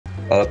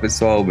Fala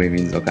pessoal,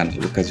 bem-vindos ao canal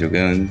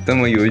LucasJogando.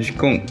 Estamos aí hoje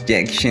com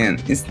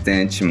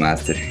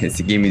Stuntmaster,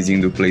 esse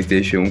gamezinho do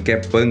PlayStation 1 que é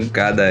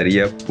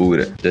pancadaria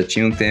pura. Já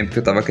tinha um tempo que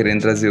eu tava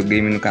querendo trazer o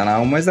game no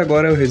canal, mas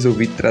agora eu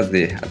resolvi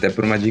trazer, até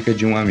por uma dica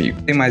de um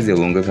amigo. Sem mais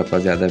delongas,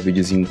 rapaziada,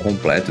 videozinho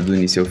completo do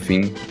início ao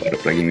fim, bora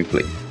pra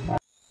gameplay.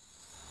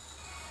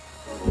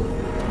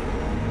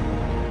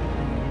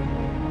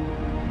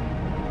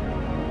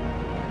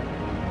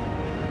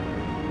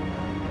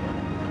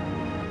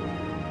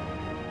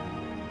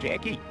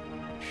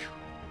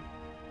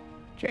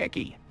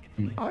 Jackie,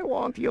 I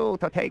want you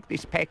to take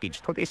this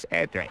package to this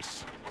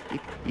address.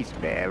 It is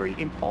very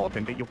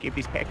important that you give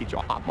this package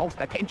your utmost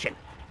attention.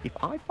 If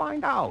I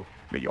find out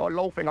that you're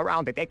loafing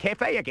around at that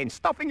cafe again,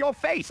 stuffing your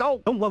face,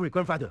 oh... Don't worry,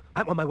 grandfather.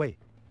 I'm on my way.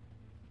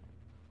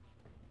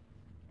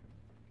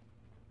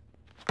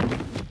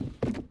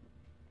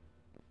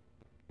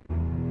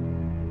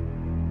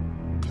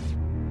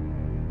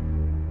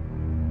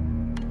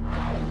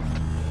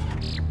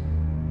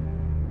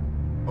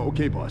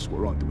 Okay, boss,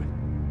 we're on to it.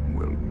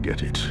 We'll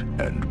get it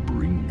and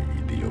bring me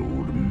the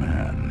old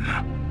man.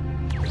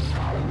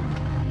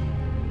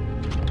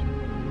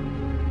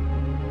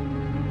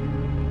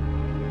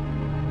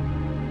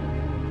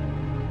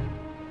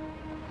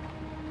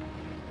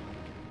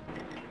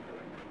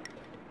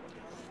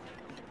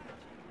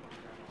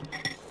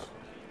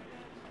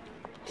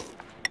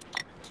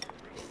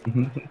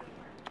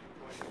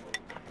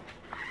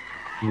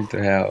 Muito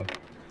real.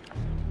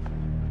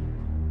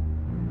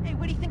 Hey,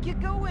 where do you think you're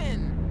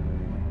going?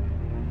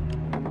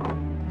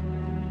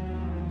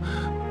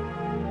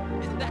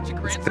 Isn't that your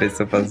A grandson?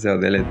 expressão facial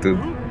dele é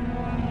tudo.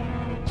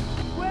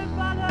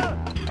 Grandfather!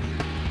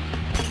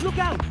 Look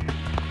out!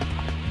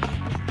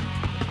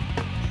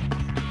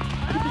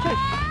 Keep it safe.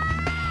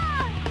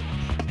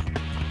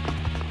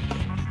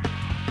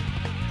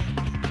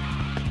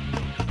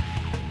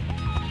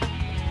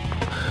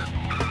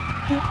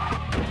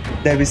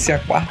 Deve ser a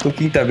quarta ou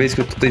quinta vez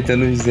que eu tô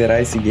tentando zerar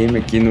esse game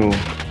aqui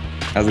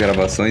nas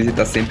gravações e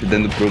tá sempre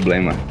dando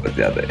problema,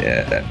 rapaziada.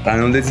 Pra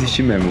não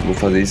desistir mesmo, eu vou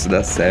fazer isso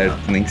dar certo,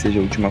 nem que seja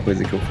a última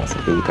coisa que eu faça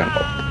pelo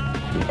canal.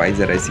 Vai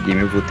zerar esse game,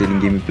 eu vou ter em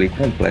gameplay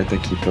completo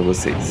aqui pra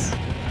vocês.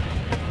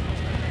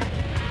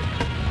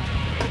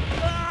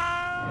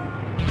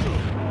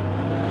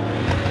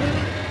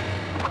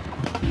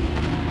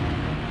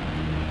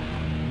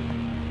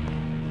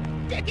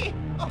 Jackie!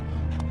 Oh,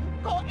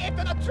 go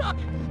after the truck!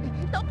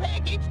 The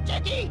package,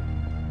 Jackie!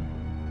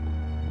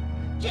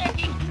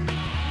 Jackie!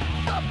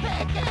 The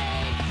package!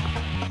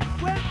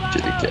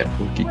 Ele quer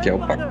o que quer o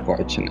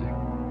pacote, né?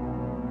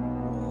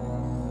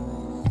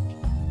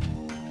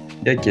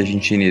 E aqui a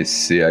gente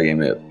inicia a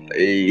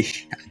gameplay.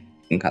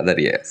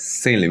 Pancadaria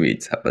sem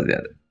limites,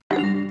 rapaziada.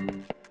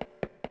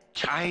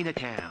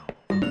 Chinatown.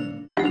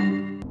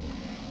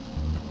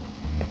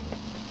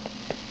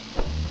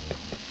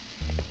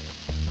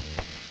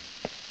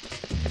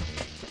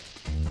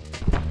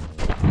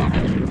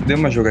 Dei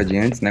uma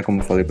jogadinha antes, né?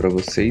 Como eu falei pra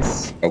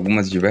vocês.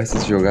 Algumas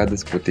diversas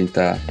jogadas pra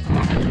tentar.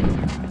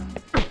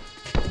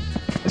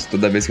 Mas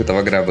toda vez que eu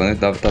tava gravando,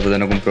 tava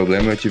dando algum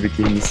problema, eu tive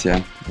que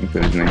iniciar,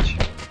 infelizmente.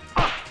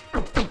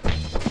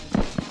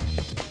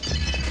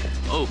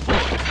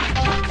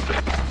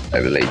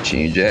 Leve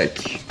leitinho,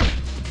 Jack.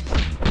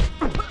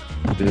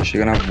 Eu já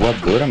chego na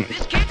voadora, mano.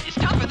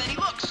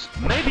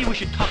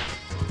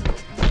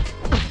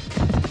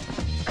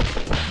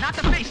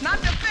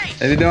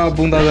 Ele deu uma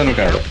bundada no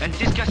cara.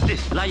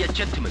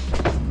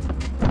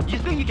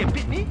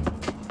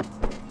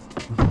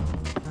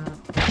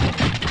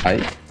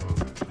 Aí.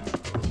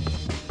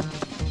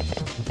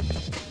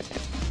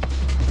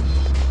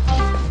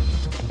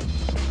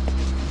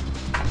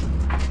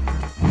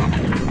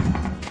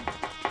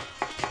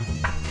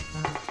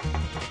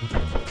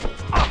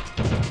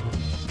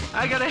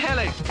 I got a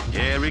headache.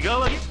 Here we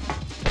go again.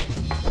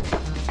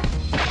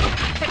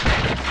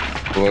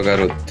 Boa,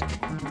 garoto.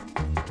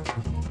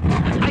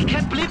 I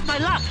can't believe my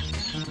luck.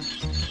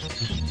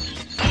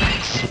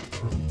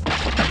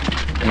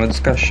 Uma dos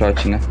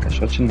caixotes, né?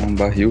 Caixote não,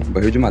 barril.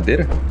 Barril de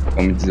madeira?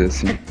 Vamos dizer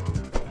assim.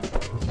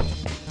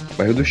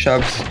 Barril do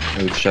Chaves.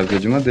 Barril do Chaves é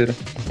de madeira.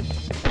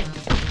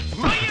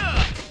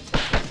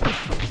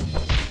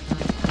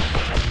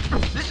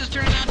 This is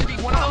turning out to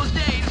be one of those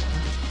days.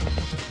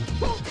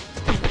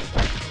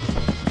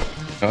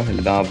 Ó,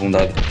 ele dá uma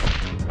bundada.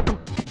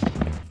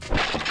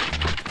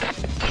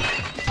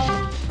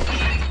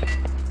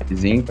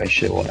 Vizinho, vai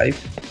encher o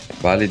life.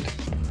 Válido.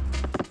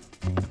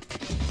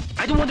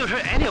 I don't want to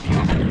hurt any of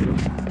you.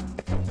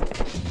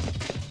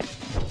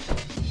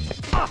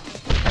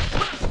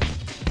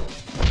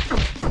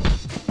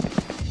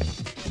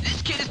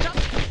 This kid is tough.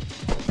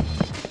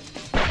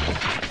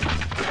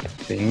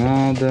 Tem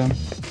nada.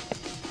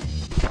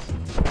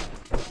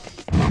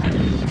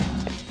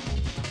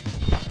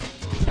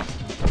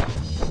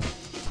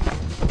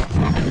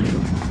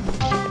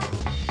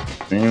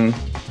 Tem.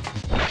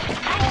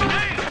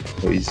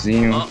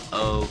 Doisinho.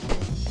 Uh-oh.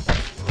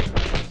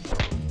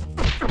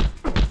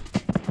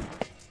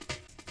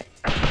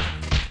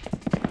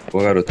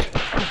 Pô, garoto.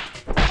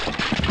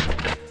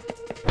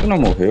 Tu não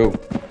morreu?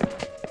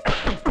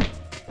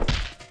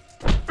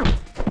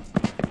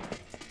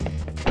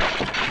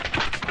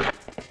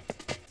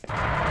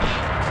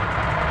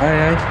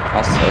 Ai, ai.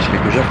 Nossa, acho que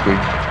aqui eu já fui.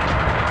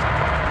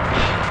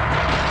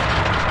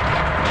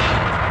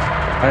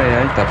 Ai,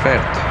 ai, tá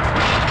perto.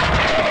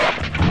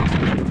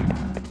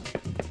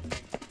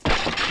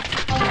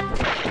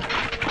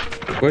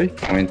 Foi?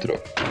 Não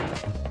entrou.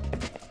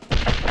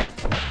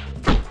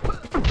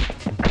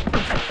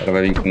 Ela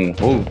vai vir com um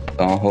rolo,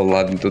 dar uma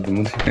rolada em todo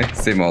mundo.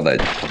 Sem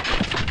maldade.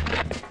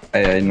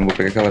 Ai, ai, não vou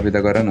pegar aquela vida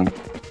agora não.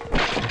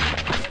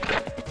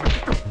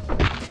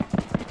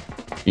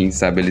 Quem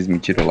sabe eles me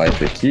tiram o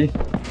life aqui.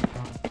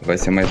 Vai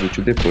ser mais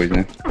útil depois,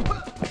 né?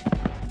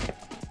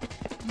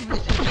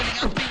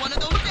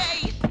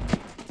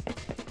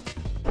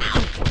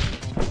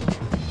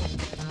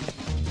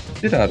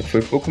 Tiraram,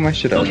 foi pouco mais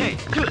tirado.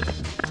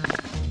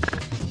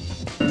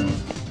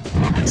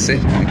 C,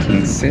 aqui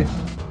em C.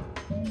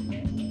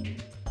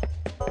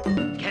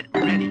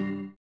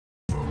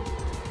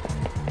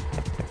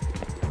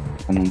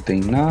 Não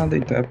tem nada,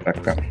 então é pra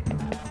cá.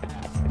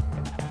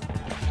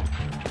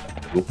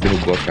 Vou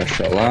derrubar a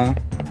caixa lá.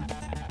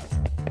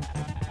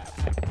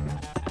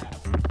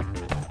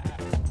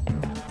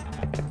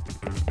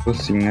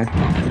 Assim, né?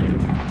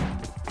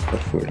 Já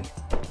foi.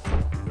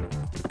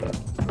 Tá.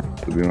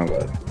 Subimos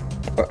agora.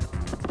 Opa.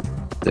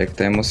 Jack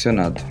tá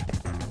emocionado.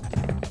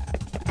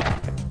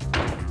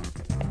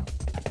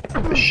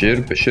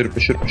 Peixeiro, peixeiro,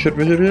 peixeiro, peixeiro,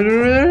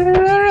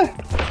 peixeiro.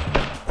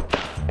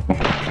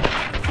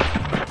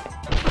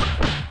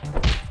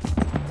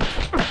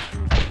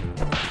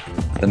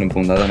 Dando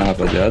bundada na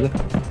rapaziada.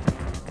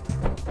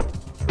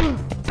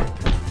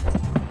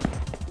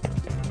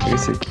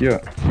 Esse aqui, ó.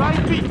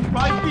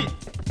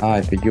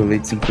 Ai, peguei o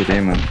leite sem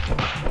querer, mano.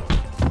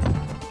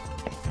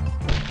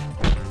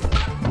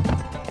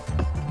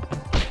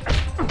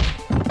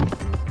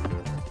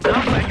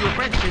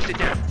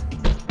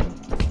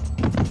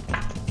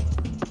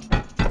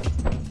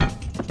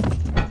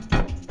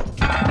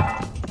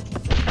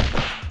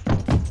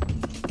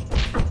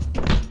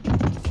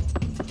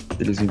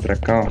 Eles vêm pra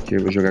cá, ó, que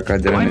eu vou jogar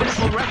cadeira neles.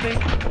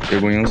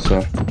 Pegou em um só.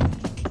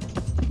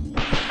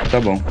 Tá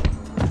bom.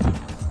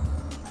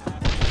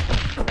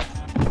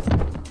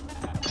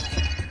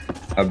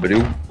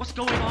 Abriu.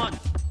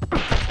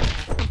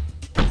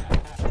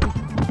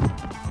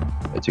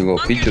 Ativou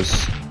o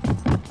Pitches.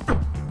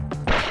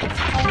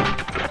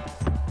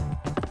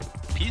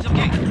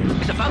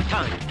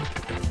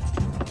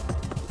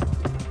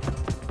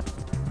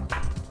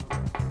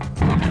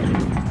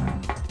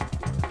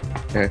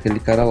 É aquele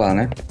cara lá,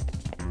 né?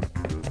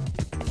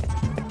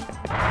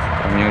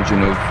 Caminhão de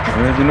novo.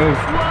 Caminhão de novo.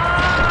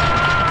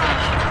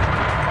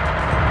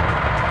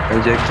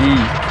 Sai de aqui.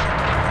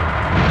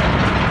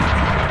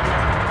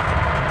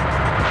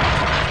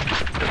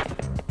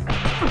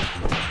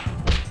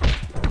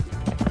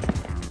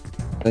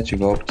 Sete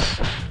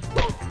golpes.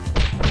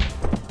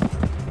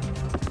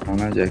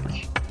 Vamos na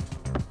Jack.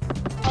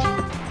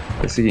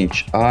 É o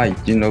seguinte. Ai,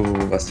 de novo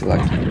vou vacilar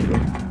aqui.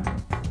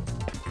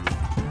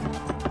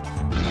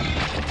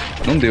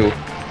 Não deu.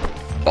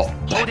 Ó,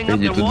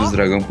 perdi todos os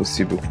dragões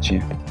possível que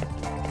tinha.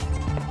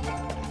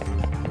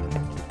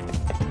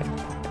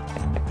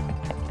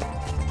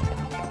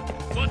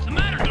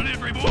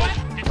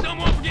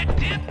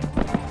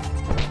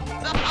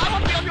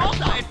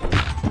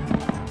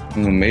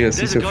 No meio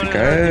assim, se eu ficar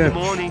é...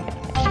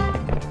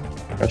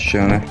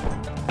 caixão, né?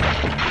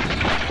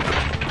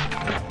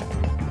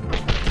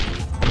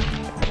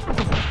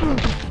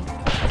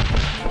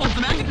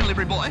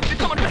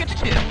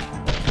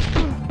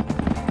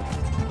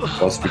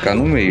 Posso ficar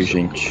no meio,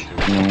 gente.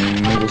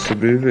 Não vou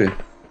sobreviver.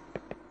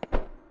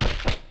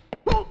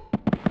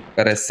 O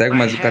cara é cego,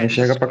 mas o cara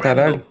enxerga pra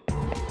caralho.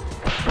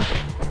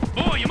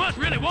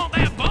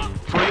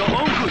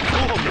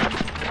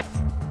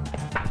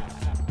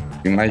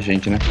 Tem mais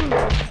gente, né?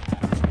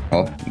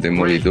 Ó,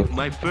 demolidor.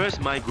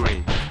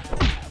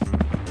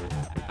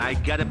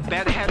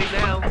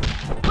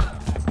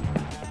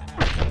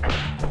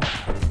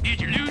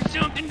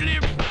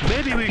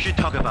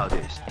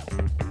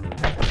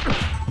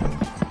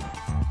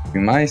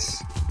 Tem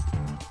mais?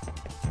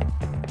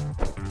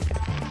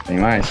 Tem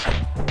mais?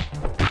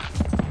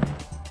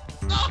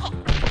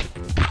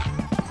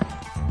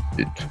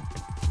 Dito.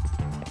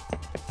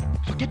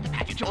 Forget the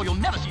package or you'll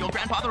never see your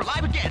grandfather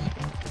alive again.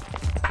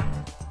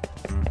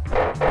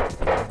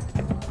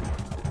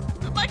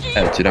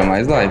 É, tira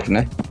mais life,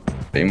 né?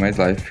 Tem mais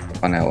life,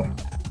 panela.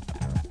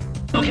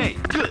 Okay,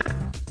 good.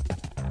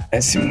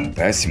 Péssimo,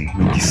 péssimo.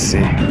 Tem que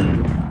ser.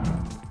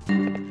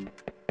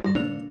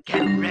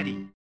 Get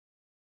ready.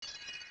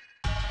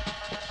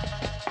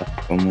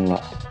 Vamos lá.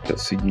 É o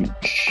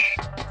seguinte.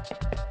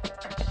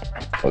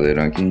 O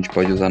poderão aqui a gente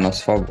pode usar a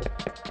nosso favor.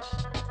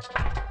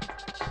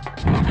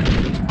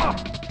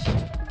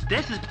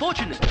 This is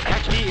fortunate.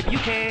 Catch me if you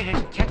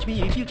can. Catch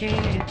me if you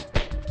can.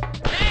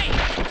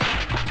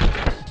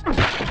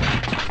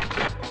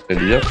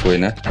 Ele já foi,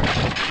 né?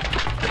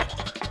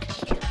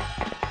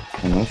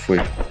 Não foi.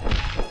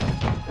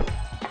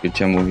 Ele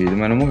tinha morrido,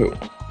 mas não morreu.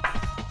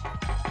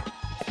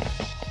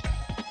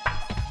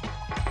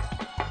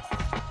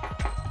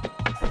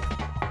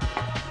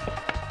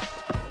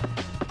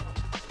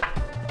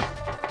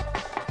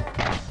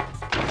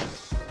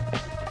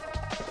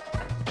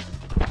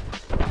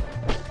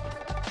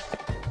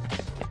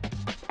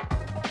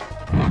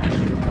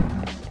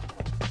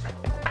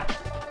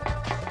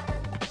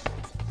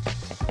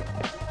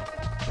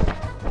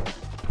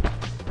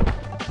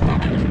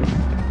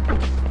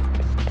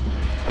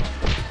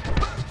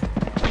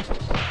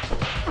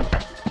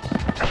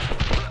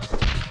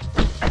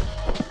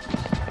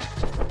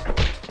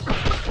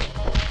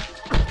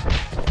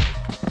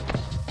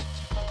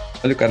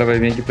 Olha, o cara vai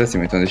vir aqui pra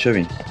cima, então deixa eu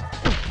vir.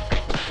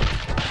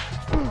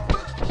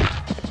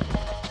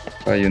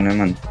 Caiu, né,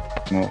 mano?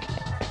 Vamos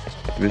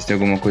ver se tem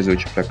alguma coisa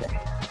útil pra cá.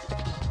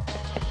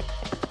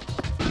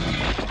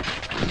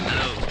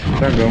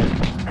 Dragão.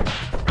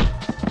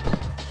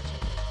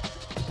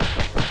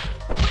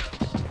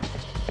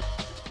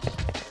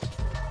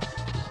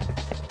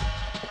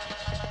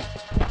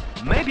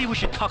 Maybe we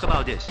should talk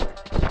about this.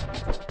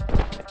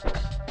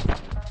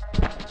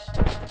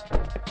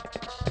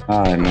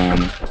 Ai,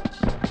 mano.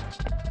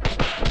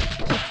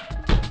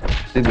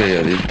 Ideia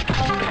ali.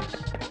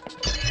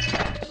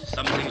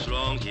 Something's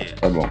wrong here.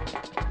 Tá bom.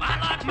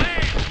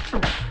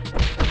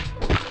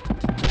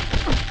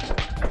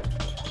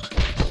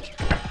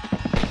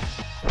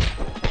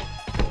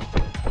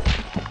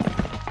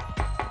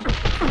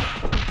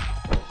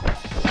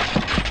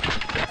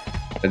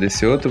 Vai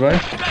descer outro, vai?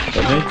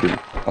 Tá bem, filho.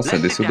 Nossa,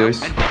 desceu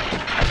 2.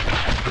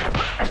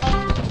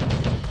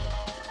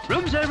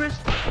 Room service.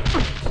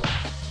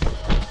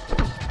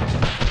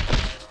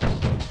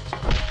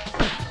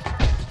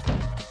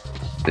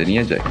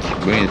 Teria Jack.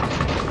 Bonito.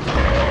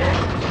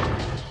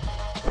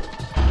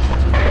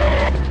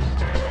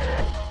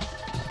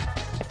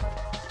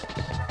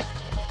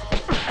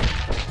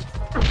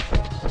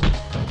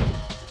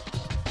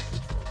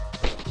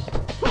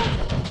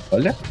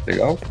 Olha,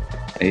 legal.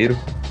 Eiro.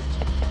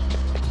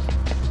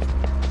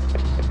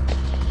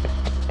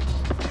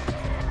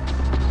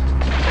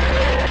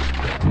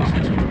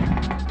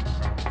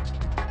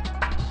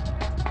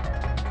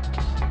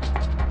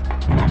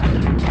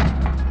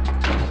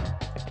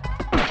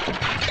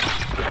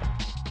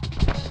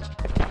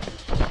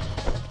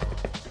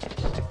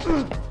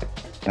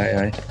 Ai,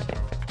 ai.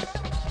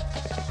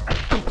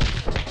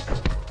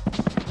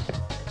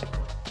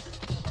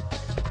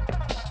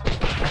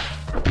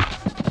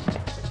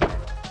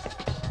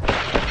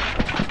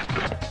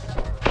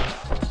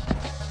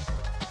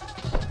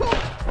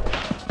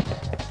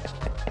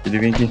 Ele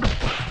vem aqui.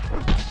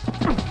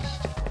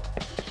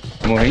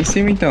 Vou morrer em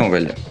cima então,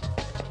 velho.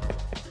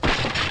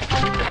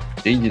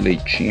 Cheio de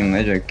leitinho,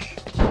 né, Jack?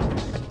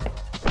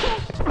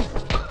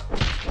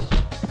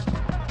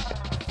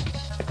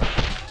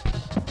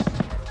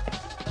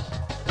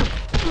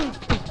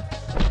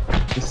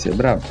 Esse é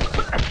brabo.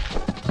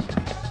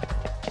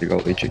 Vou pegar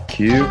o leite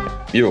aqui.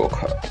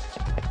 Yoka.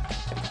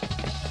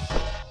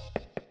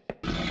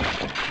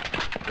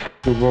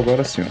 Eu vou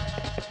agora assim,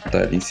 ó. Tá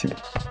ali em cima.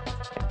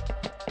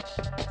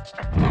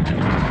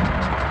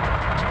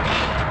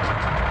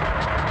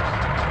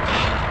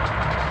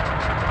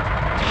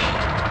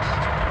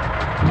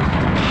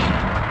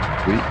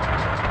 Ui.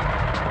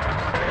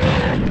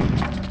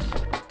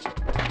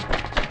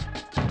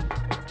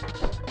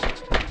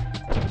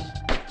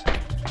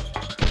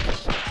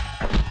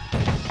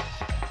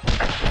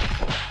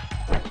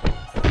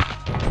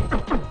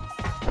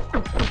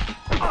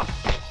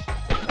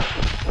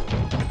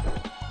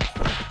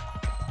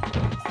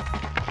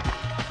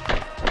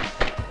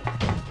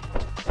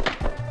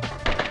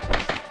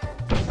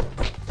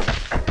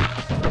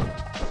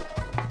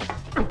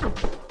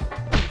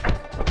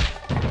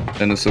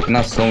 Dando soco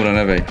na sombra,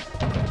 né, velho?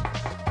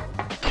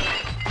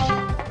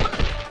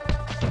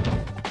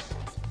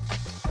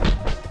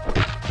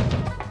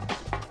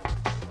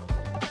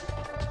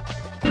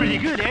 Pretty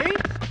good, eh?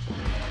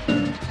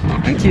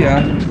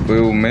 Ranquear.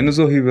 Foi o menos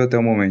horrível até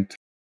o momento.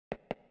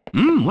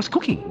 What's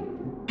cooking?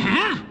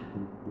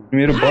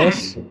 Primeiro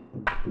boss.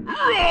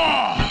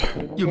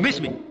 You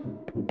missed me.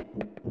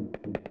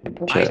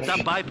 I Chefe.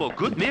 stopped by for a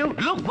good meal.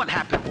 Look what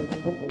happened.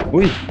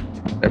 Ui.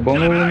 É bom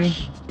no...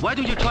 Why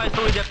don't you try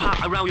throwing that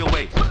pop around your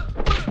waist?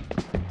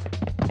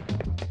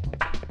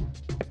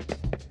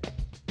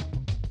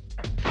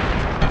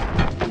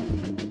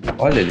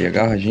 Olha, ele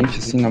agarra a gente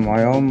assim na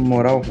maior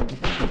moral.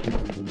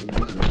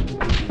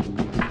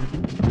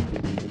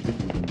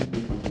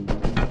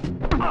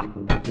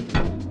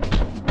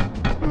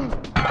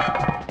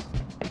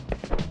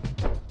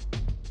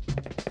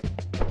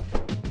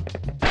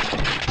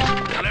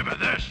 Deliver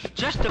this.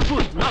 Just the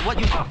food, not what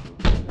you thought.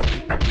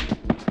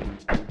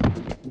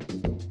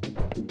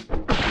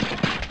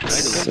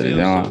 Nossa, ele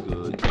deu uma...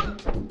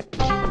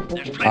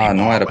 Ah,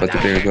 não era pra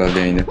ter pego aquilo ali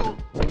ainda.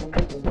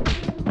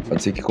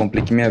 Pode ser que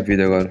complique minha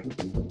vida agora.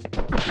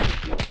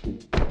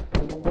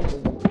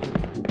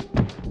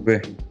 Vamos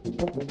ver.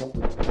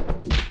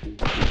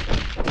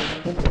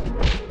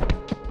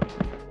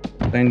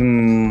 Tá indo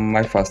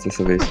mais fácil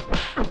dessa vez.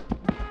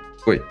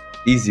 Foi.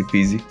 Easy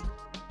peasy.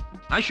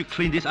 I should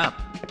clean this up.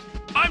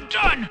 I'm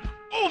done!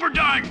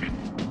 Overdone!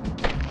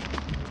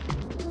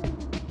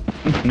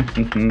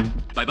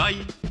 Bye bye.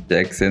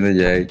 Jack sendo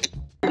Jack.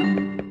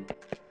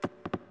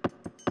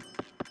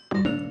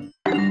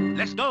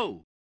 Let's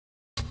go.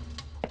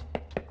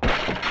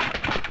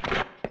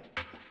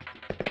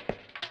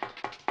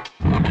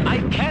 I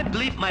can't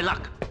believe my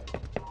luck.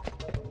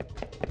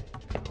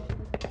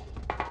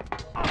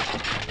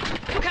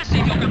 You can't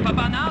save your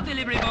grandpapa now,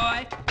 delivery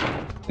boy.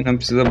 Não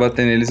precisa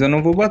bater neles, eu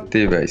não vou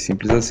bater, velho.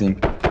 Simples assim.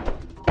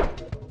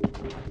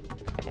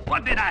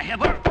 What did I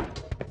ever?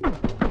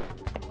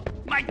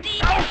 My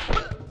deal!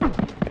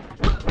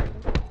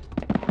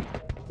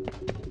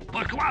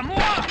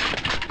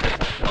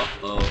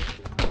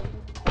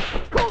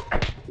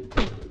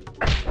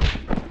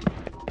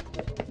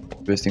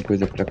 Ver se tem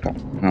coisa pra cá.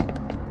 Não.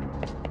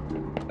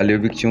 Ali eu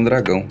vi que tinha um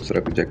dragão.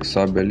 Será que o Jack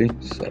sobe ali?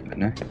 Sobe,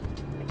 né?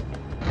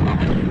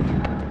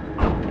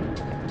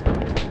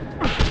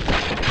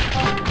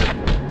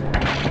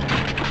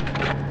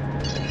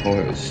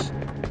 Morreu.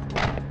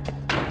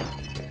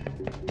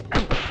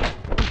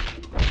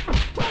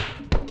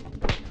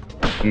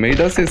 No meio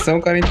da sessão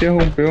o cara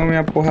interrompeu a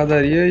minha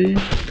porradaria e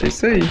é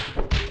isso aí.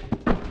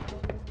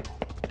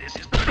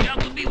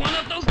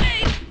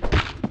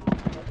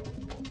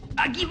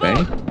 Bem,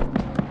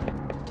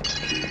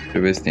 deixa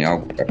eu ver se tem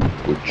algo pra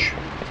útil.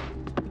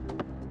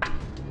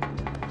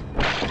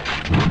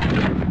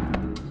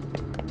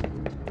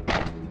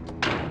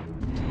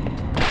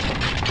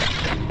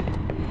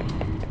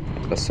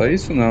 É só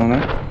isso não,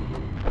 né?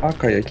 Ah,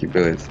 cai aqui,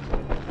 beleza.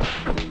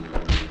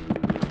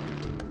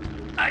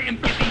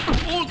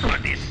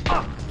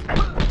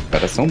 Os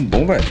caras são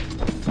bons, velho.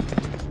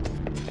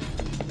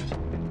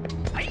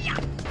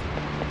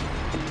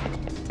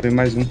 Tem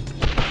mais um.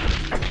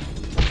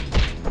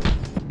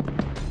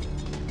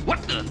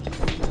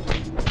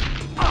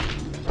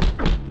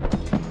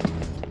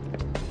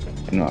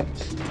 Nossa.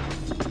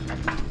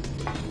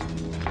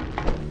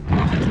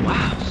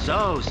 Wow,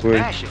 so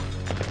special.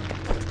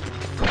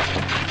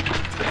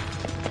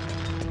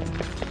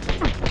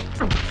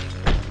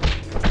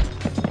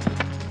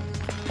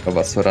 Dá uma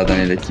vassourada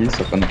nele aqui,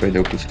 só pra não perder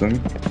o costume.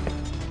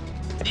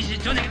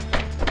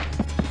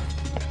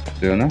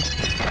 Deu, né?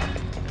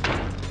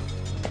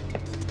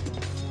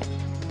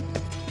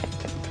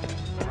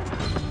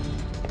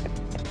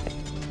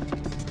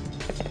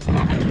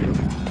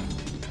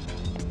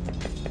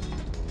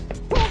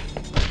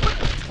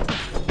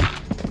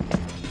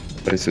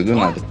 Apareceu do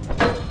nada.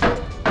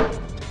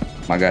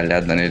 Uma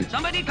galhada nele.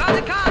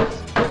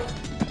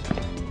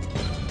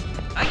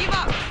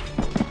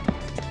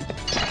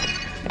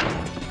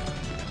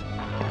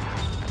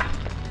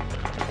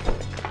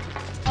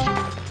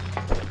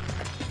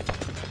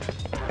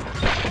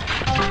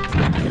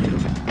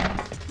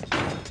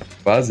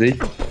 Vazei.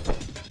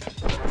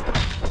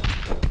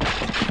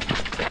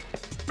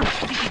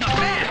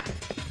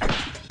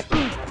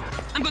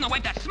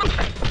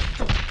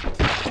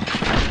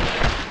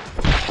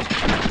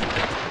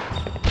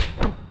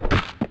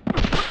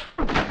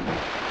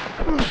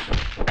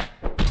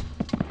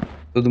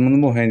 Todo mundo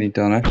morrendo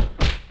então, né?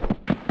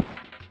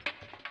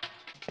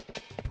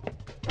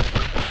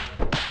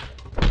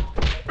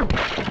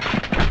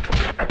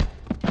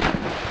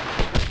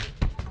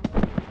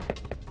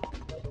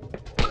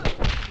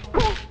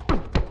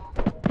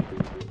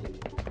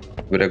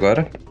 Por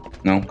agora?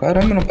 Não,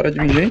 caramba, não para de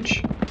vir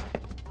gente.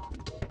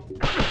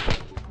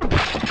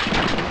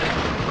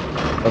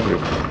 Abriu.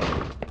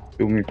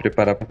 Eu me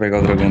preparar pra pegar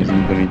o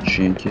dragãozinho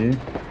bonitinho aqui.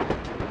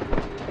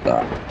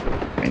 Tá.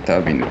 Quem tá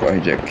vindo? Corre,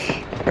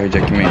 Jack. Corre,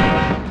 Jackman.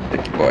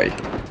 Jack Boy.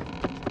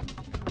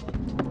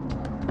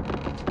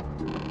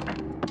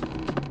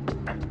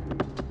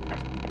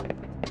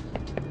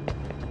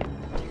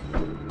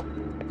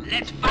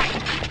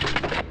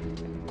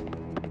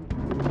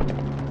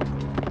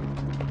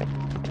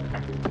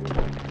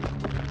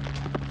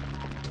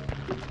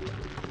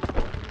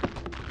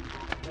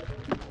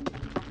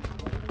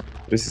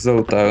 Precisa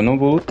lutar. Eu não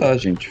vou lutar,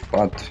 gente.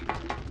 Fato.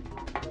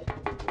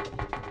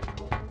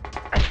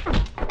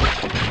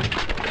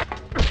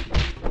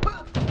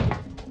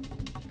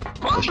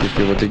 Acho que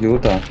aqui eu vou ter que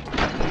lutar.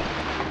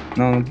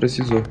 Não, não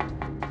precisou.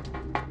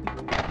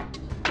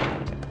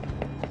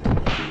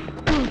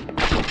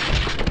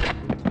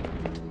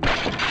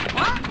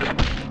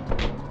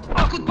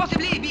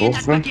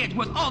 Ufa.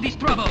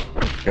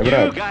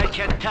 Quebrado.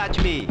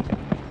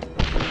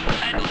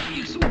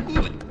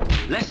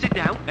 Let's sit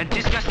down and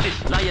discuss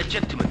this, like a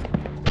gentleman.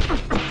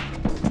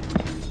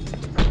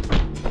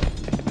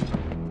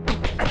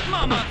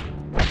 Mama!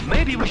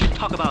 Maybe we should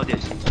talk about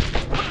this.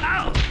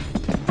 Ow!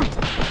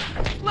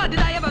 What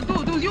did I ever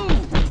do to you?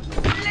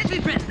 Let's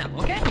be friends now,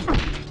 okay?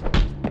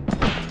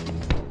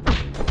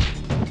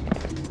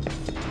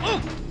 Oh!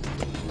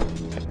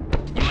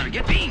 You wanna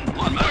get me?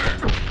 Or murder?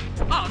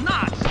 Oh,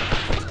 nuts!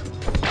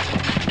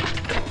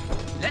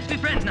 Let's be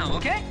friends now,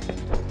 okay?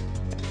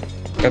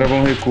 Os caras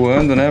vão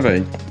recuando, né,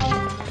 velho?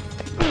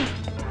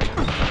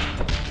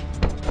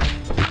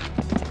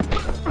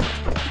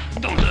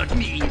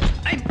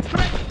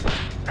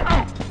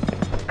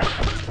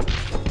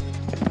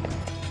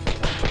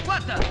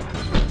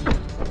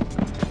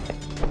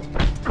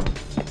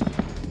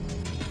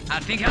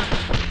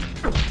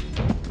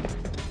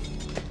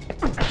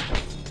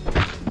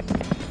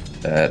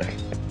 Era.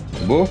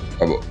 Acabou?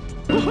 Acabou.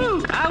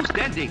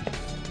 Outstanding.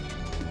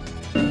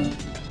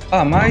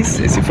 Ah, mas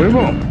esse foi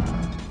bom.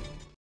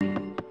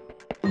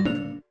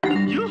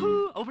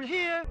 Over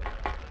here.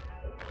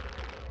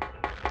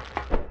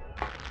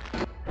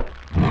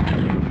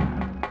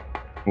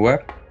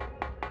 Ué?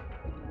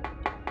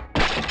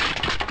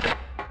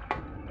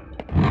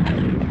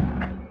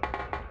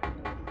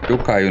 Eu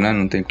caio, né?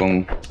 Não tem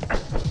como.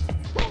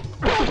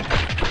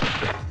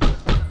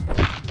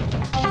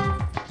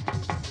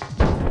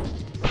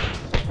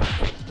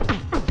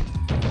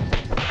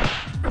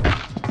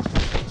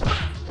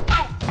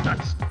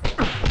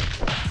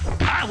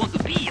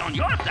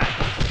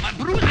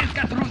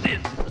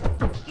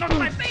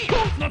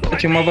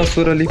 tinha uma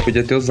vassoura ali,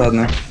 podia ter usado,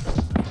 né?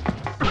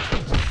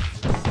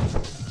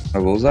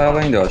 Eu vou usar ela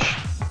ainda, eu acho.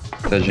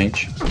 Da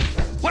gente.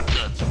 What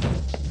the?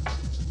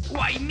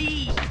 Why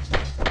me?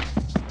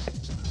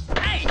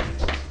 Hey!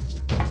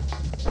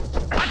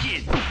 Watch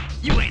it!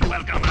 You ain't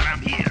welcome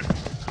around here.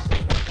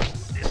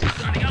 This is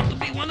turning out to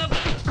be one of them.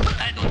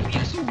 I don't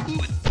feel so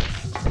good.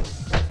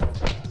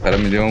 O cara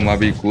me deu uma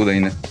bicuda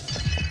ainda.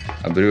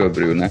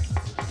 Abriu, né?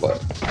 Bora.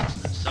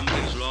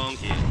 Something's wrong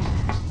here.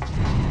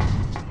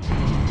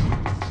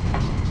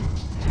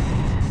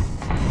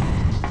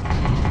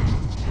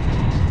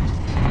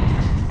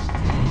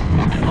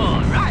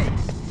 All right.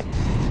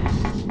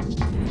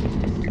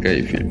 Fica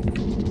aí, filho.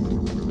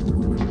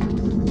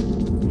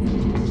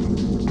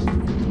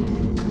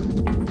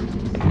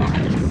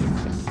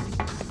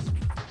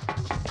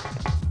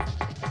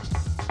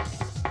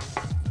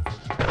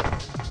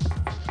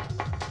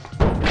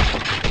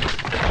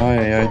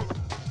 Ai.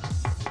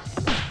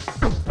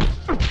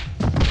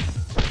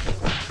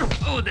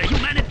 Oh, the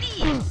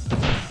humanity!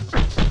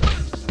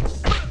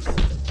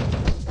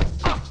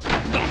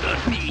 Don't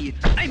hurt me!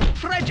 I'm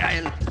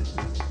fragile!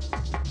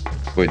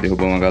 Foi,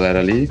 derrubou uma galera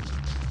ali.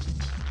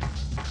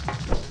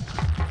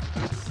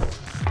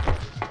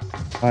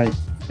 Ai,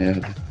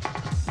 merda.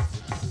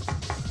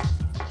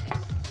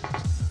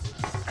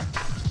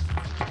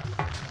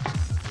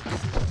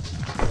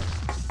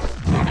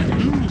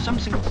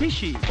 Something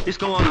fishy is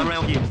going on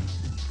around here.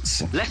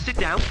 Nossa. Let's sit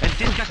down and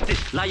discuss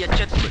this like a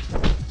gentleman.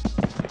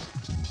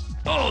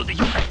 Oh, the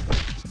human...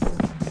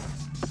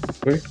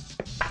 Foi.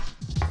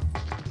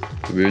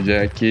 Subiu o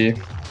Jack.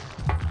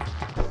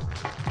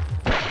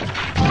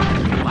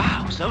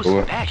 Wow, so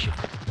Boa. special.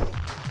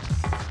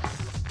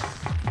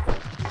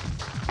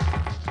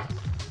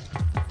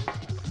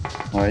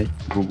 Ai,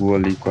 bugou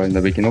ali, ainda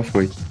bem que não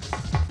foi.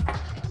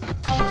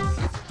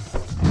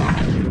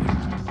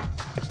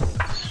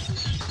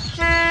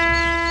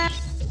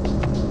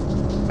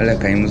 Olha,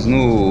 caímos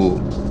no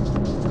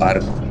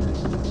barco.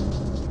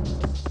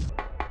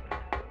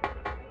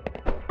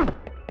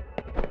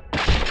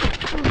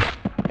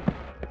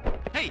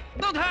 Hey,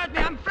 don't hurt me,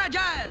 I'm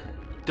fragile!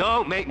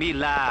 Don't make me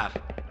laugh.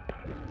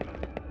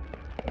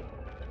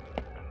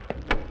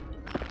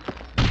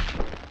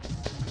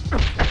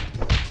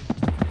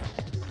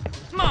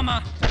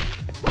 Mama!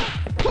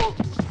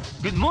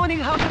 Good morning,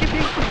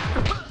 housekeeping.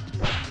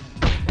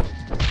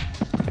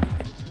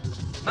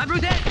 My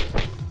brunette!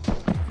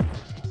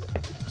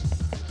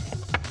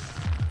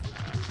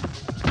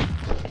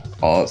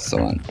 Nossa,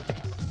 mano.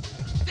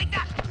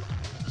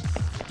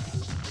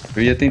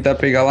 Eu ia tentar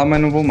pegar lá, mas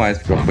não vou mais,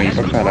 porque eu apanhei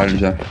pra caralho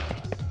já.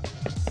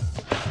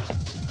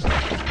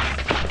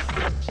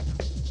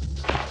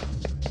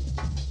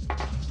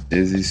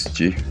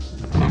 Desisti.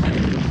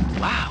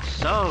 Wow,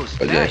 so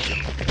Olha special.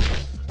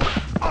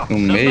 aqui. No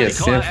meio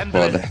assim é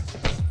foda.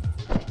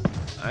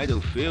 I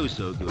don't feel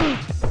so good.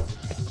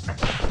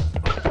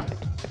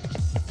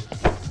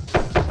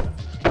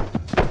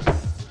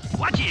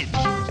 Watch it!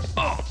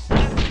 Oh!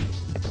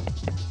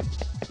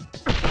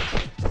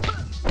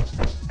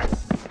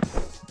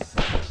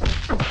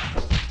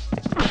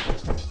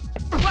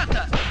 What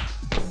the?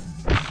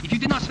 If you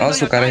did not spend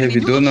Nossa, all o cara your time in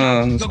revidou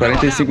Inicio, nos you're gonna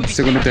 45 do have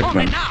segundo with tempo, the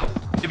mano. now.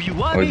 If you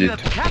want Maldito.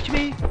 to catch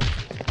me,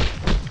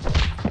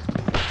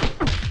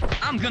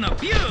 I'm gonna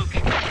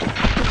puke.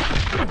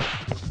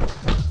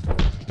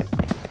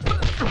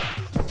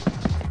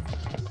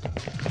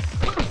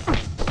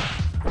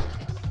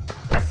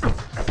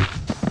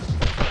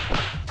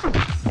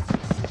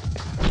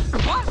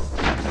 What?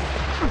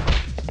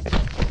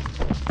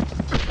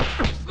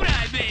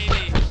 Cry,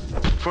 baby.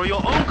 For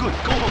your own good,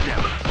 go home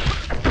now.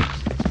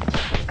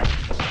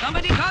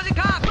 Somebody call the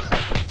cops.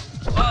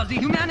 Oh, the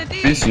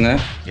humanity. Difícil, né?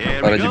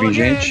 Here Para we de go vir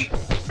again. gente.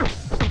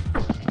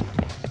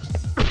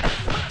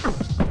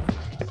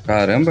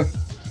 Caramba.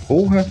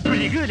 Porra.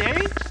 Pretty good,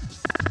 eh?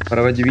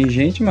 Parava de vir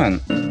gente,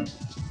 mano.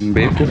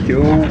 Bem porque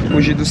eu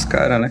fugi dos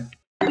caras, né?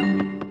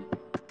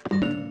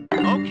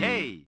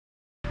 Okay.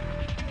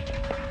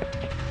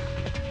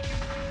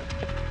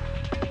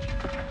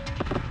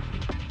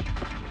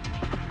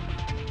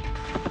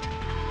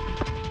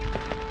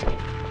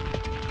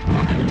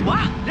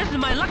 Wow, this is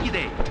my lucky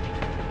day.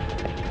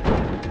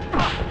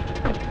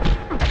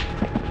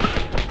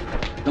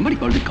 Somebody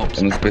called the cops.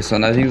 Temos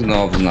personagens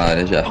novos na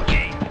área já.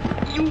 Okay,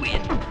 you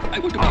win. I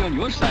want to be on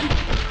your side.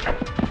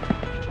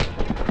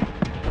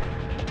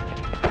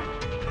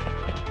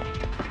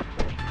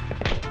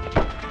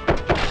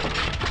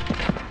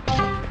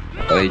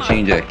 Fala aí,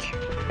 Team Jack.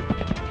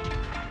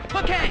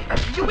 Okay,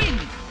 you win.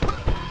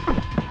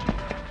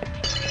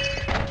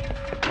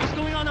 What's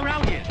going on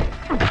around here?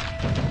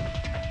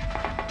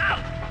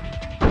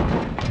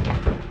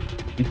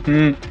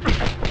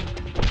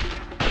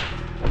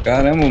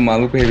 Caramba, o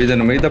maluco revida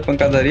no meio da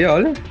pancadaria,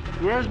 olha.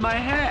 Where's my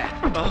hat?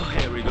 Oh,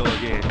 here we go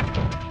again.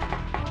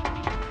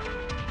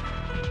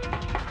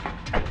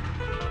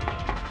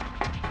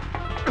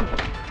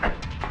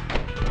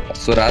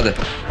 Surada.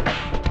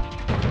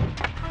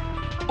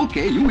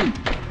 Okay, you win.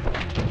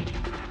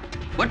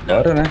 What the?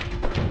 Bora, né?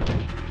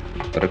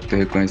 Agora que tu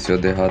reconheceu a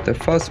derrota é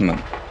fácil,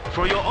 mano.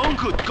 For your own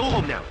good, go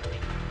home now.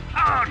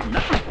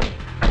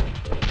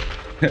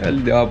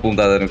 Ele deu uma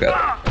bundada no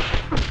cara.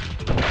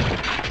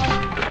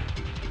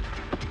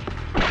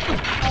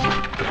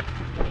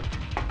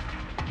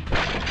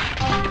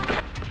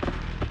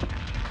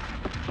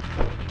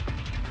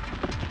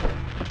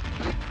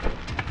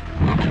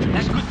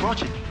 That's good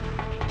project.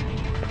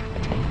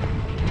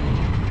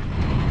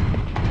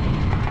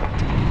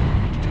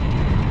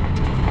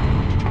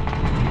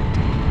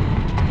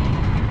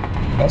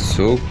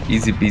 Passou,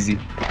 easy peasy.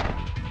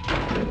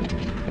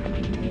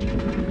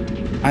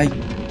 Ai.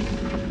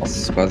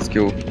 Nossa, quase que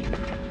eu...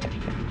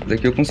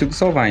 Daqui eu consigo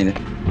salvar ainda.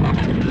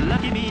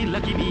 Lucky me,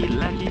 lucky me,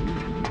 lucky me.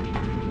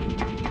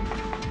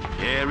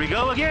 Here we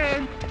go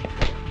again.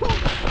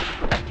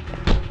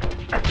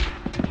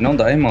 Não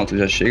dá, irmão. Tu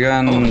já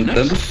chega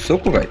dando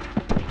soco, velho.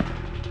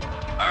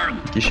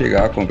 Que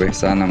chegar a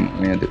conversar na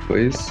manhã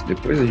depois.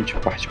 Depois a gente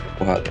parte pra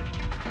porrada.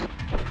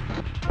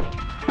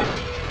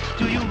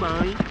 Do you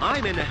mind?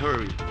 I'm in a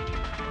hurry.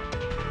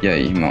 E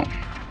aí, irmão?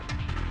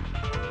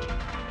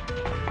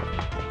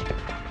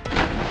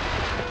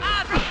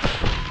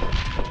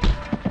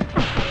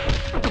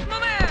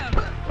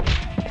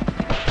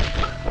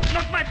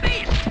 Not my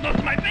face!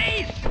 Not my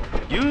face!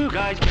 You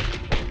guys.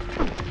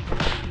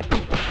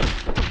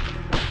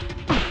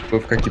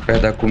 Vou ficar aqui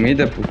perto da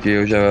comida, porque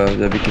eu já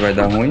vi que vai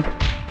dar ruim.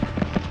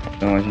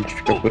 Então a gente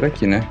fica por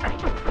aqui, né?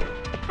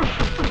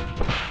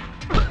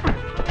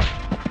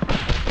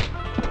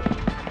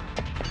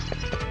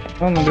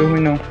 Oh, não deu ruim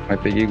não, mas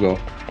peguei igual.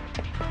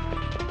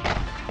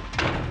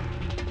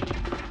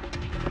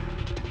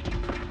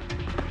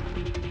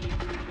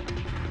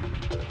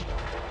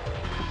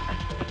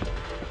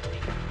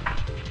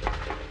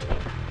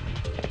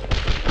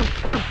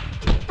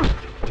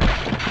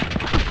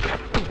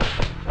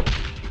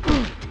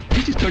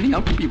 This is turning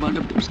out to be one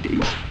of those days.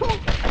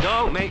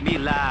 Don't make me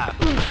laugh.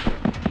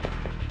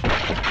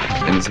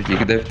 É nesse aqui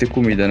que deve ter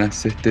comida, né?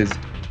 Certeza.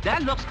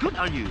 That looks good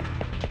on you.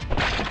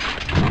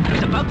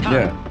 It's about time.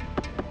 Yeah.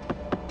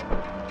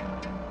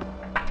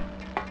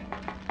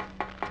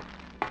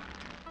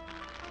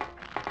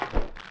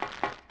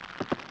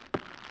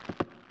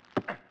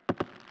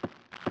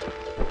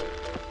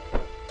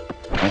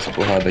 Umas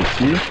porrada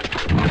aqui.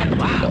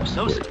 Wow,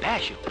 so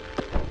special.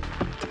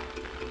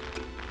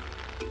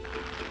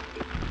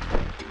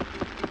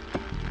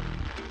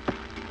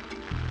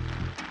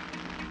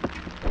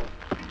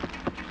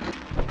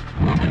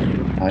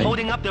 Aí.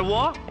 Holding up the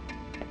wall?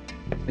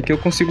 Aqui eu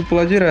consigo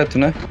pular direto,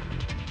 né?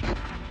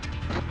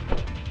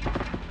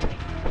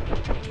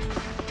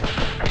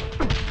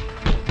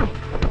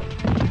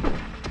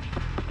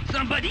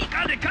 Somebody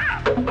got a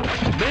car.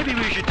 Maybe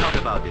we should talk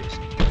about this.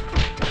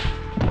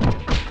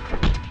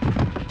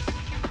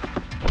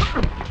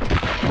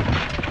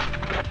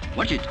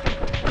 Watch it.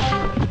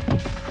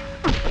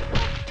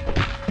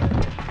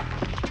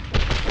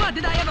 What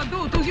did I ever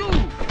do to you?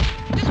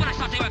 Just when I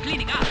thought they were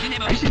cleaning up, you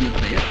never. I see not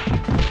there.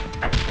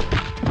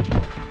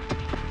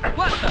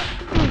 What the?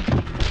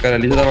 O cara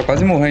ali já tava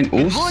quase morrendo.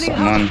 Nossa,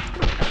 mano.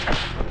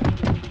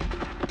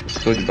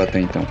 Estou de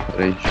bater então.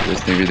 Peraí, deixa eu ver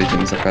se tem vida aqui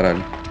nessa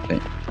caralho.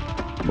 Tem.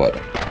 Bora.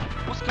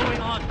 What's going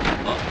on?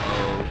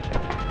 Uh-oh.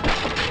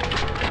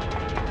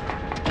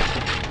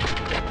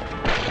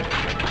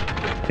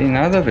 Tem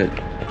nada, velho.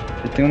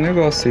 E tem um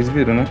negócio, vocês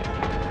viram, né?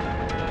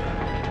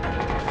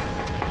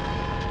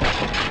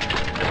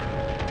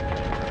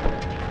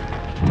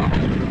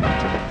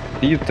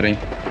 E o trem?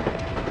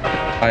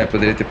 Ah, eu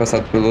poderia ter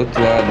passado pelo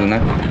outro lado, né?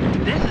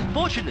 This is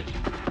fortunate.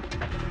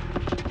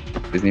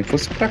 Talvez nem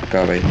fosse pra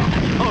cá, velho.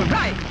 All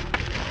right.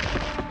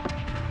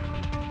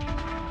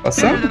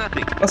 Passamos?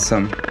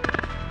 Passamos.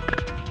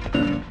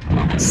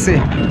 C.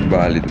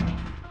 Válido.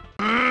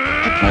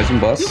 Mais um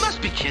boss. You must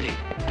be kidding.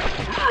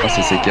 Nossa,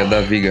 esse aqui é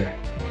da viga.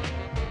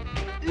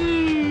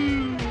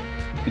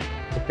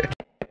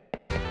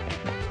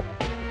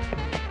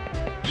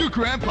 Your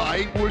grandpa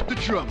ain't worth the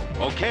trouble.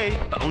 Okay,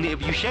 but only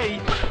if you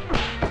shave.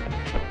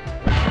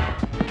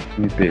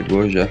 Me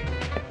pegou já.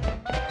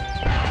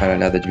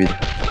 Caralhada de vida.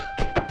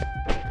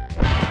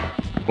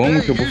 Como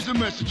Hey, que eu vou... here's a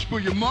message for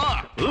your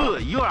ma.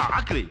 Ugh, you are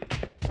ugly.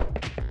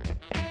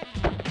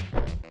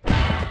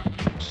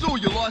 So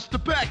you lost the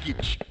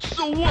package.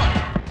 So what?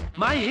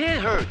 My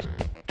head hurts.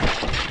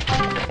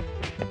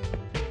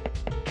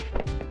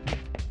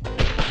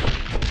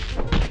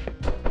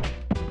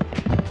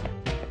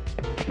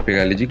 Vou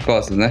pegar ele de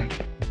costas, né?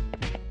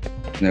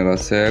 O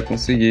negócio é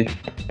conseguir.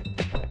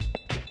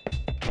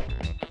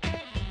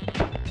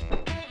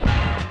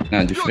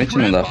 Não, de Your frente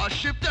não dá. grandpa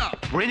shipped out.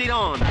 Bring it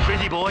on,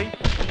 pretty boy.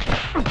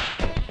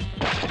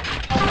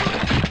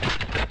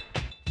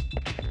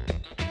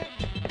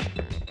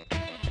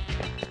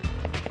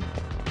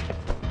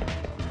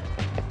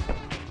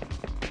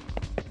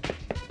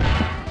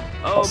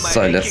 Oh,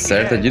 Nossa, ele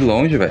acerta de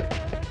longe, velho.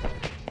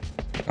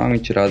 Ah,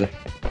 mentirada.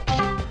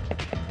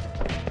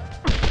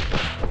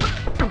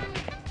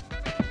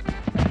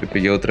 Eu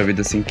peguei outra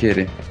vida sem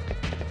querer.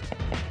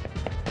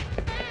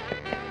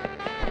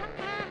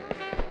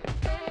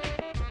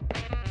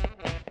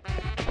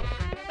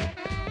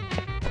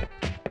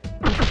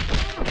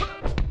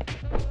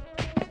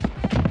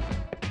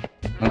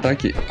 tá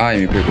aqui. Ai,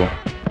 me pegou.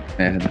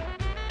 Merda.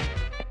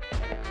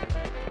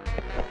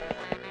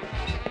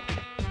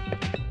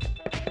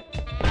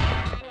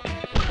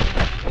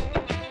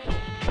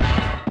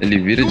 Ele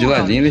vira de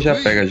ladinho e ele já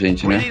pega a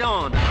gente, né?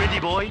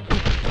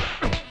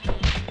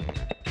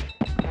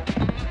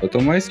 Eu tô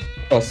mais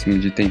próximo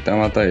de tentar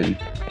matar ele.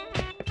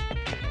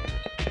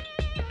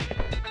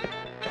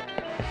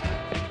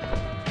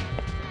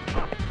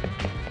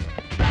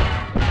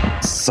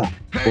 Nossa,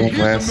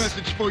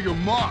 conversa.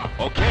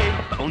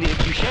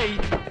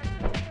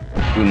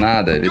 Do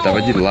nada, ele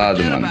tava de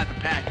lado, mano.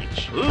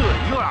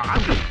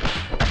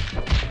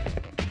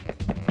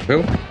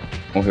 Morreu?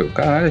 Morreu.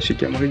 Caralho, achei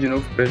que ia morrer de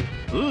novo pra ele.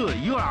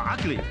 You are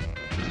ugly.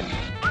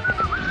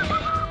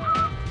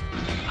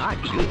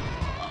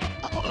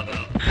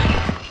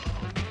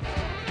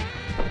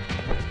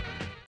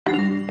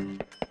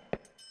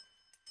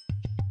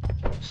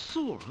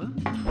 Sure.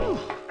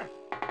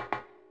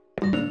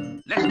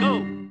 Let's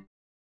go.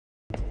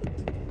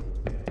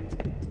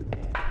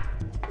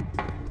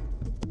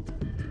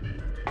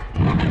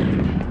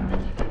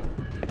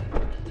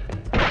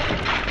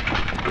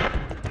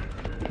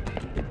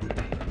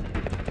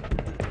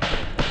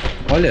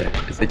 Olha,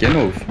 esse aqui é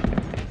novo.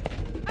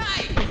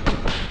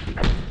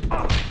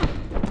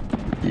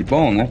 E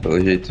bom, né?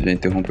 Pelo jeito já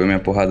interrompeu minha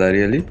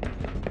porradaria ali.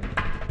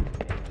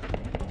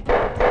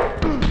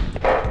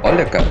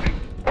 Olha, cara.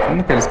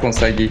 Como que eles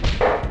conseguem...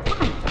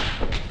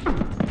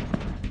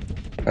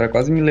 O cara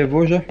quase me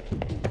levou já.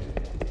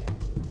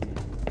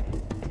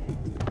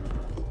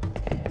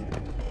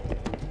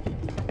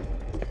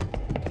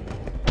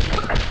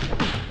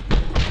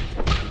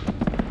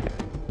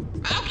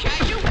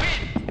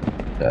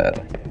 Já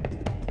era.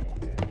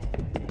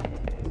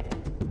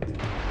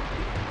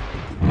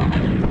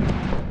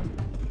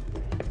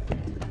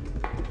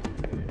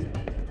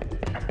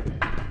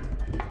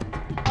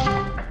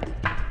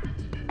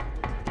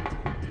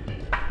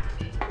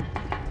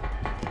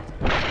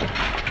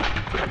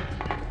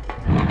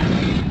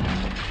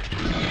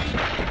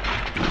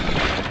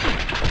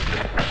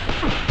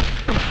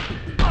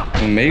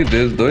 No meio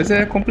dos dois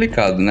é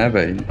complicado, né,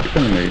 velho? Não fica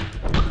no meio.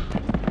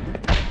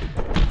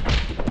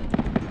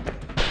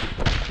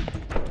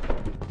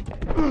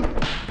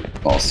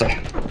 Nossa.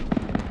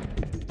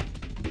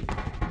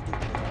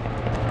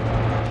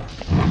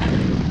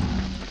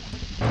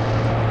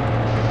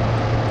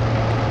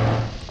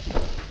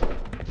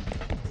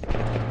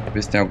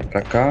 Ver se tem algo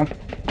pra cá.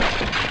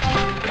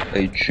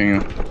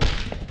 Leitinho.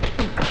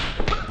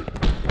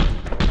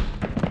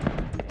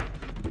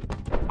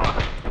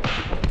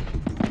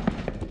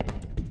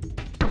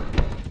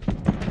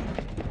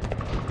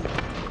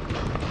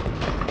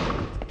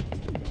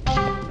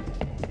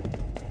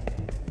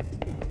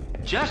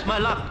 Just my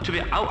luck to be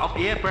out of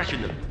air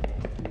freshener.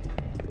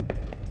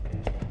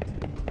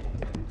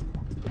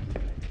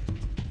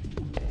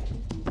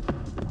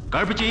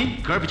 Garbage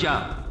in, garbage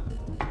out.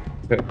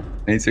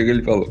 Nem sei o que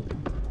ele falou.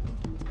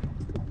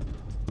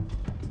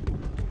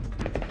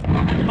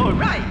 All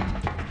right.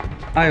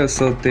 Ah, eu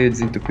soltei o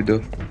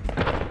desentupidor.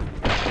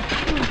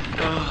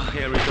 Oh,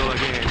 here we go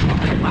again.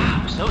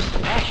 Wow, so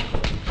special.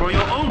 For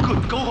your own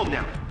good, go home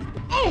now.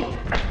 Oh!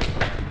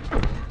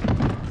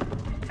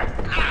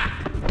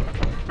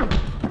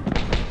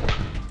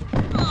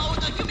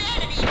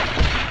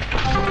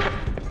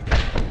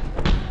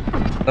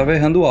 Tava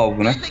errando o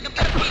alvo, né?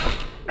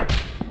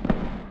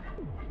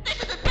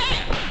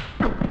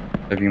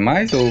 Vai vir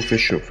mais ou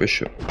fechou?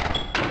 Fechou.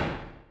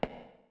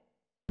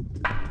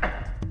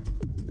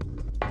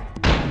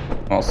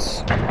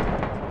 Nossa.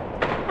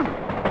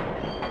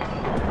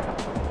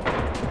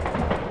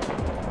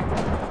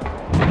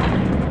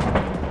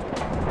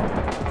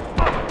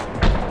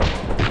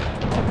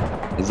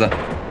 Beleza.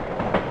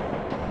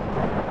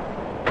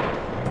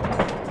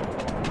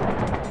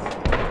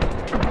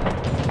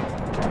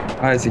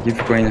 Ah, esse aqui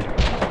ficou ainda.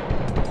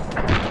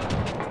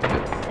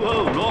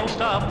 Whoa, wrong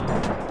stop.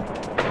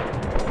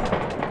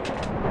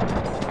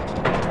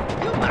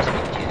 You must be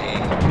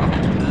kidding.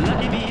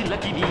 Lucky me,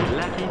 lucky me,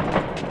 lucky me.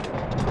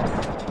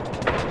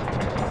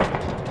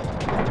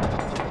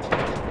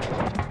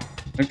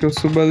 Como é que eu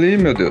subo ali,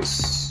 meu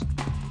Deus?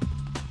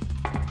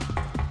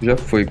 Já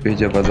foi,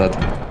 perdi a vazada.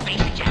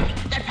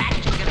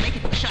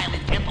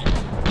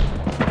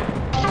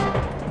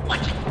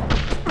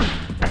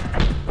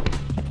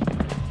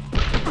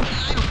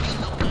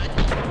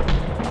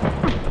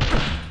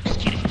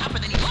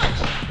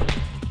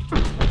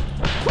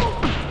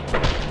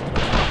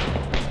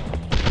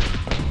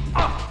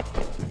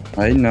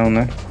 Aí não,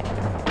 né?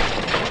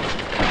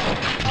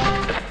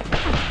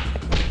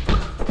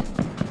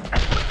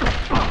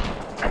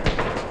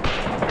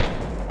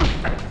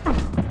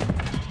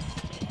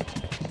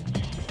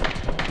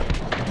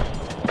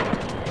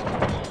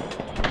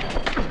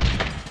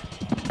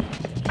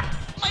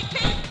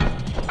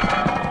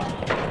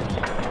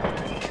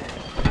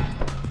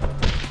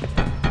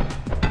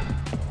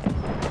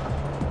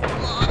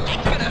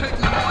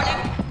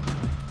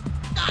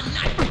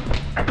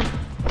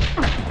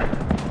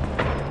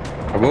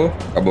 Acabou?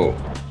 Acabou.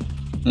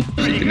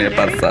 Que nem ia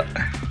passar.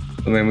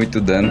 Tomei muito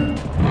dano.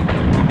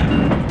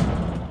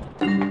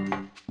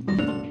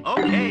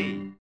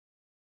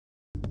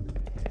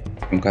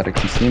 Tem um cara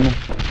aqui em cima.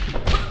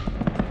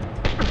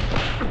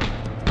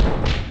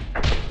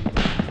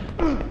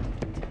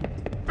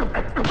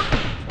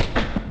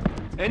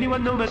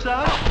 Anyone know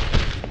massage?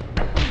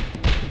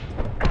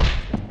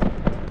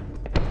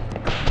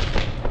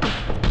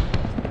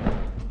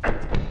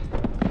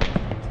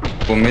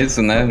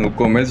 Começo, né? No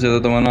começo já tá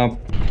tomando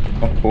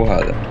uma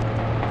porrada.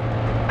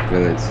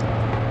 Beleza.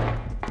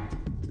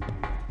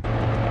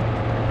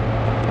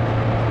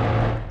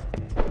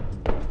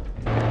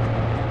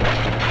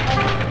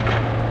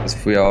 Mas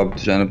fui a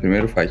óbito já no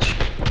primeiro fight.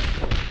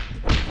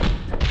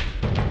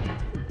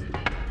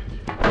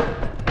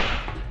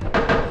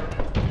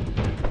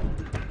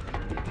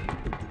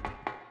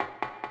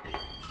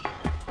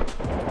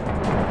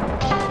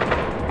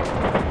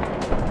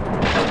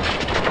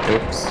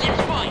 Ops.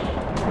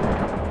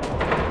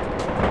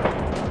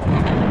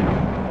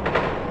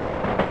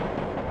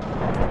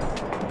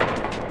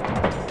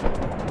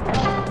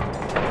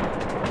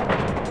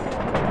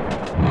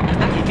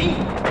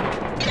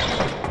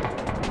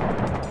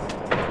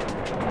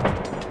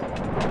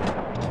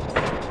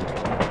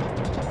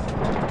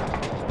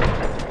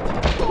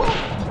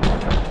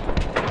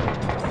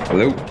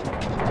 Valeu.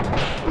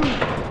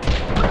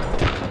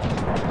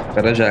 O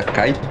cara já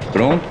cai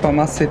pronto pra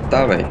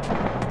macetar, velho.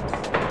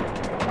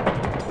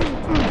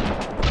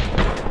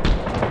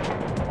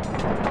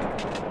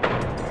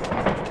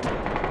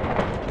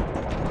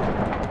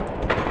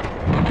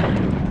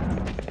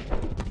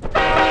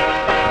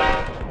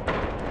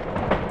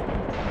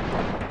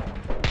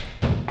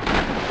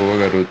 Boa,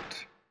 garoto.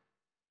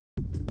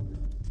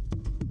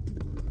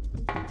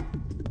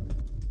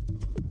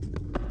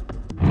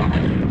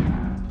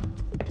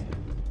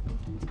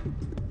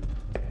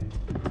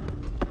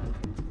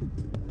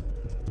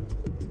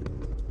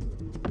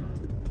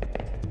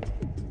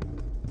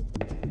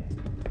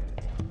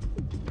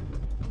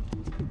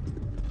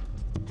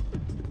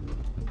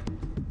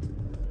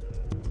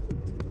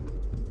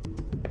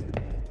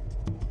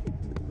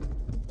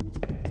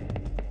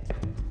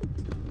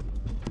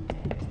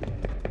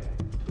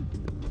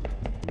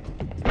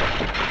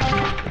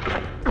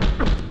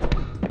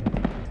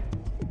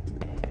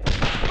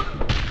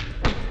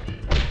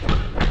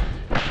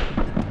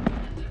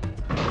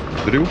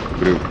 Abriu?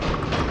 Abriu.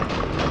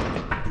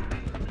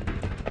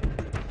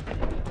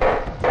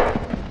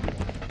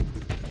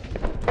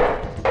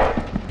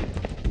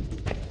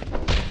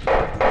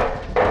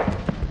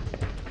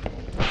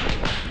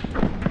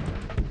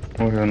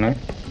 Morreu, né?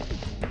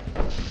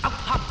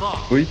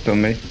 Ui,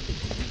 tomei.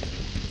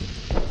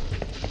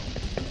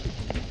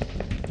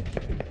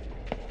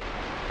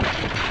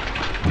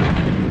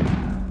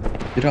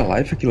 Tira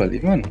life aquilo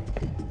ali, mano.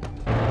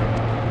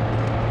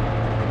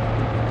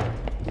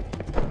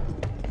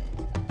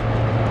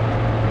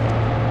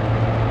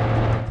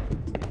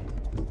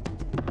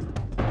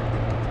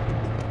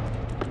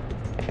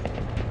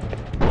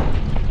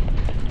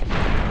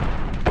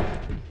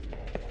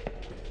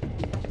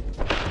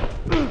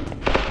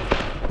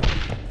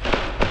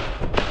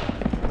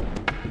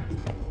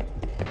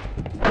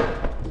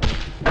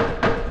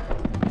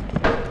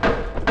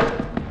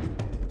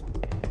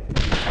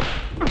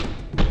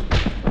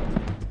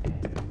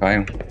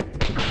 Caiam.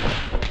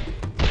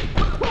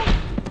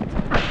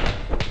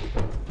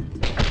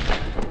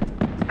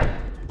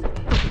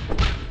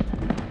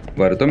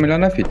 Agora eu tô melhor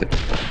na fita.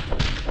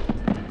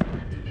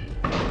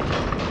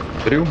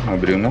 Abriu?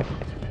 Abriu, né?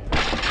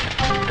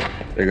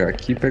 Pegar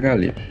aqui e pegar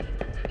ali.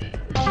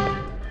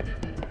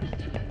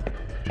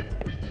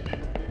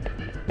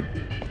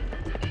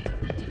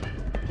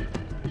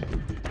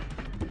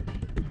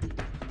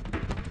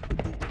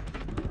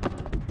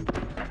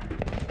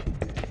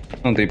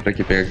 Não tem pra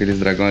que pegar aqueles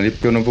dragões ali,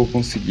 porque eu não vou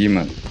conseguir,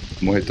 mano.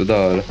 Vou morrer toda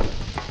hora.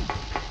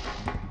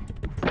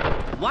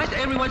 Why is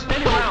everyone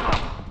standing around?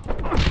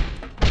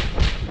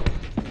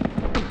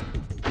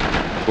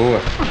 Boa.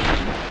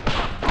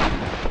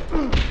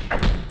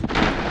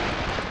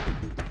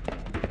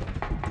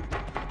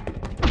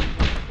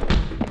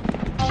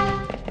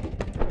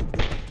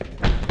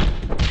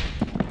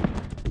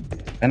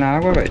 É na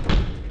água, velho.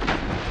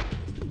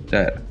 Já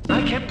era.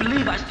 I can't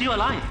believe I'm still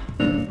alive.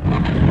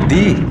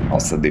 D.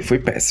 Nossa, D foi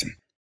péssimo.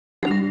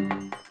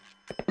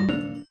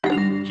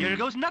 Here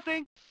goes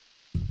nothing.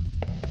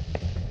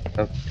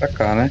 Tá pra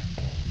cá, né?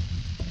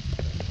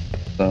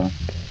 Tá.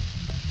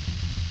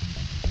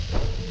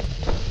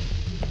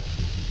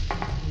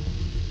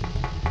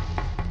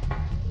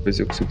 Ver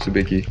se eu consigo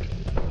subir aqui.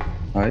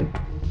 Ai.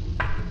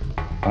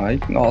 Ai,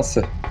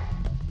 nossa.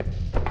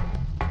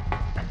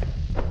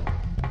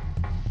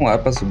 Não há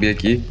pra subir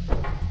aqui.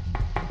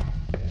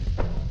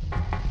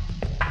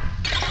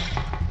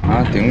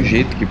 Ah, tem um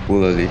jeito que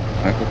pula ali.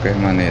 Não é qualquer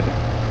maneira.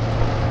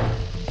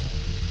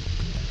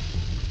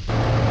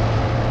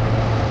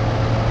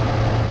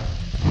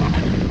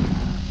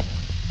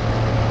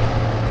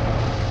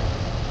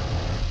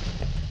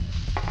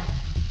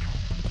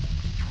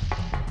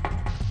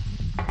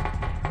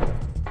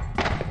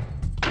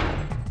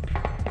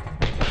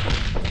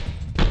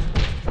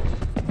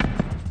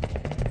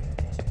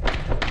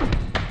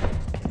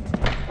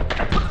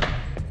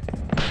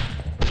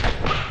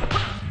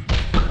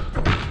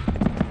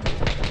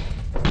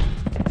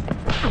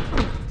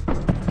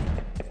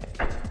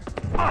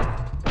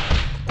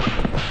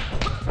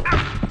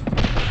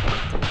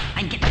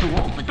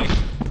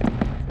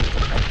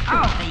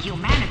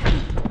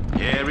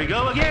 Here we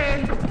go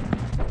again.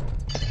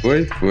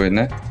 Foi,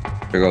 né?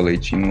 Vou pegar o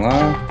leitinho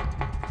lá.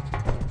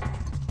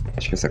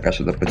 Acho que essa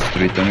caixa dá pra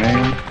destruir também.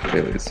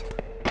 Beleza.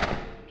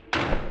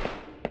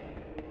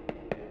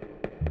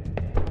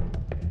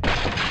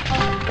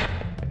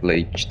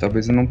 Leite.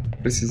 Talvez eu não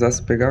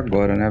precisasse pegar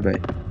agora, né,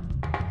 velho?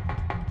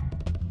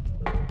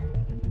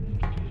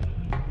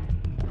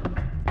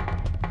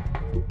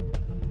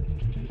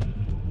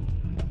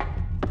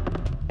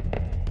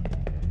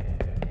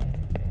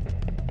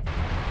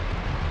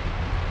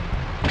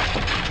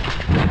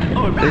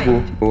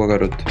 Pegou. Boa,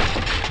 garoto.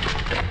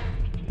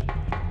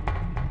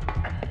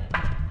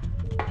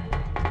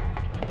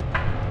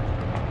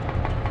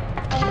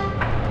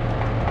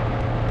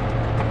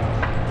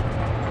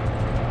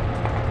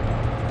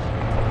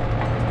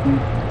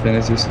 Tem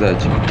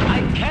necessidade. I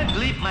can't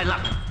believe my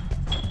luck.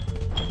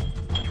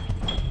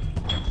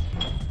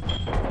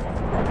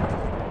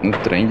 No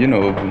trem de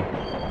novo.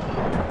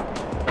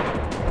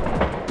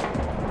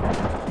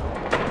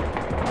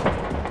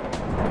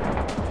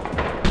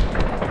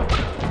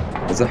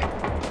 Azar.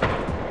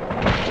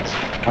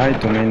 Ai,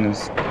 tomei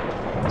nos...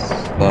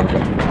 lava.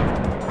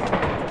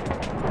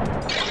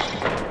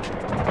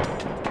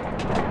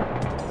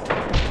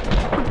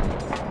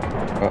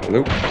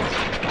 Valeu.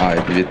 Ai,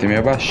 devia ter me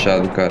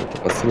abaixado, cara.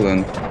 Tô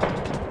vacilando.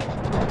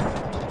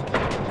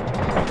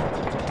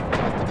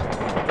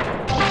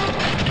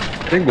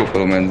 Pegou,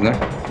 pelo menos, né?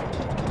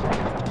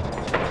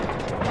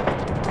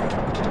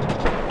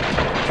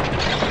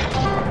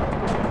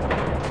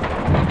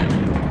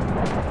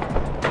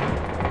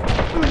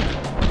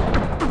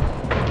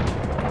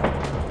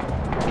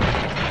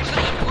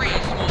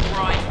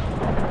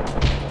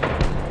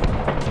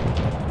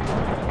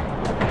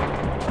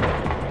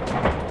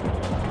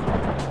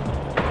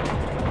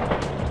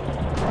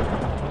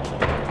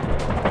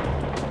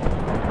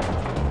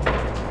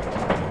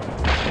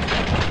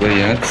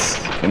 Foi antes,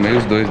 tomei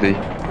os dois daí.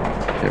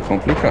 É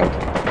complicado.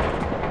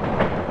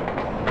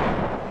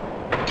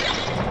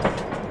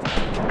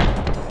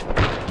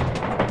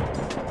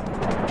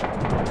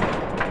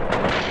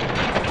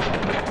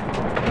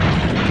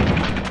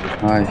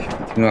 Ai,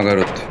 continua,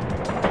 garoto.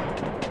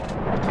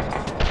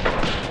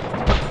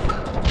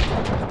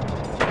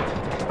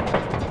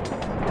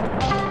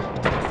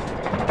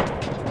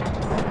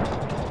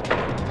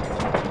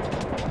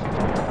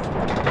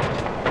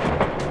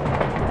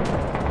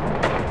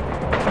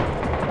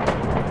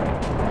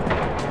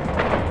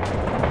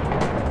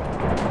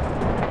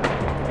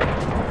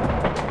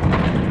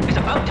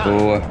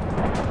 Boa.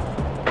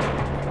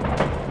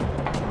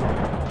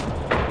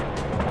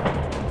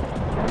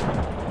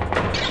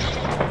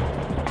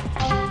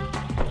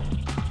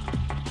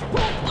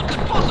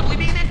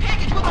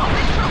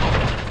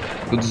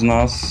 Todos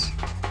nós.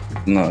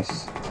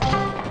 Nossa,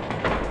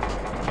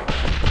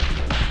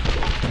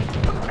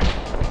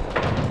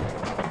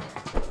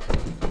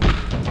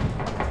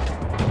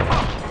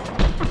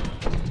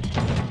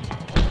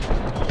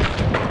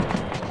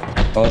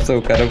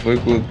 o cara foi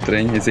com o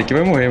trem. Esse aqui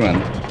vai morrer,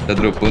 mano. Já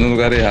dropou no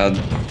lugar errado.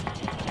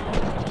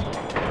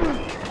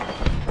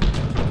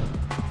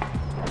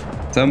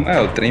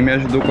 O trem me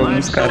ajudou com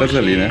alguns caras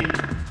ali, né?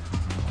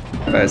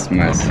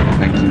 Péssimo essa.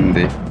 Aqui não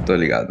dê. Tô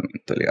ligado, mano.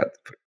 Tô ligado.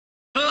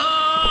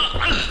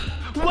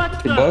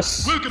 Que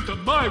boss?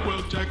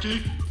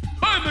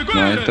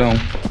 Não, então.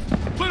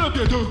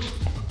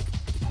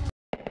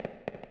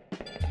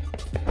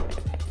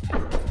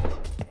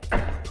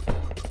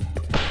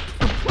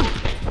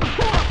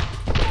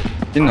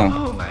 E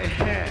não.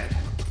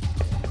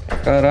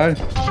 Caralho.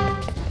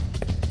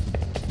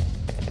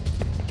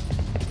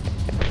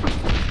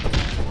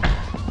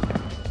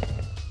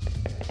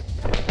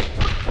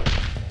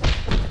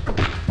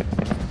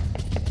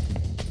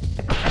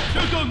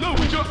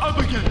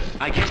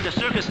 I guess the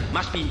circus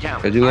must be in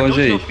town. É de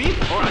longe aí. Are those your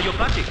feet or are your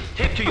buttocks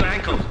taped to your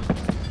ankles?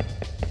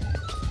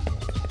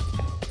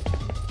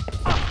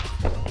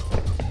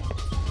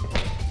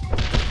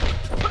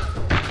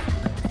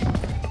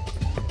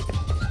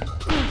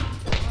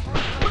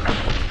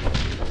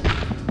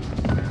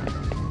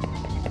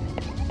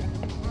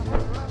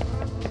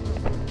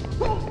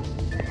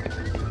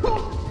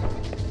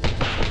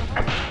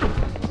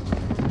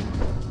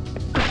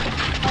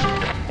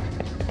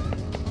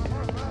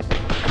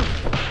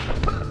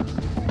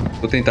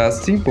 Vou tentar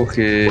assim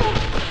porque...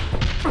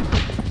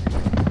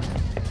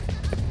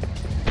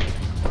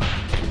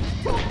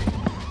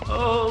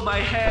 Oh, my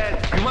head.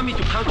 You want me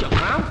to count your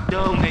crown?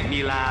 Don't make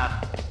me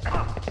laugh.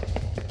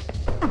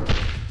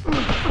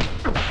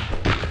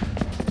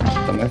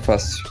 Tá mais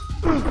fácil.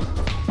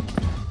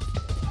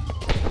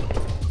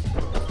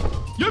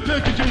 You're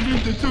packaging in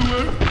the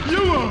sewer.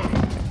 You are.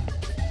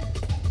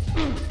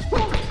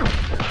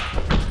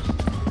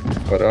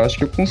 Agora eu acho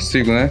que eu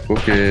consigo, né?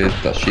 Porque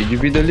tá cheio de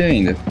vida ali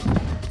ainda.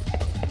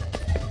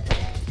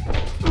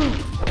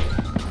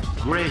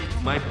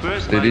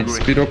 Ele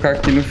despirocar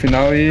aqui no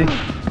final e... o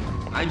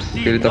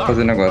que ele tá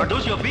fazendo agora?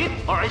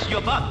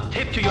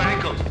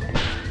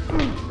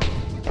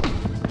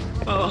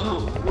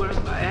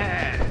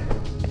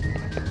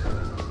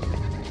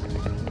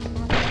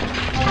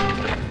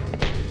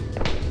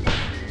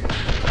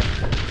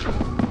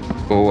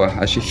 Boa,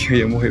 achei que eu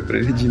ia morrer pra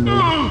ele de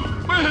novo.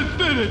 My head's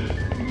thinning.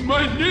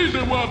 My knees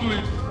are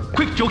wobbly.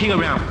 Quit joking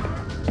around.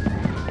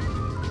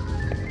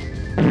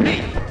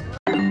 Hey!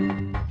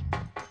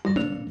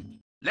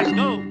 Let's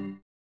go!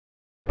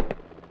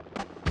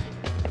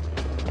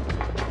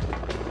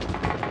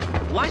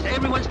 Why is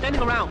everyone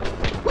standing around?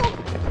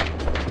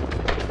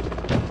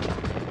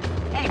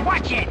 Hey,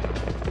 watch it!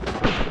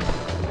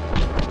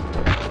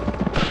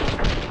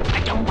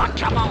 I don't want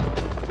trouble.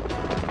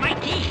 My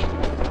teeth!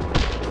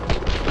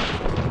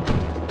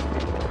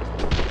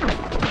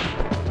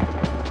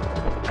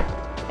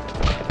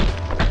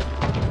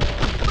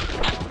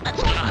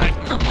 That's gonna hurt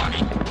in the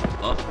morning.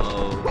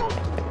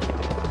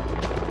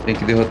 Tem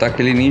que derrotar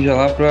aquele ninja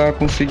lá pra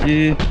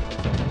conseguir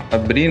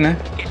abrir, né?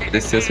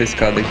 Descer essa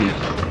escada aqui.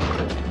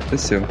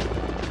 Desceu.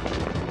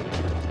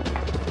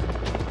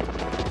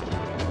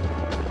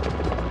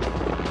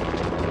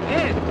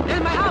 Hey,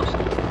 there's my house.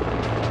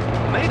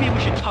 Maybe we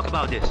should talk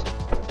about this.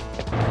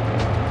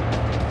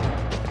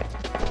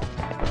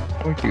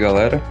 Oi, que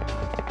galera.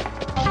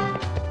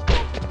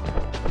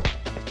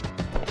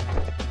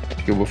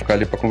 Acho que eu vou ficar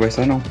ali pra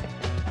conversar, não.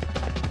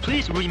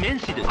 Please remain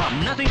seated.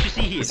 Nothing to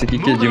see here. Esse aqui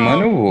que é de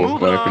mana eu vou.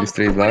 Agora aqueles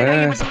três lá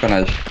é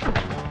sacanagem.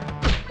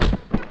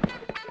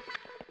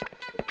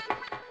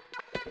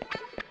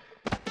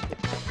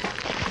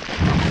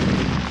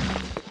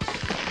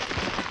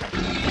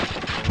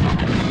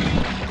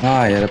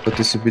 Ah, era pra eu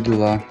ter subido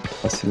lá.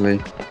 Vacilei.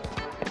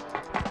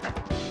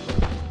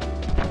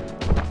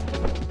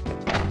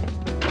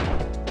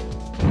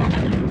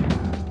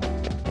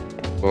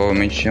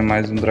 Provavelmente tinha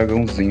mais um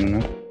dragãozinho, né?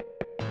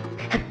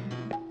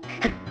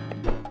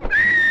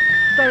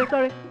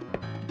 Sorry.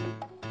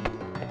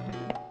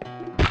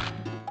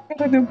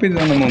 Cadê um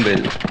pisão na mão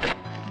dele?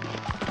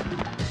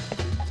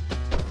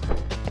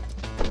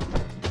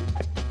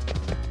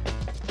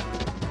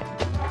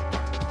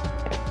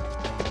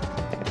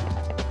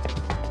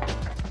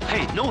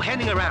 Hey, no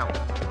handing around.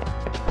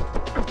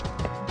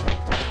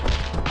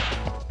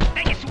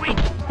 Take a swing!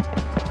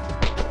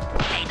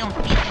 They don't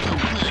feel so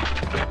good.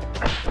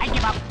 I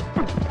give up.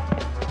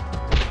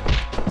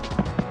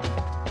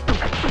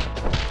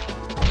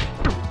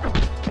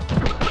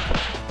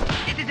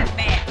 This isn't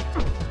fair.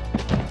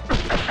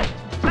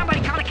 Somebody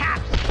call the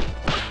cops!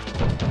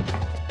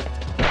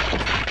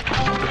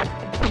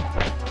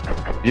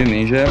 E o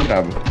ninja é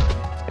brabo.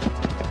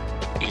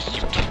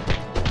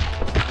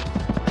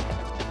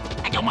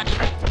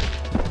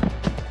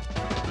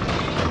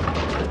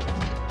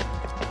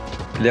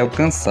 Ele é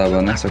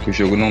alcançável, né? Só que o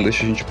jogo não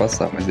deixa a gente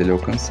passar, mas ele é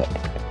alcançável.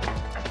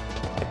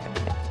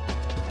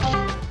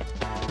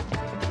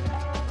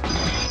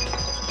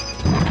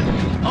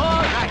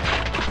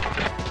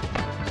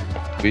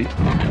 Ui.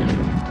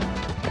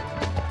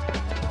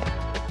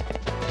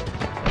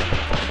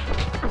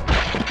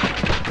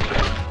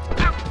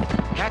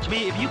 Catch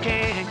me if you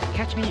can.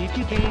 Catch me if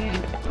you can.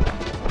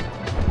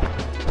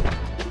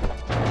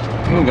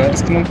 Tem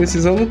lugares que não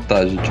precisa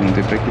lutar, gente. Não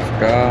tem pra que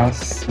ficar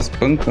se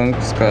espancando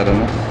com os caras,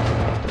 né?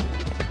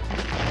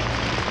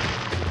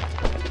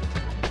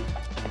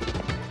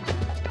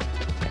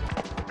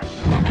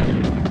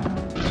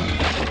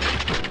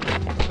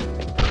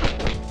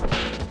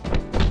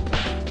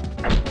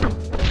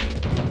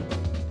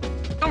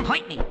 Don't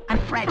hurt me. I'm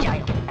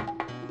fragile.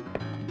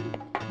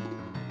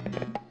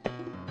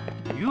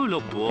 You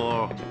look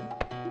poor.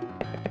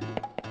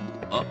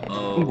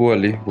 Não vou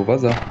ali, vou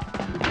vazar.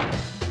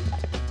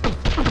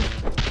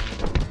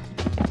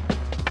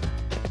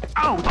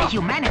 Oh, the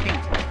humanity!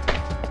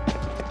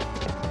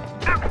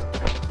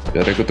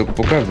 Pior é que eu tô com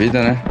pouca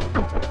vida, né?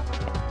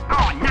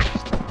 Oh, nice!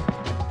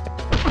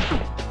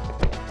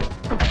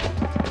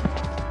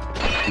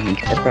 Tem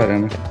gente pra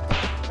caramba.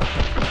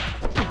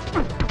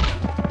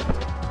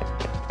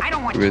 I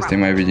don't want Deixa eu ver se tem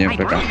mais vidinha My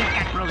pra cá. bruises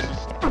got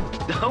bruises.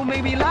 Don't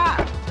make me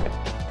laugh.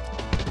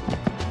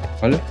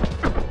 Olha.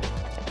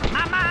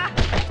 Mama!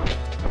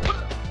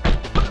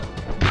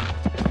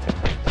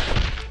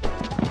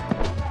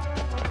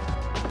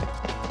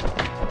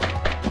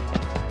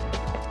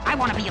 I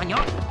wanna be on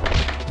your...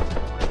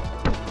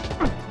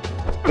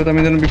 Eu tá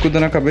me dando bicuda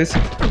na cabeça.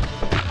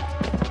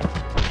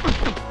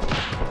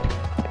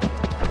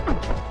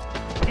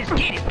 This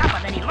kid is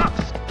tougher than he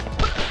looks.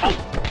 Oh!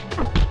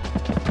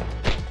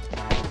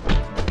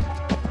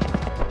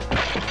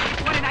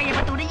 What did I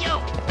ever do to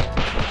you?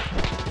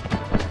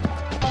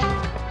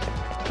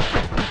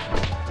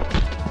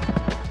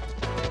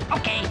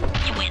 Okay,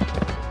 you win.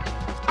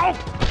 Oh!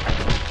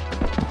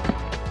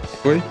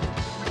 Foi?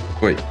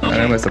 Foi.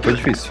 Caramba, essa foi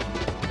difícil.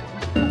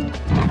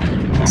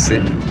 C,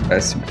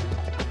 péssimo.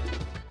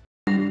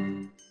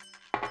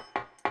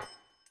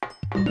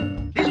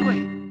 This way.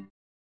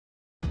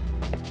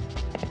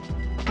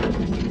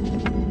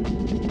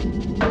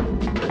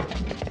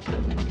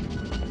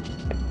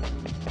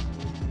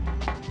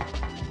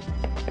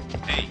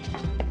 Hey.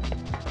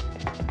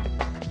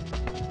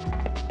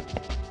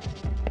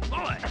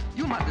 Boy,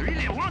 you must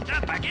really want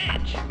that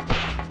package.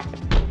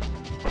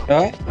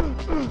 Ah.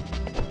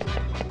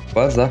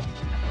 Vazar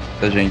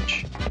da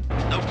gente.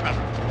 No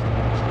problem.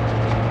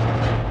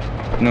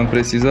 Não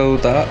precisa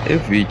lutar,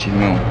 evite,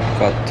 irmão.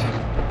 Fato.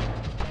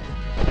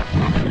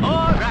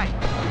 Alright.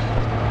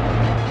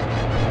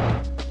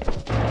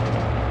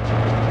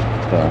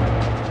 Tá.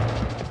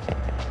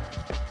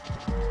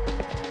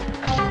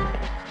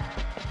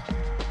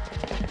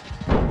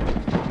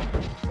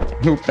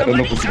 O cara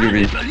não conseguiu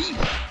vir.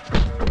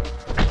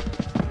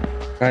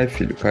 Cai,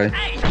 filho, cai.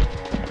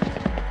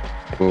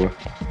 Boa.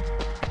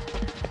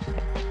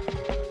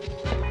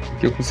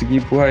 Aqui eu consegui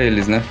empurrar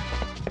eles, né?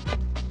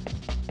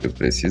 Se eu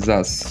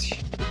precisasse.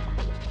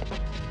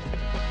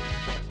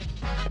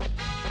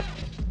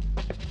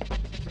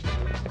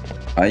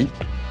 Ai,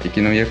 e que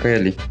não ia cair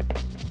ali.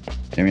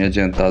 Tinha me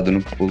adiantado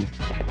no pulo.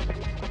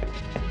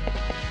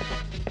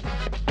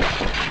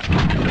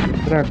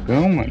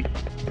 Dragão, mano.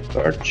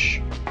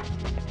 Sorte.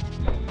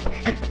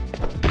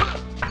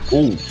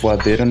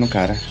 Voadeira no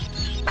cara.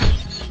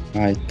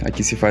 Ai,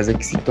 aqui se faz,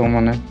 aqui se toma,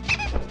 né?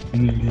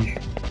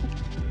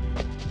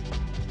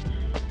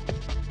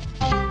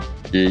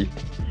 Ok.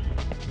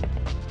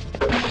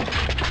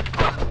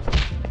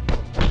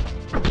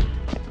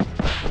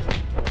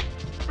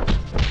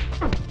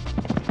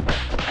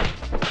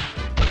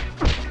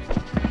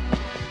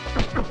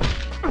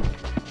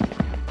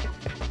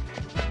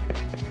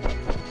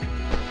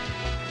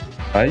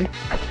 Ai.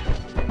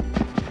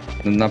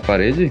 Na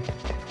parede?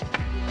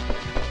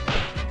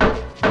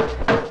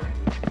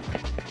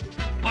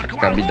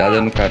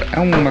 Cabidada no cara. É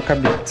uma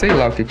cabidada. Sei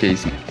lá o que é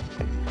isso.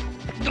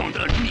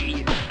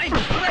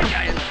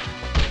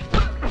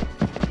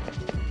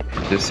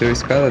 Desceu a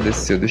escada,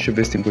 desceu. Deixa eu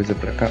ver se tem coisa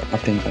pra cá. Ah,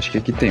 tem. Acho que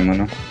aqui tem,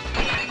 mano.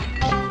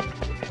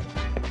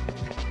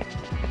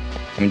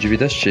 Vamos de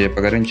vida cheia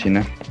pra garantir,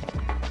 né?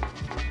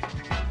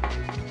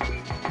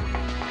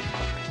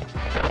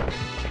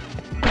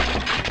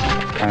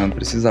 Ah, não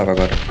precisava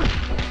agora.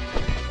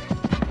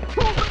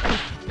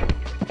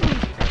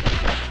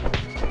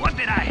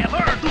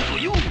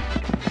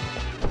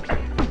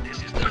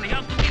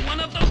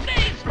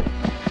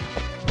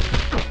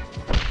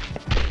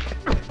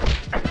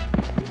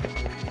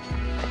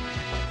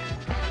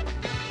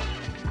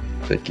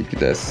 Aqui que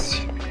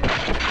desce.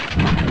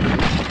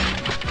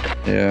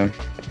 É.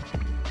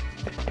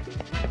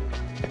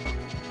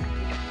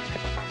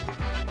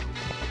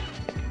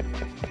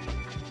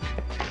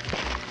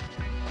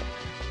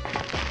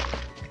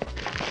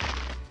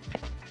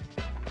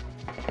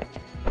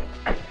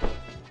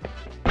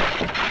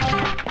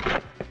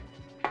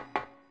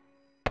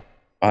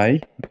 Ai.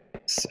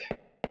 Nossa.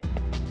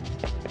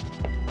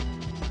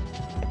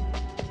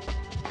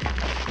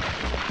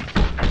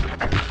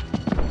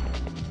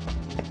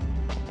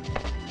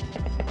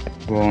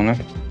 Bom, né?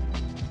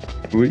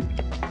 Ui.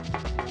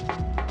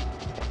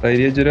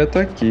 Sairia direto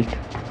aqui.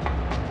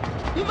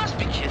 You must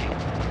be kidding.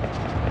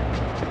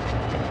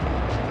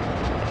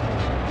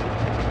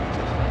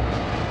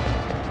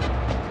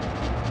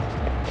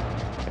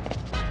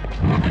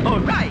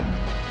 Alright.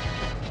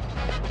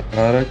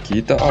 Cara,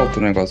 aqui tá alto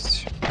o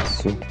negócio.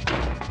 Passou.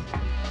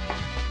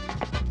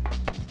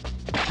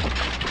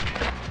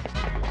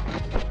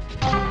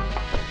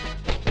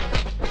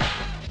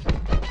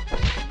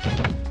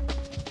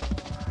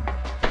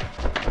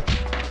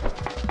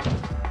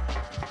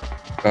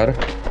 Cara.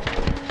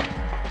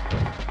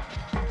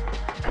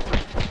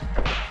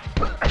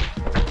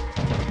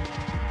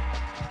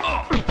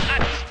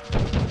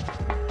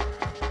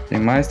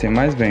 Tem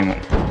mais, bem,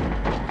 mano.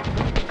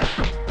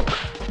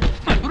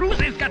 My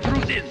bruises got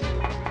bruises.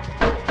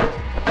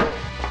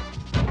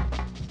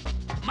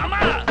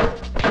 Mama!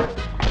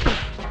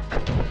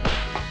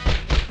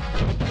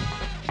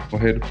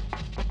 Morreram.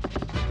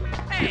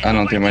 Ah,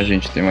 não, tem mais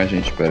gente,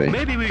 pera aí.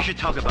 Maybe we should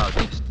talk about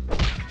this.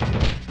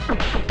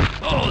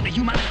 Oh, the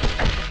human.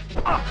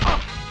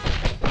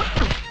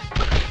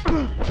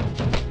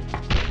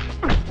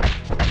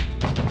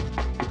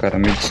 O cara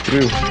me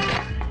destruiu.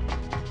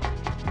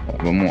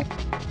 Tá, vamos lá.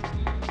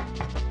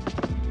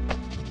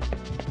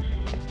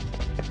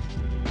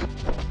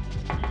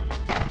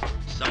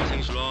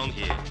 Something's wrong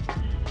here.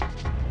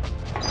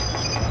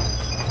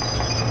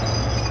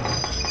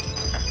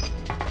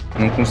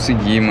 Não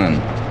consegui,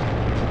 mano.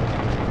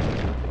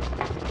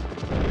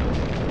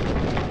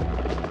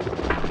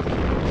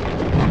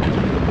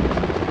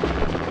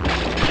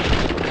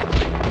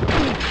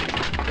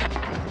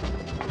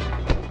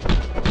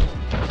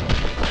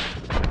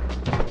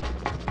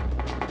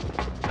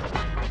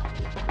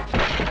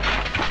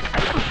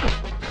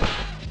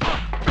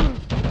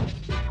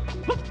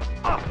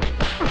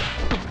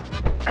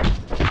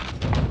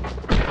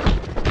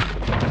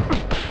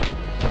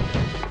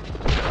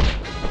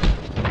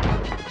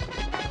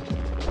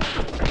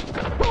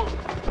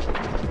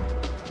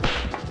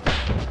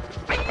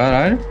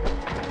 Caralho.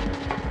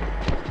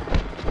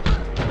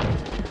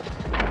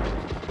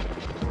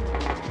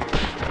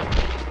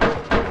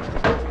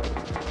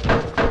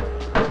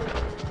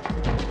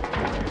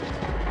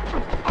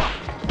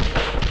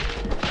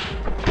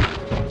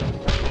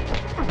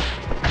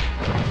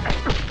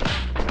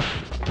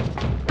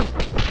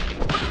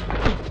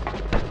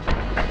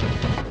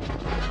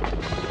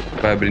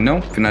 Vai abrir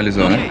não?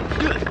 Finalizou, né?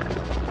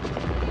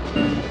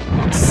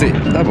 C,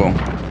 tá bom.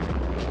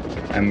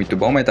 É muito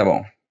bom, mas tá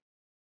bom.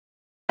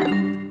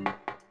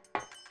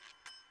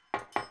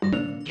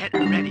 Get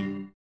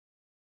ready.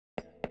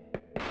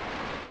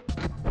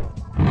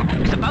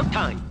 It's about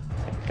time.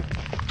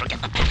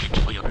 Forget the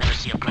package or you'll never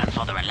see your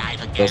grandfather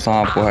alive again. Vou só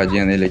uma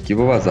porradinha nele aqui e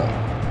vou vazar.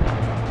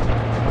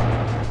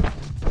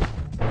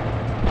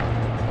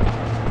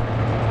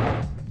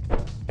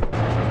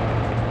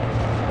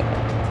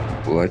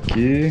 Pula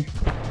aqui.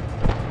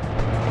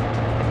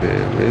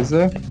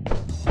 Beleza.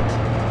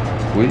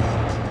 Ui.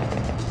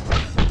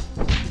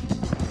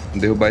 Vou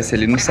derrubar esse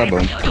ali no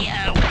sabão.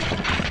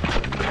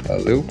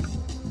 Valeu.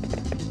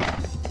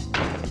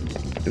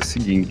 É o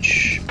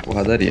seguinte,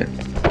 porradaria.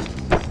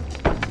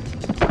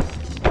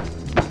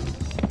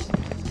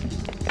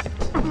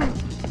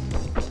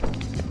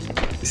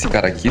 Esse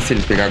cara aqui, se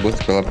ele pegar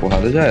gosto pela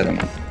porrada, já era,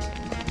 mano.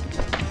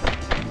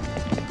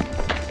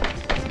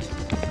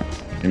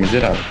 É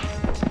miserável.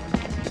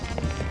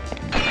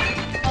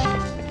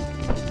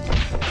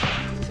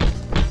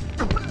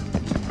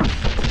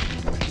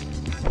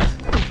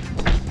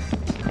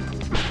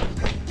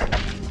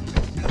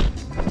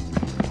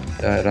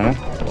 Já era, né?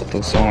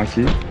 Faltou só um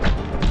aqui.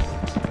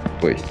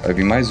 Foi. Vai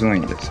vir mais um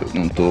ainda, se eu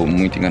não tô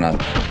muito enganado.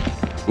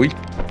 Ui.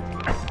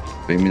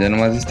 Vem me dando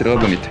umas estrelas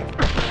bonitas.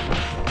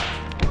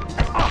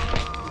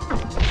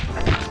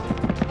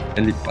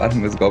 Ele para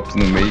meus golpes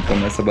no meio e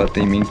começa a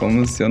bater em mim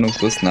como se eu não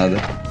fosse nada.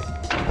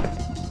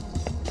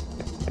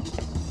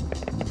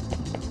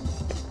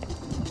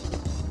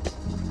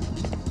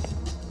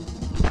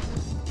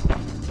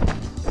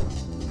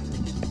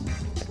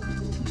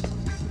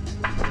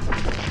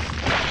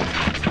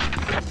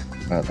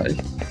 Caralho.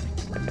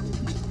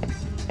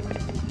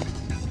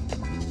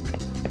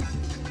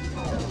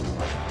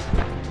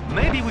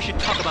 Maybe we should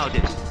talk about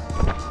this.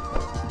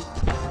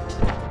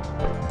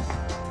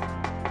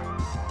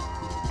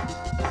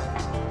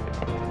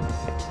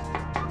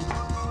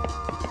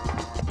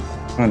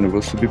 Mano, eu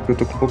vou subir porque eu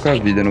tô com pouca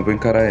vida, não vou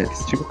encarar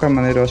eles. De qualquer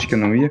maneira, eu acho que eu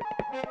não ia.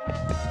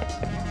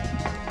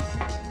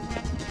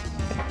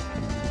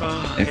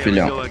 É,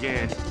 filhão.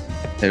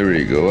 Here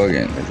we go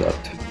again,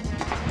 exato.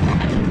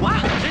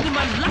 Wow, this is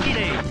my lucky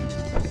day.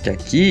 É que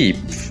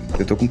aqui,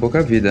 eu tô com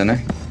pouca vida,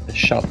 né? É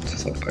chato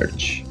essa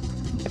parte.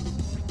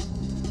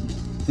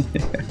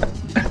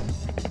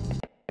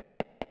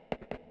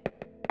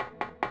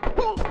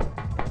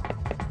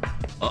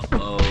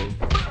 Uh-oh.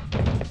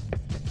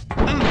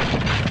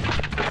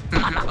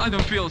 I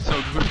don't feel so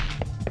good.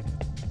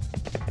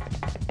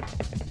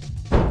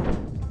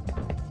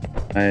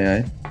 Ai,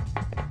 ai.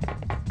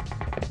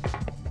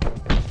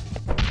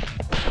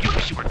 You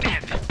wish you were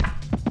dead.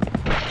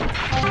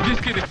 This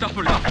kid is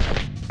tougher now.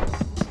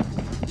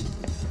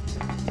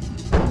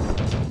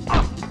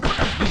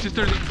 This is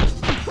turning.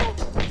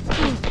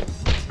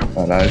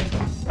 Caralho.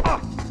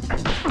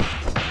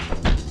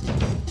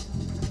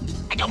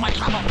 I got my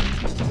trouble.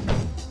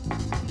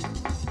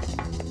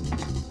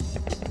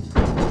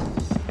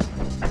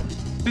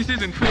 This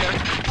isn't fair.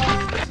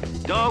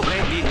 Don't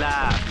make me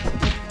laugh.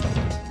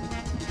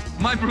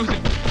 My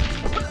bruising.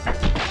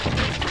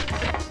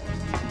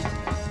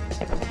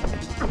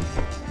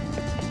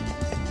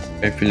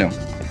 Ei, filhão.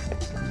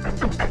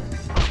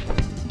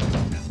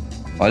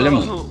 Olha,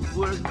 mano. Oh,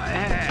 where's my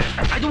head?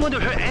 I don't want to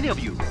hurt any of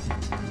you.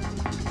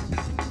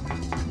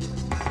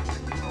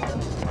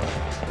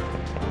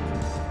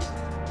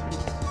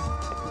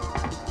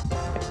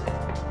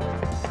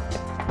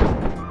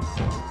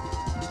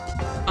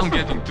 I'm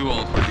getting too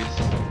old for this.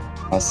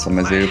 Nossa,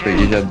 mas aí eu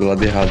peguei já do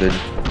lado errado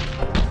ali.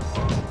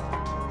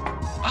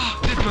 Ah,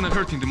 that's gonna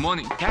hurt in the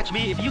morning. Catch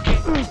me if you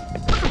can.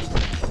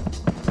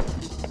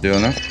 Deu,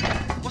 né?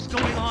 What's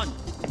going on?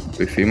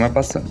 Foi feio, mas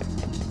passando.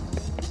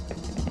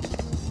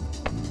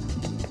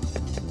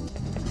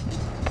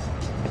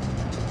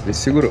 Ele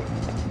segurou.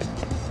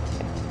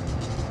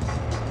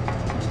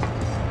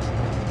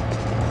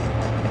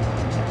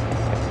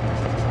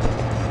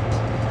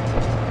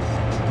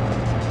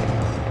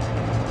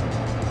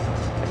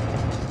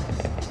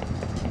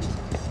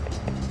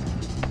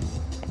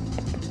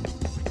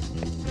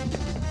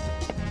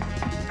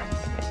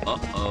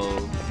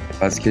 Uh-oh.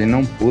 Quase que ele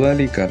não pula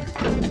ali, cara.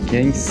 Aqui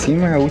é em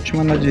cima é a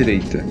última na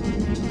direita.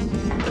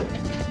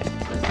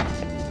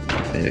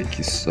 Aí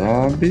aqui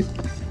sobe.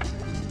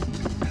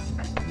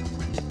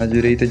 Na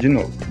direita de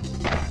novo.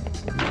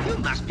 You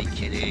must be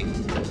kidding.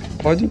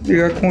 Pode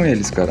brigar com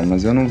eles, cara,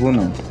 mas eu não vou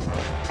não.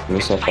 Eu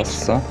vou só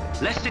passar.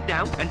 Let's sit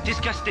down and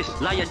discuss this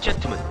like a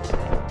gentleman.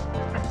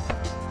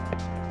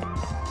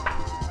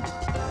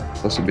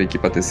 Vou subir aqui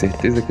pra ter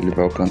certeza que ele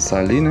vai alcançar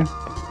ali, né?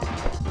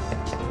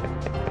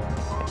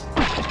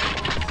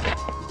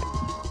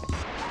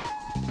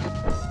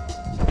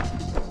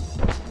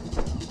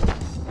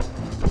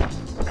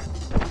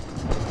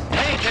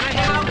 Hey, can I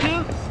hang out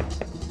too?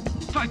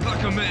 Fight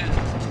like a man.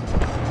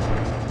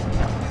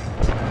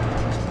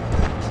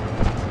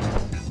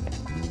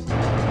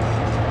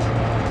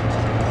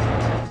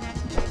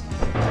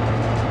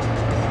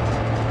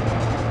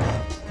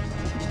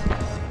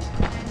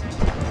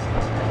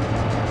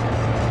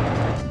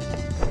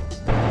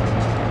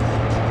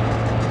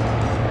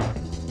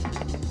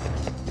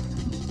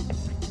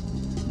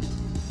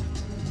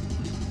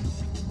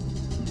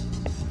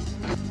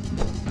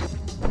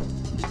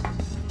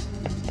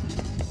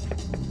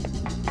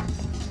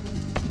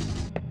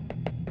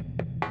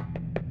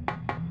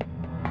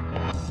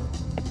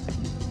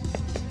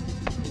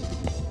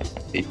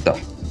 Eita.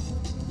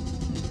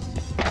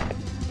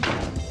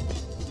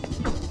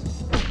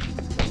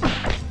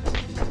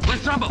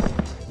 Let's trouble.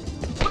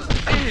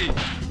 Hey,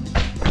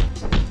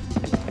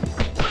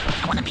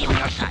 I want to be on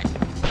your side.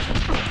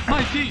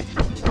 my teeth.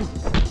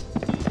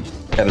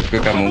 Cara, fica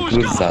com a mão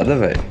cruzada,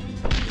 velho.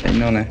 Aí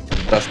não, né?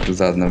 Braço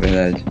cruzado, na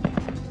verdade.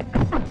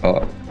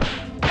 Ó.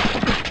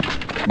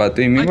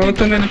 Bateu em mim, vai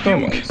batendo nele então,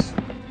 mas.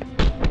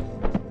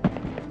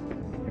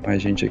 Tem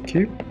mais gente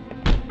aqui.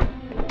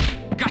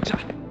 Gotcha.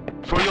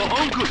 For your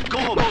own good, go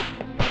home.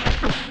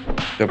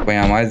 Se eu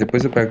apanhar mais,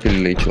 depois eu pego aquele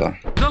leite lá.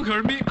 Don't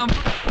hurt me. I'm.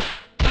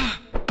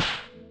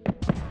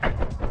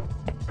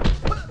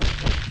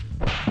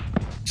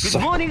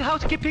 Good morning,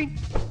 housekeeping.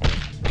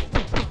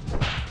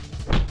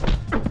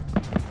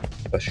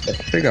 Acho que dá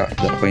pra pegar.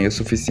 Já apanhei o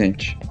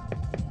suficiente.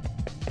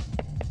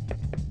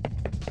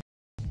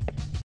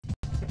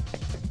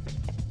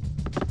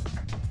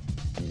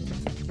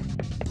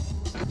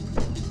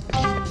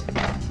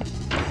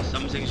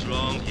 Something's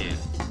wrong here.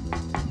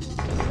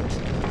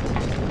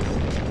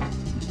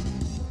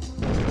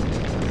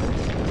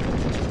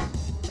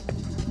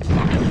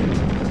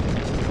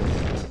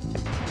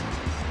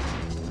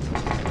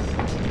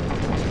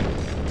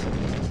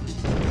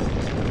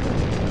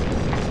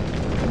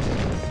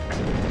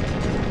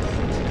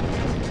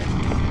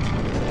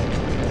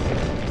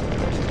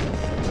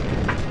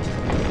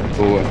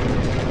 Boa.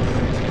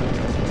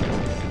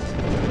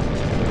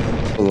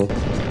 Pulou.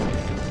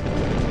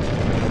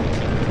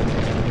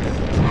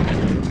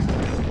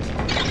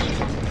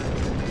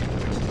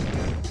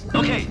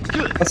 Okay,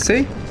 good.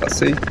 Passei.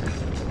 Passei.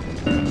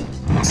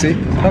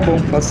 Tá bom,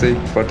 passei.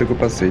 Importa que eu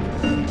passei.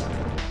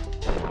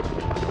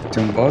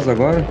 Tem um boss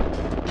agora?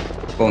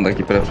 Bom,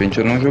 daqui pra frente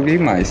eu não joguei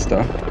mais,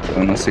 tá?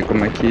 Eu não sei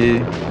como é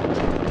que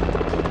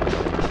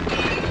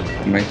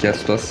é a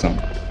situação.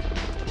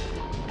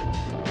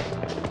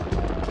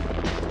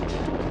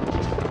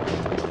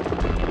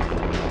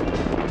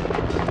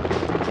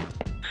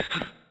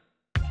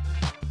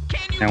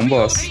 É um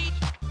boss.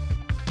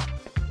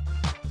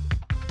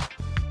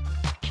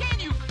 Can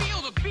you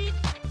feel the beat?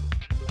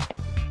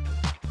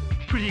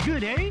 Pretty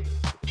good, eh?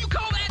 You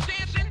call that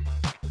dancing?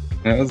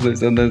 É, os dois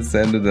estão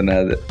dançando do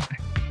nada.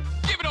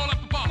 Give it all up,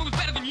 the bomb was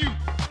better than you.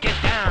 Get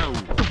down.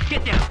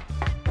 Get down.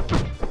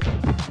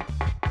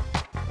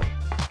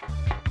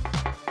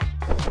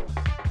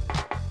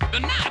 The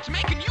knot's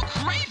making you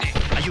crazy.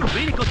 Are you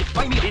really going to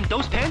fight me in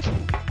those pants?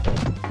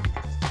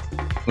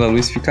 Quando a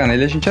luz fica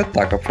nele, a gente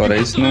ataca. Fora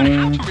isso, Learn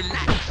não. how to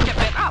relax. Step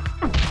back up.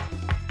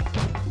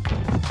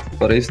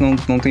 Fora isso,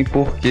 não tem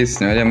porquê,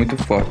 senão ele é muito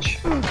forte.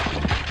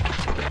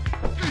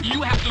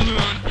 You have to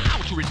learn how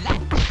to relax.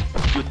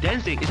 Your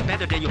dancing is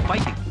better than your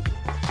fighting.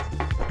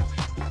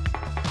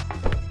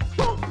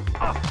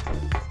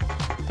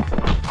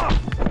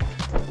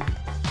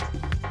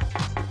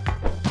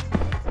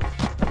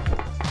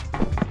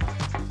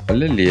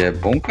 Olha ali, é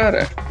bom,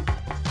 cara.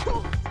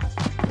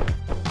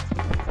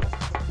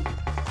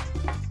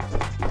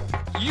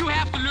 You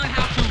have to learn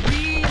how to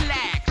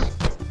relax.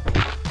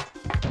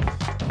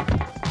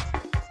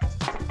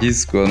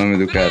 Disco é o nome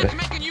do The cara. knot's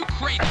making you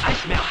crazy. I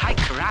smell high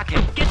karate.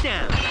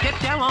 Get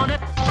down on it.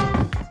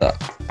 Tá,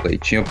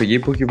 leitinho eu peguei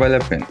porque vale a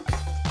pena.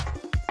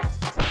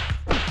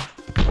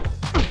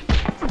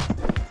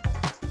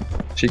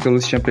 Achei que a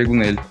luz tinha pego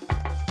nele.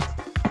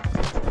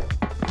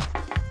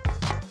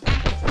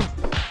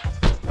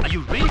 Are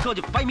you really going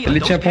to fight me in Ele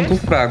those tinha ponto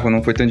pants? fraco,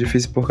 não foi tão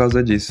difícil por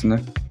causa disso,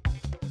 né?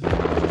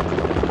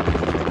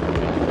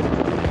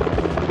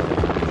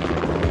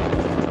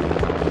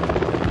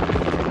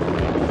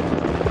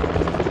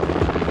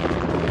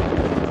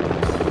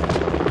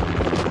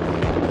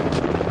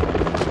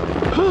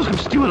 I'm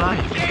still alive.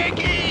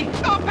 Yankee,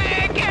 the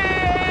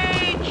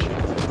package!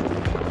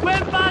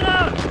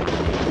 Grandfather!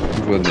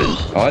 Vou dele.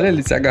 Olha,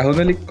 ele se agarrou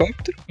no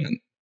helicóptero, mano.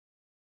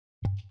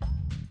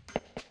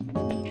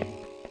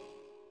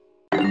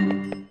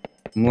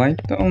 Vamos lá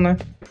então, né?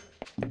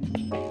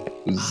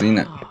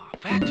 Usina.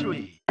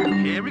 Factory.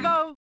 Here we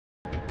go.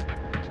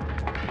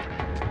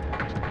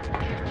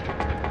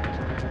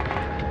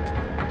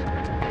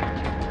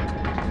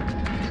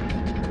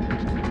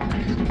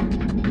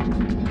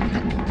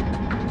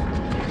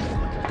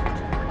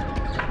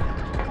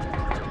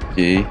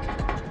 Ok.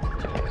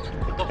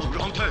 Oh,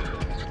 wrong turn.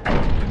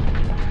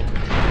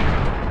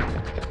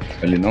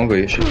 Ele não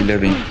veio, achei que ele ia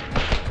vir.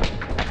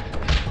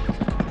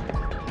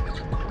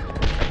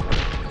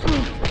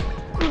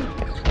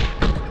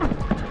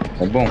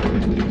 Tá bom.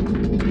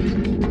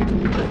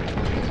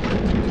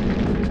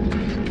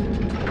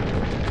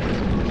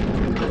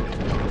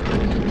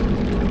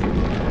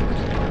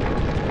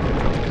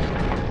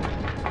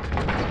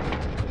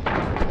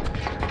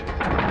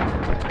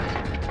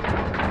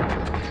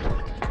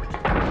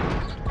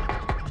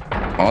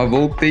 Ó,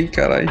 voltei,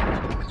 caralho.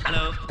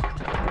 Hello.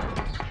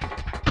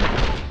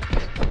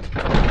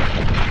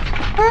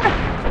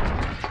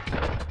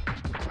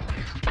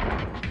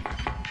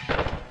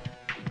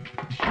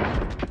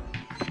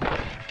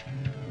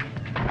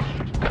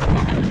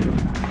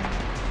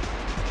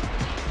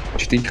 A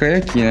gente tem que cair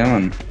aqui, né,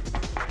 mano?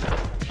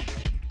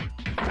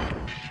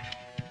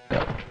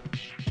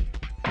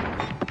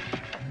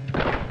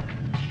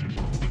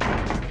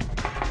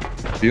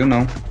 Viu,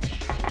 não. Vou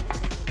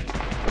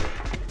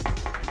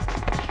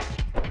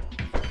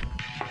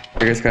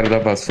pegar esse cara da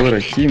vassoura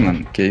aqui,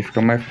 mano, que aí fica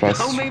mais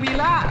fácil. Don't make me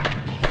laugh.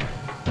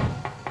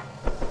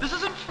 This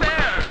isn't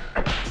fair.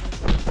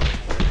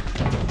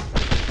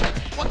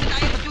 What did I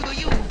ever do to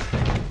you?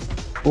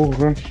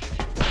 Porra.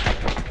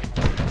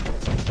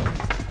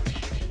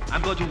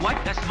 I'm going to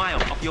wipe that smile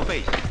off your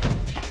face.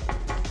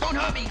 Don't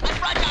hurt me. I'm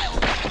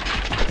fragile.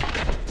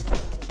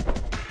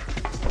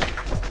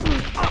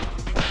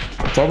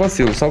 Só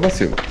vacilo, só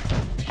vacilo.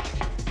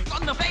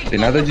 On the face. Tem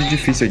nada de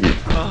difícil aqui.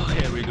 Oh,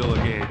 here we go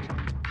again.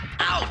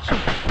 Ouch.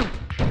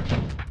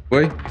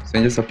 Foi?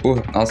 Acende essa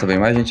porra. Nossa, vem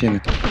mais gente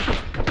ainda.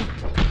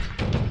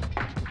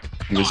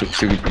 Vamos ver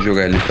se eu consigo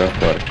jogar ele pra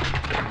fora.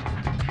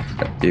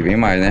 Aqui vem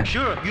mais, né?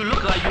 Sure, you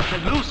look like you can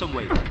lose some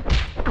weight.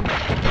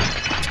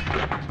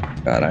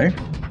 Caralho.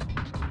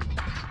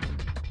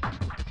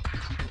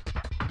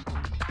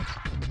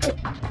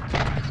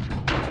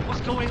 What's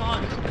going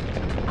on?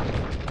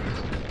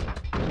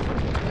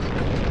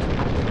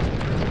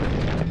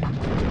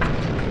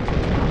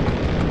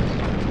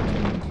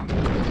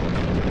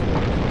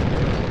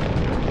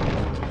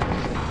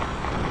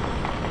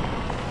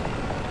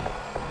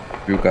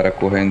 Viu o cara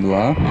correndo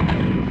lá.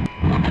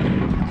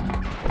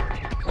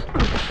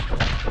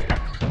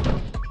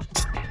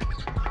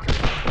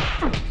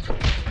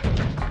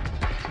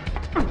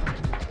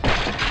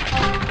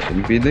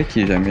 Tem vida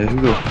aqui, já me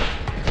ajudou.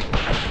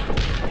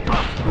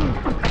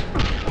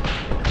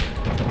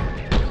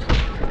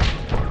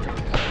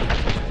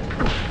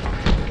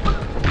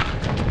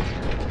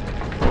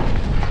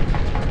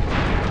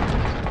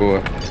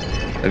 Boa.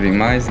 Vai vir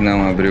mais?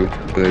 Não, abriu.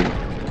 Foi.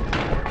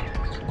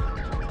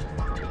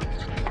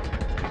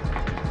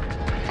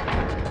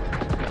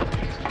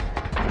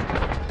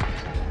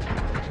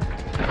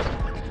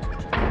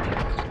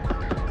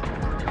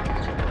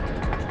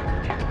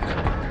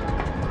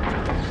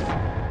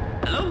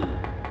 Hello?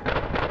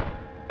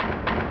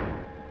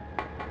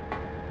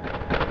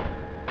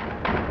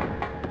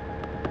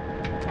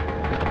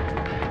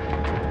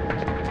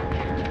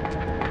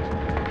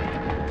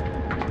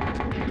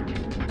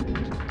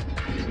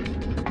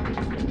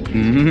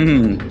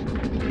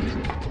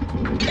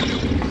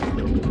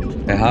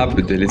 É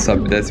rápido, ele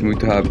sobe e desce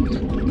muito rápido.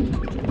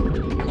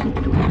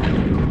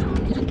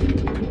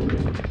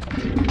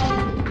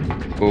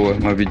 Boa,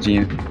 uma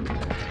vidinha.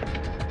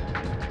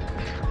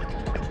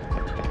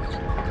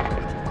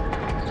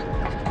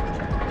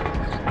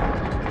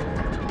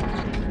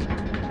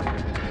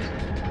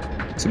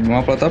 Subir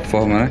uma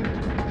plataforma, né?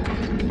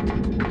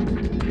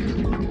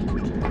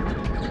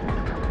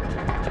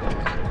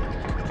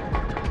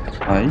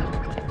 Aí.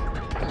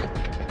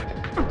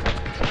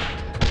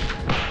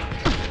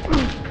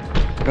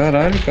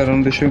 Caralho, cara,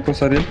 não deixou eu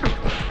encostar ele.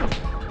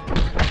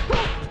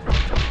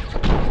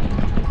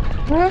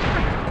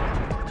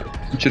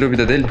 Não tirou a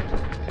vida dele?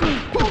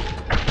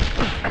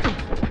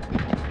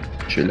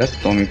 Deixa ele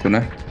atômico,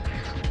 né?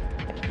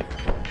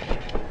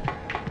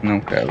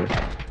 Não quebra.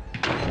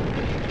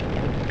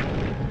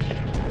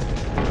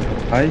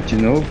 Ai, de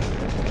novo.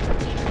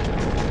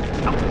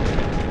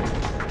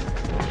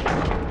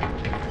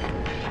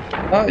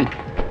 Ai.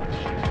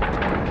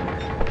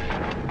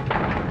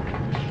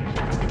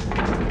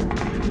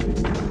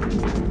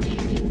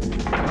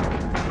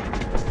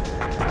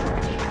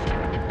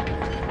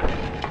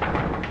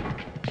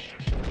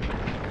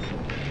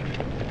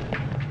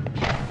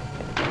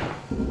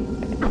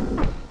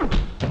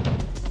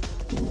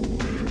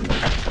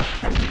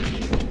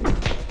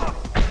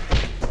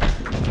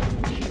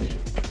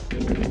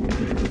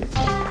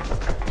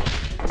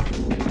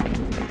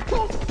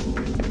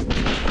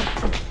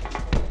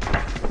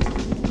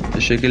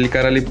 Deixei aquele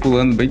cara ali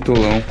pulando bem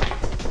tolão.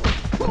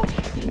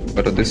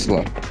 Agora eu desço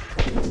lá.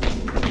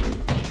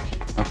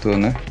 Matou,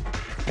 né?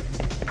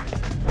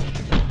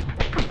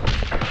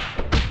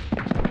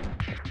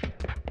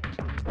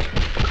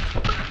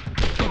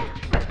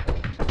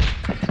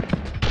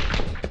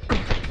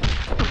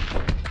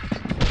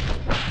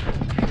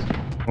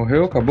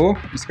 Morreu? Acabou?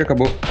 Isso que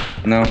acabou.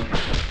 Não.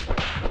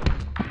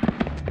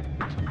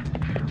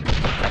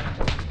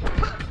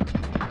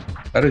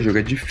 Cara, o jogo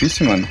é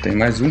difícil, mano. Tem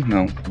mais um?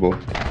 Não. Boa.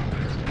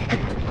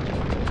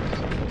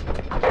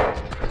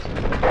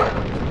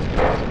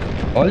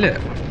 Olha.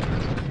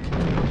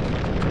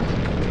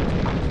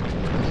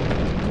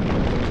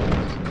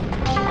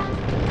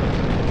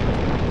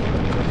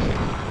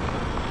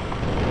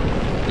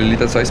 Ele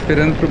tá só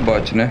esperando pro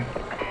bot, né?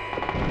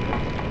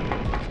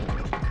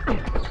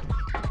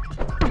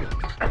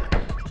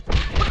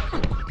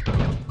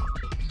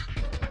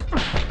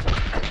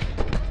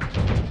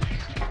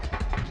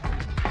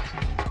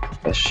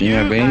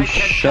 Caixinha bem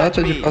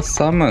chata de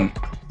passar, mano.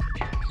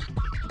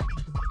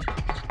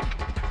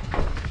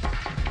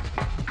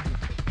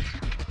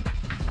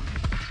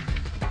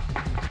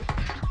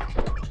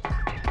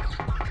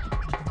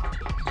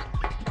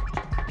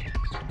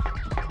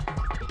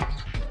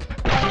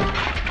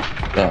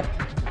 Tá.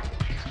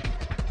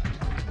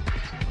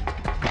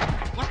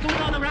 What's going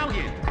on around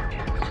here?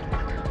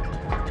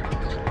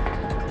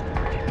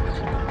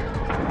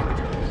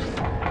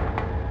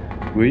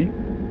 Ui.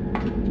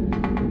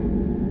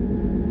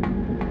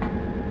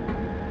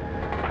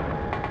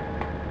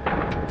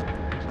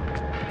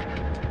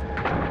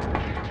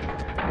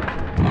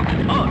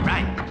 All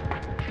right.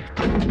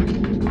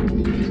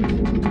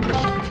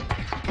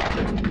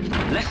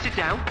 Let's sit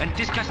down and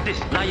discuss this,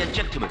 ladies and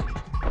gentlemen.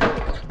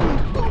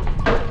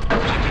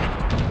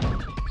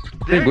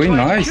 Pegou em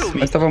nós,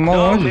 mas tava mal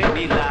longe.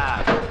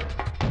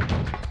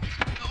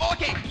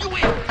 Okay, you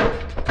win.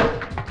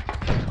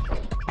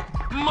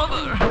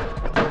 Mother.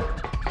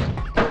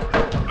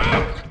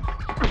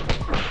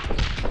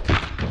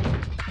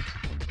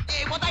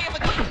 Hey, what I ever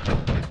do?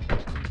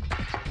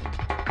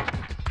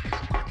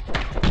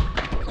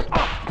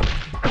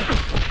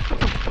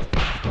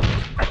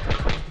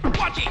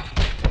 Watch it.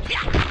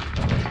 Yeah.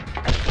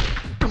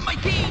 My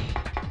teeth.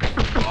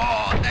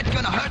 Oh, that's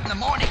gonna hurt in the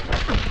morning.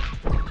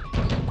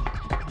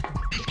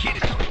 This kid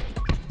is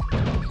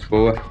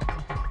Boa.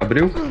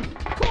 Abriu?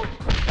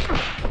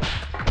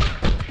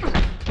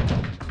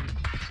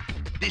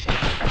 this.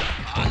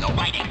 No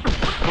fighting.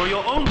 For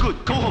your own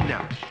good, go home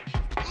now.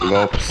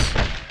 Golpes.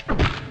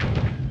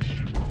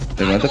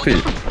 Levanta,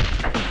 filho.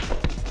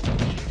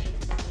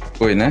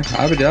 Foi, né?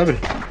 Abre, abre.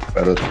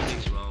 Garoto.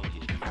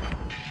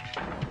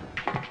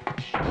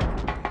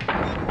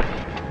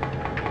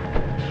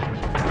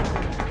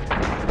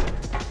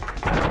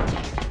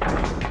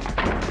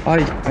 Ai,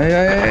 ai,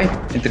 ai, ai.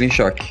 Entrei em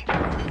choque.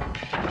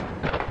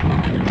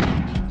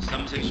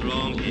 Something's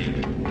wrong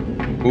here.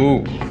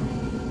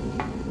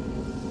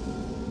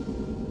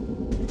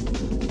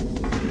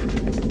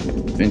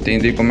 Deixa eu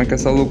entender como é que é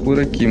essa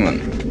loucura aqui, mano.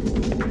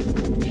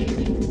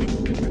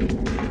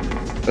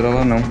 Espera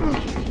lá não.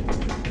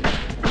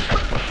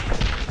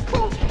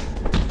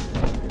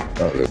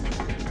 Valeu.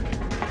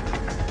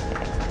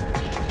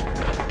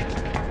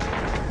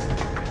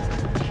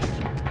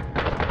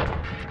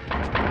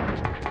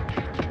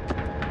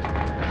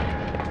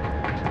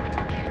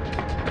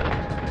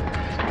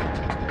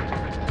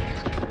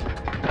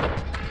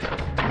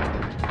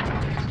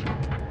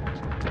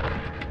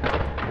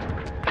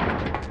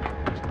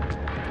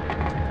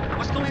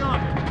 What's going on?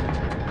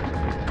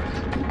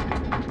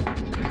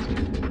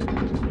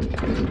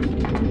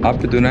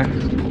 Rápido, né?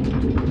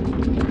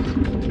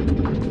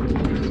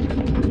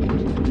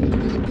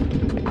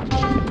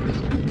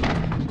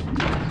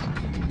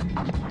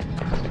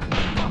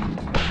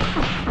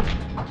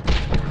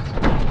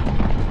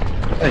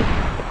 Ai.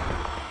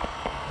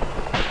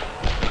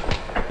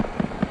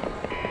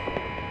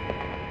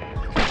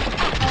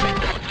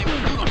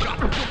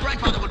 Your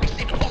grandfather would be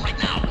sick at home right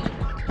now.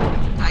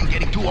 I'm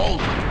getting too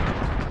old.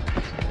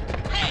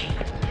 Hey!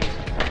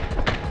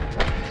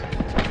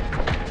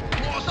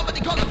 Oh,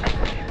 somebody call him.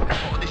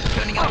 Oh, this is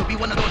turning out to be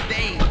one of those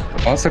days.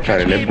 Nossa,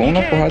 cara, ele é bom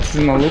na porrada, esse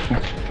maluco. I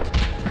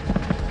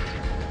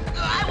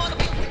wanna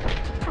be.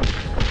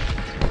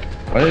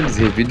 Olha, eles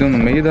revidam no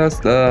meio da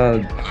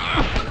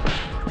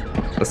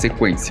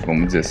sequência,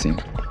 vamos dizer assim.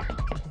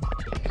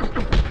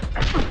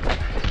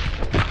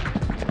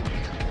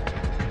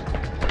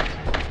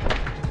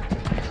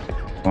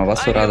 Uma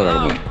vassourada,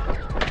 vagabundo.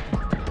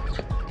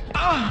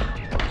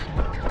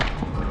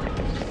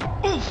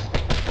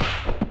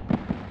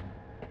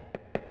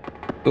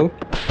 Tô.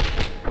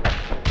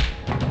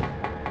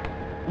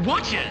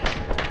 Watch it.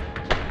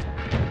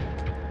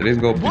 3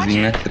 golpezinhos,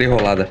 né? 3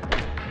 roladas.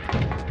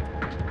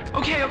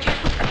 Okay, okay.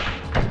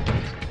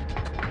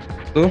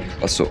 Tô.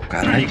 Passou.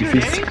 Caralho, Pretty good,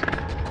 difícil. eh?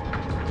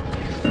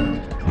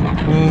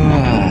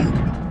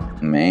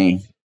 Man.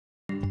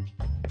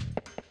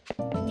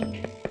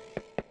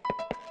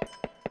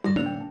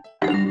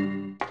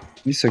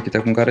 Isso aqui tá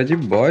com cara de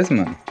boss,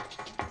 mano.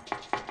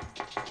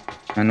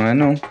 Mas não é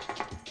não.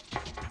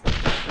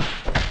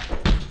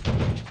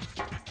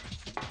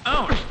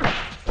 Oh.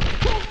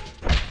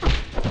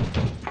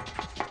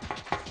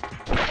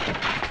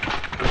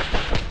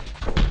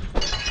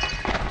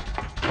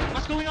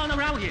 What's going on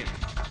around here?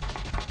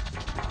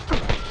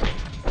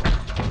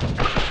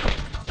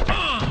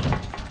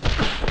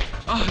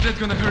 Oh, that's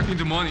gonna hurt in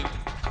the morning.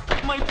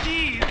 My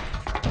teeth.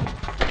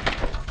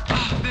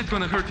 Oh, that's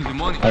gonna hurt in the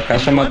morning. A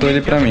caixa matou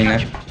ele pra mim, né?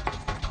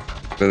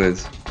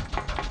 Beleza.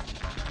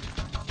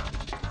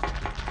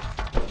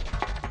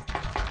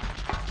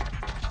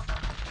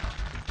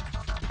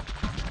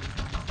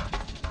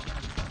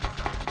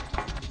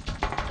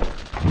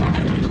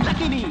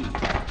 Lucky me.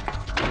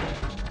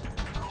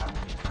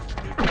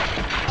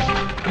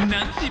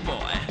 Nancy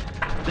boy.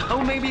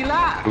 Don't make me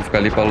laugh. Vou ficar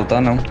ali pra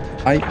lutar, não.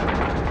 Ai.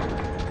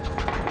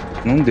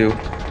 Não deu.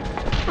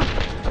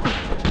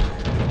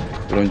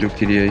 Por onde eu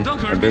queria ir.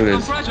 Don't Mas hurt me. I'm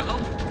beleza. fragile.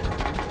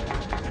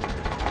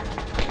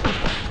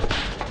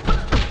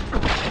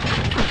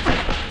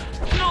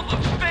 Not the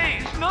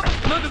face. Not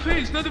the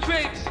face. Not the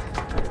face.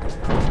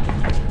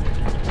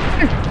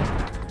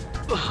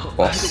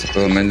 Nossa,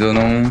 pelo menos eu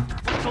não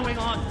What's going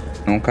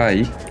on?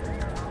 caí.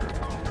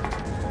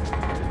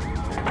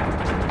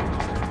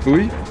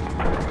 Ui.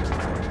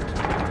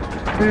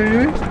 Ui, ui,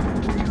 ui.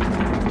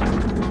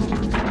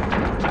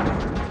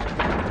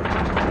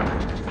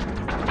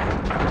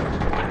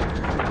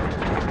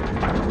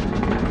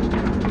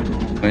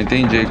 Tô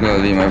entendi aquilo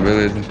ali, mas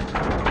beleza.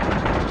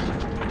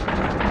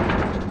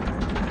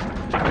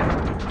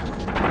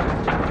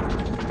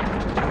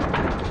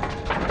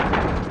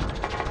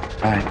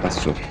 Ai,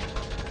 passou.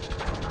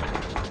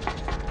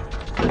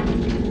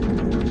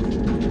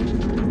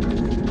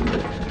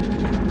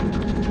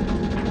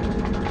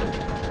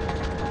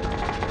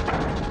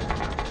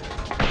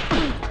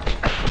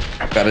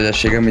 O cara já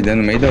chega me dando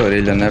no meio da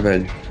orelha, né,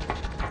 velho?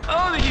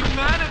 Oh, the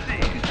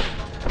humanity!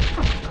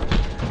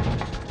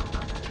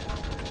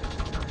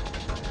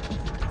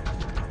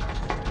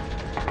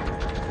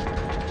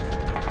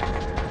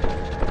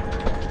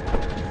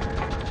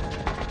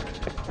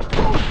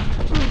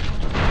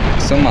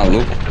 São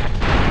maluco.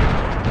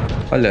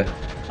 Olha,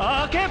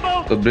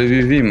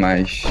 sobrevivi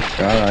mais.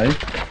 Caralho.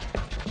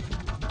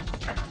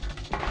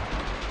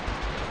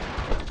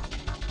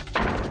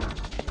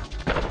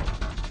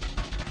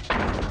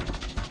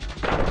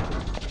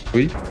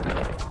 Fui.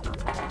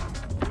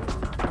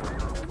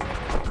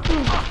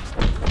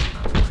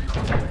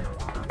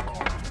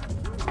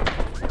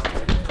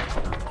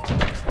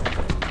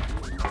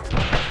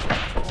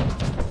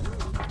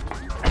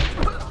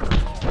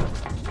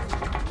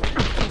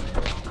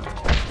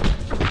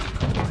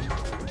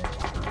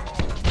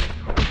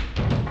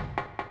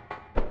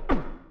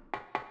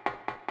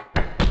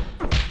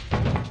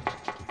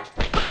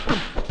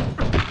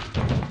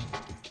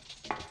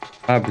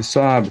 Abre,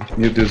 só abre.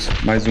 Meu Deus,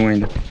 mais um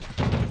ainda.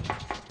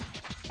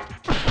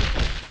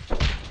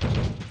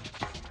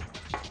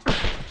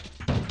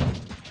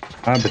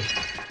 Abre.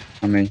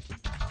 Amém.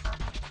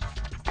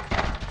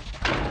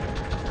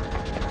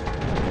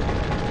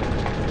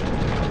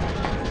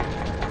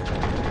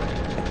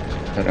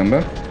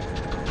 Caramba.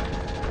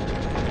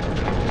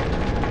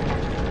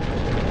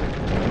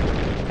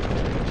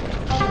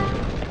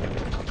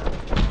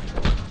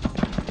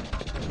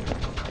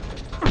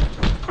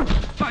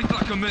 Fight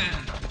like a man.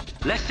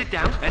 Let's sit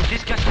down and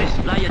discuss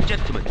this like a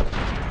gentleman.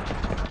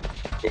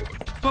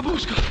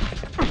 Babushka.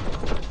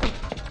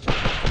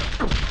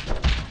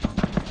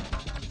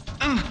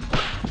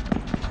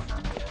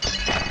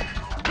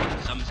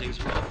 Something's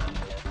wrong.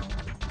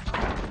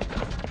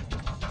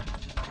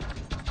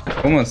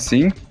 Como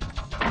assim?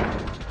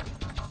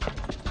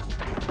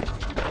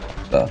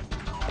 Tá.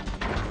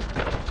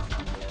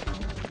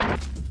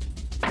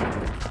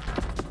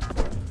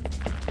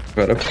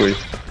 Agora foi.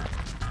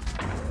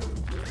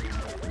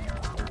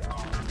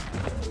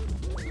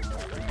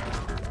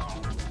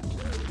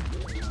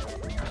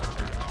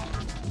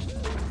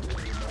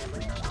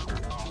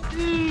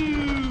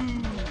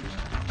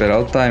 Esperar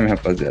o time,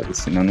 rapaziada,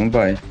 senão não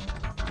vai.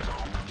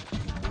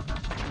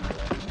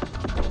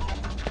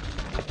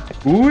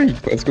 Ui,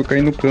 quase que eu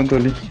caí no canto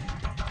ali.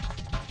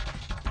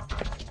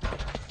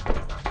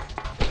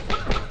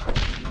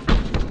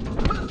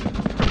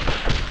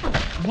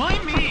 Why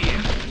me?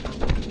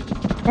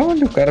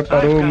 Olha, o cara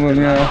parou,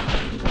 mano.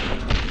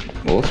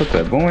 Nossa, tu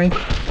é bom, hein?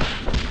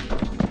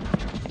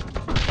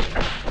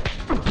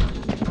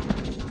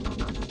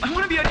 I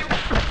wanna be a...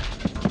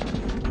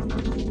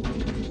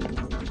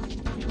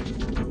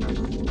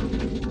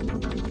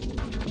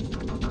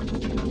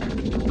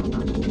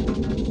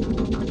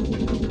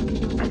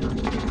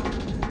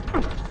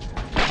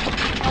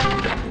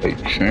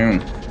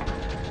 Peitinho.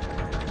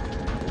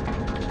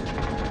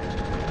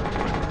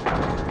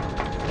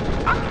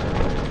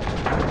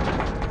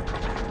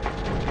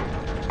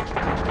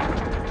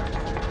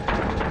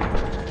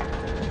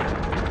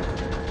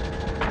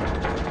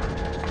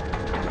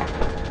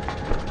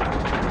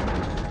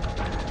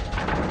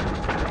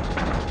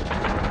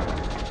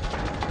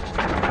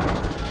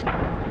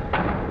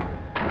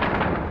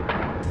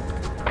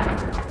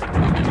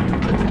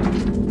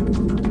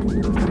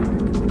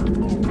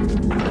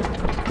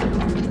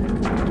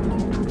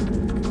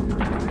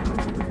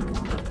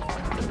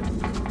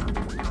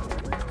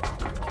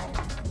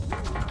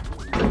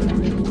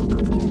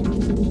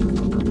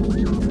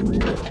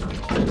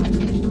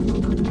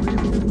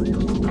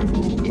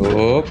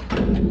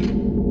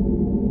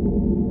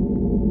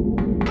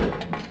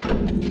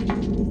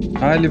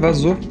 Ah, ele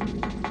vazou.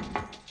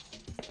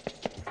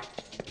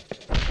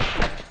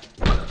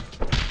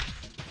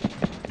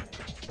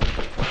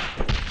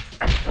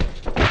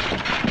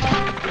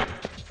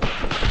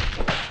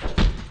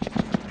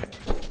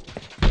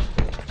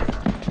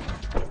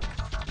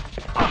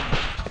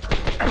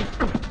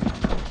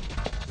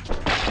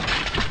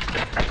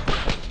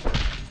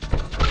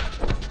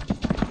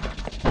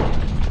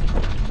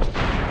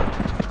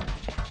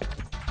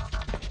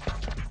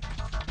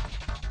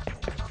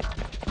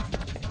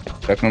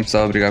 Será que não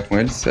precisava brigar com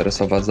eles? Era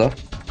só vazar?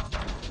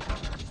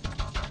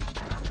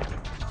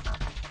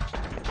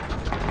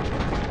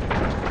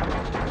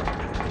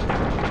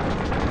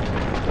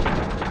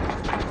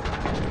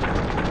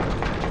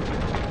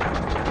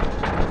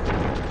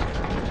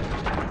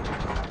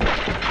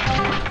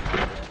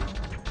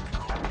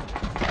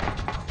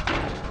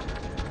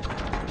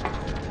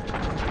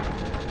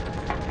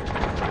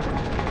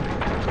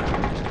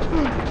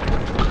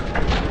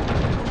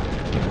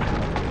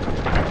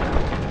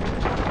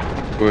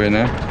 Foi,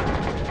 né?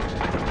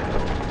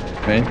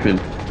 Vem, filho.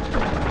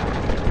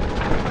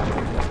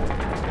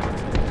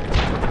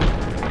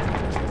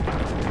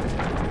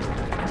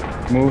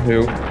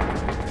 Morreu.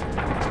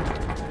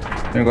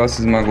 O negócio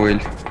esmagou ele.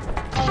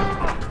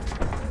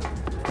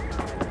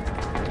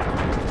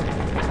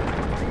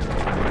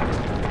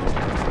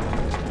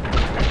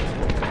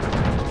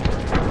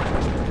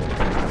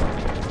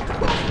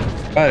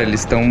 Cara, eles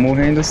estão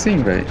morrendo assim,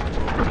 velho.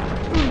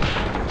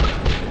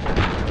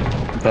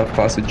 Não tá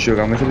fácil de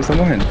jogar, mas eles estão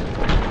morrendo.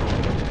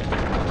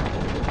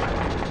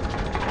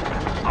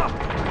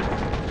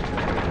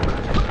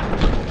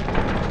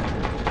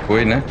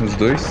 Foi, né? Os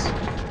dois.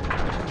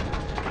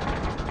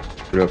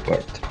 Abriu a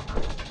porta.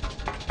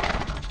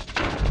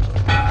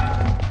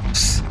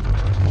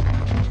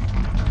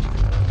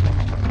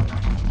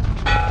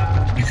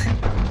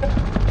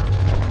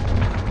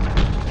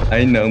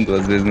 Aí não,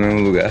 2 vezes no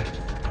mesmo lugar.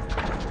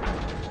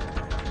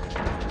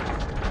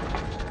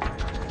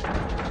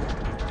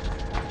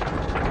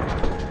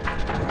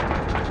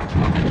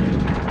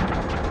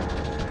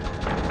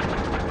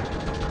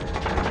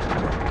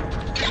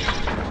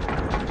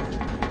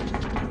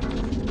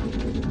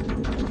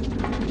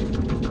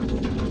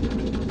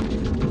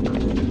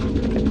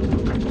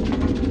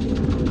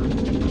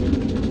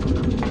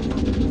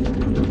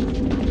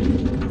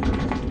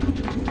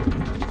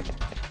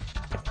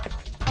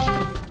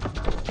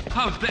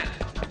 How's that?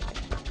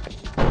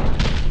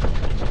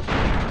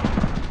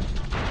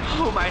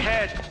 Oh, my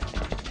head.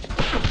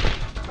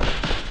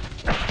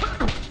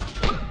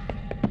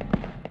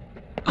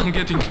 I'm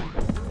getting more.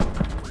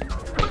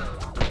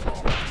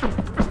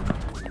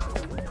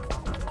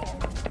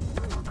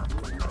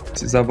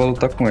 Precisava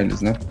lutar com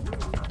eles, né?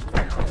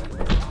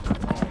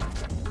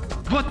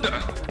 What the?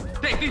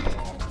 Take this.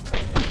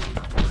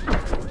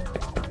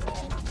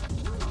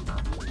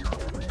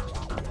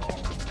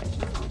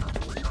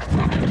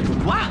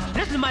 Wow,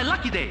 this is my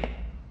lucky day.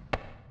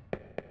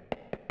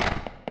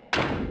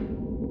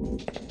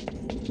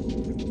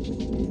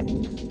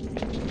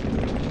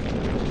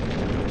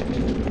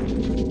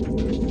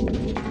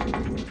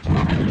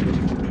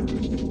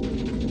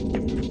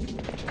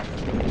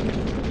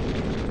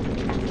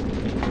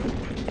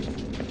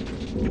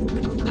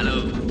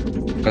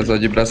 Casal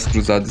de braços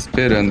cruzados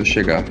esperando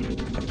chegar.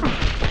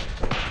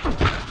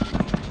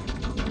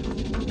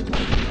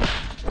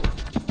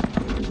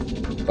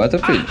 Bota,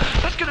 filho.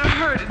 That's gonna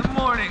hurt in the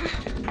morning.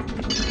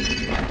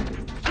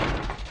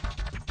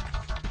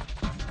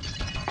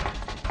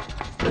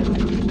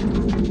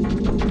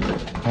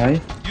 Ai,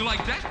 You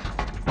like that?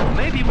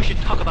 Maybe we should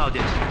talk about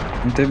this.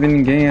 não teve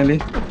ninguém ali.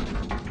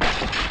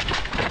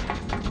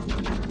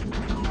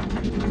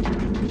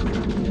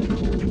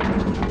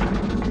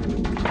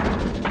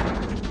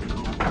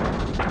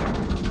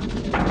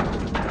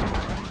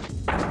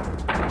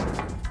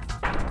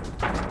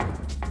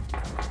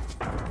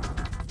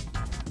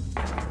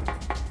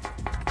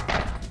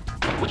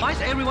 Why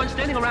is everyone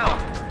standing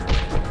around?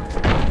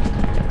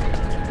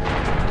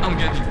 I'm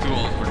getting too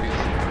old for this.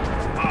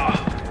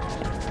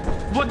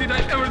 What did I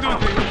ever do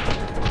to you?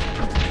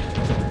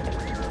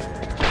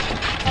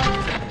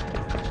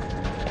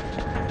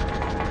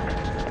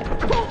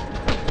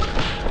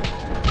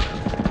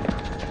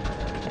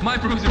 My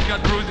bruises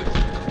got bruises.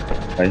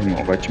 Aí,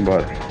 irmão, vai-te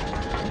embora.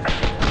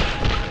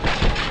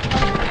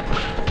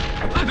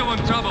 I don't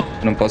want trouble.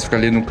 Não posso ficar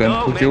ali no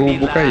canto porque eu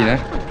vou cair, né?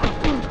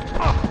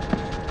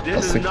 This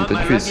Nossa, is aqui not tá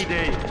my difícil. lucky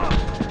day.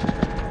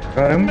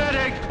 Caramba.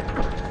 Medic!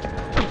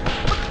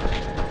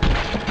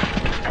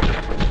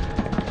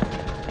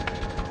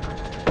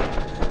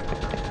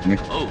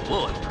 Oh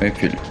boy. Vem,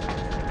 filho.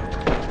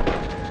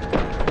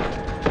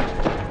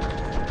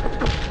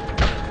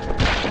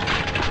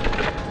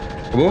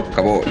 Acabou?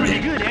 Acabou. Pretty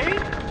good, eh?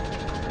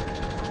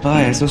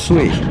 Ah, essa eu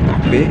suei.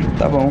 B,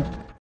 tá bom.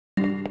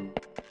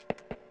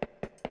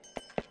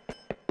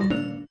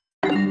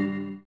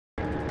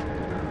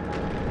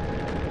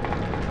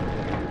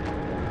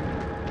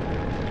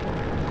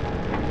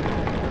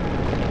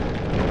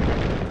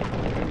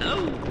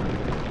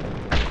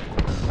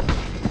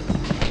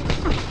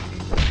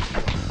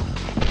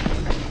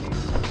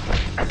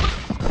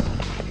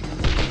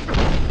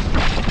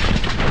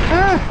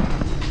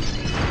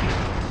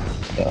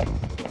 Tá.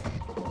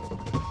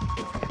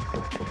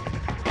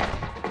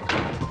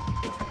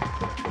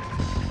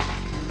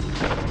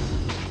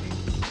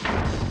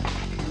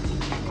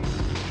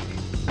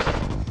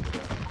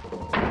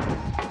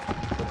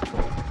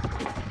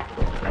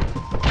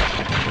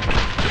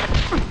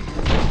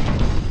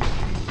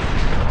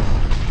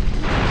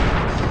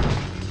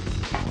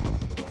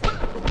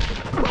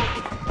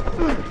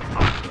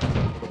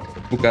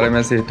 O cara me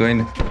acertou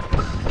ainda.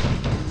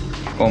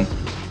 Como?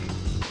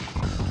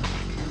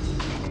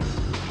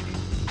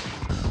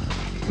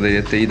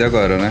 Poderia ter ido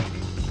agora, né?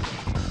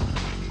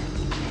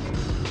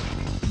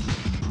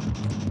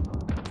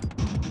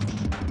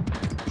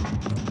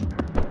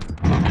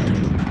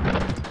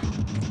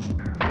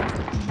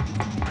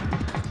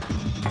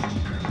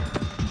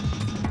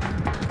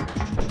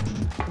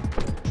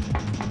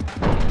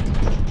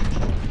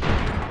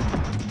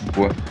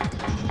 Boa.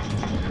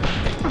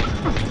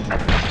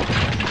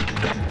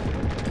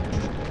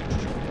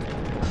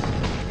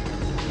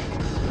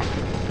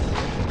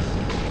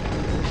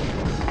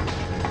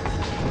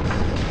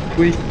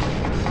 Ui.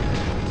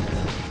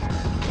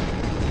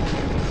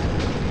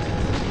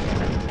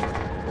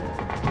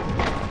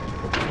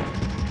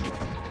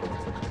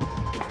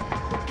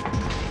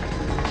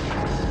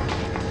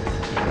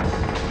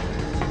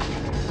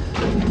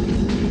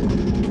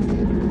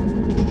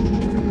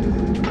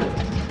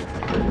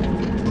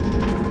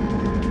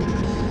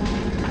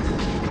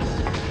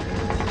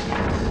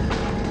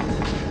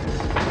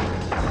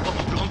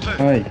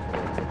 Ai.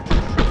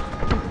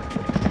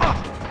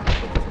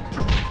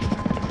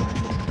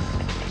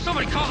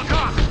 Somebody call the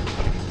cops!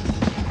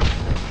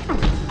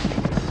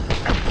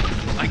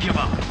 I give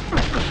up.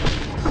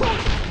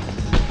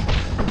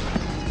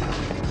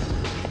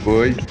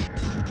 Foi.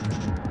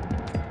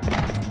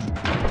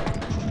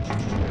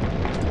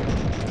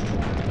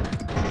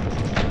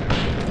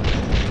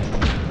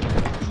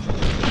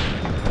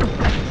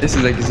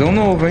 Esses aqui são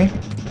novos, hein?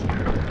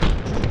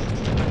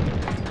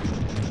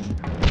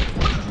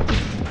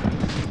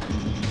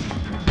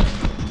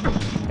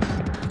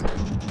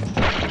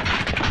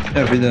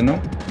 É a vida não?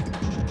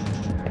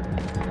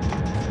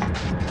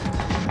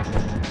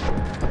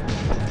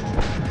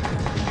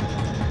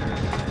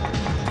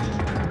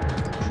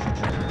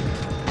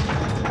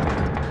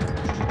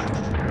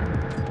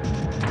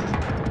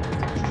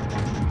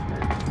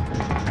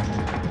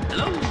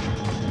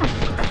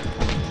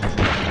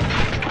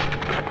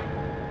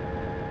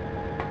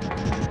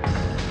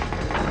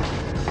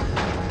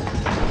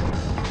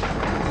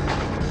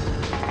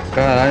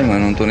 Caralho,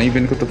 mano, não tô nem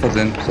vendo o que eu tô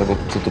fazendo, só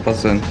tô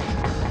passando.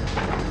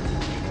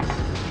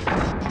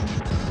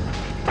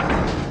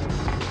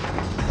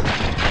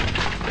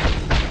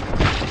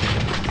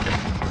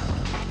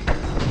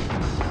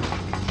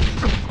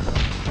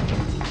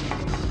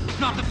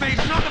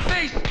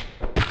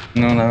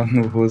 Não,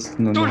 no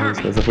rosto, não, no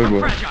rosto. Essa foi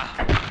boa.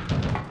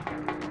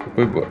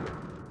 Foi boa.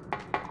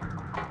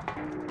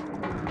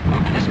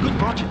 That's a good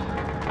project.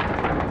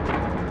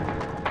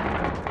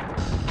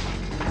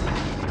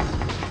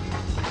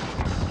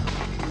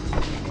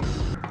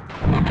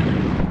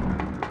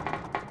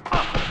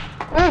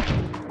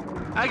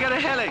 I got a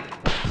headache.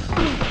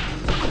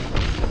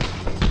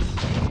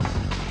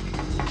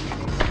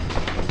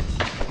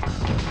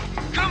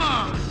 Come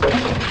on!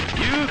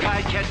 You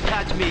guys can't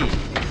touch me.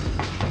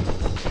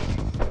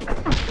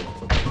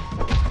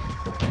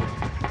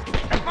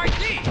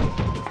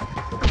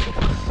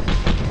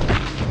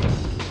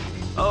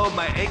 Oh,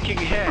 my aching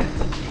head.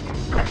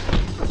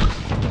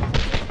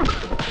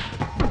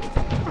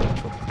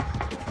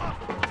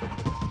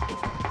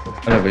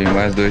 Olha, veio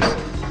mais dois.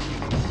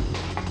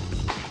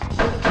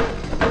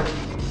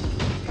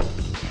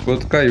 O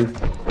outro caiu.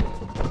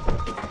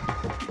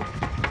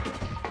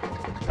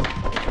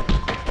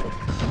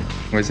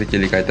 Vamos ver se aqui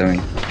ele cai também.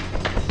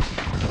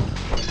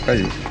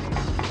 Caiu.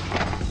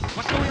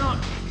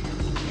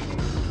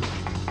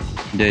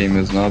 E aí,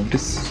 meus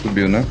nobres?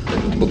 Subiu, né?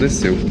 Ou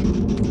desceu?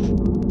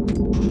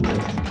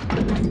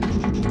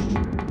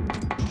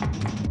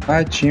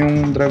 Ah, tinha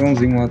um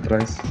dragãozinho lá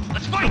atrás.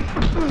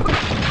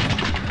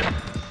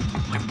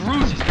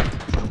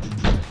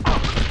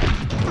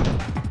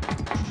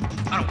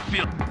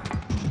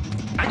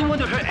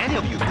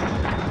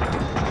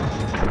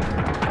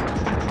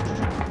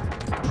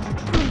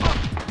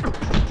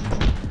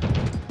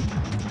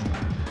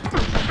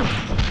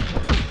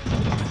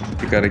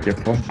 Esse cara aqui é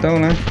fortão,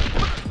 né?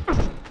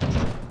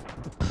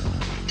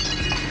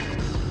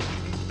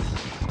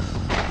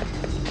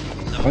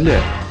 Olha.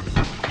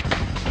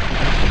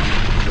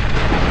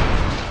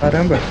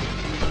 Caramba.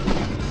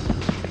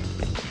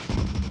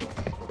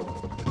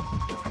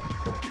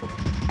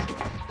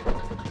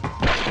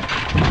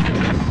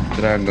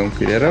 Dragão,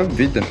 queria era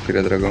vida, não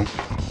queria dragão.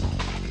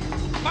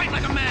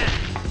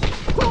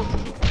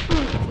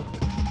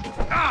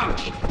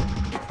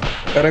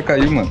 O cara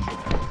caiu, mano.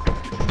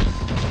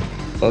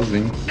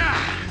 Sozinho.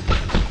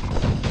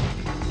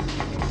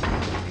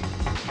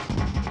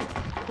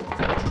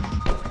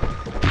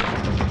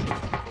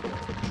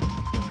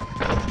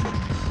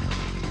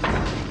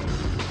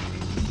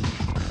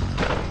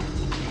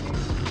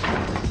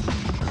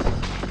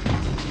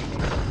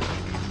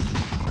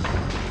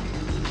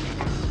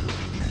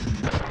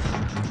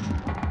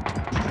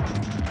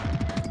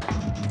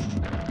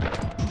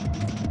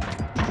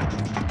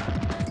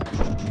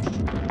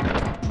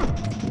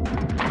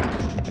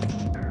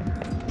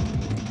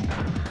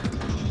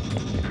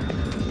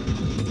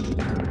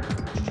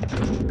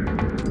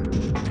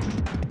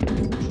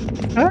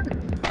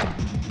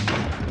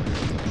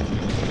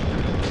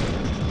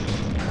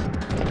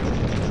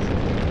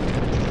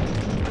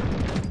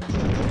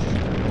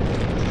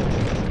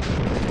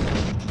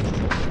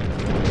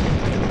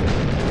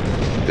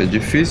 É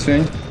difícil,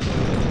 hein?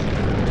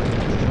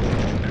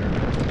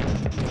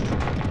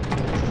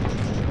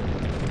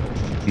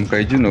 Vamos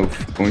cair de novo,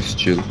 com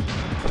estilo.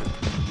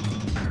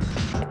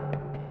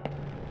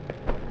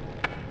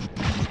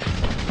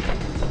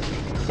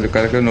 Olha, o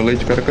cara caiu no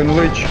leite,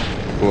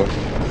 Boa.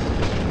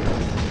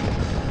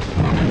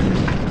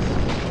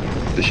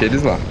 Deixei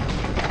eles lá.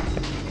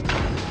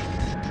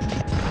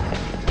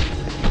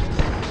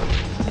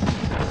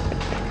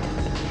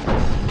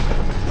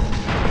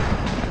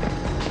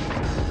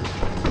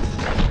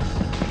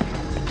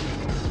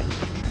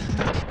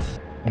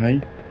 Ai.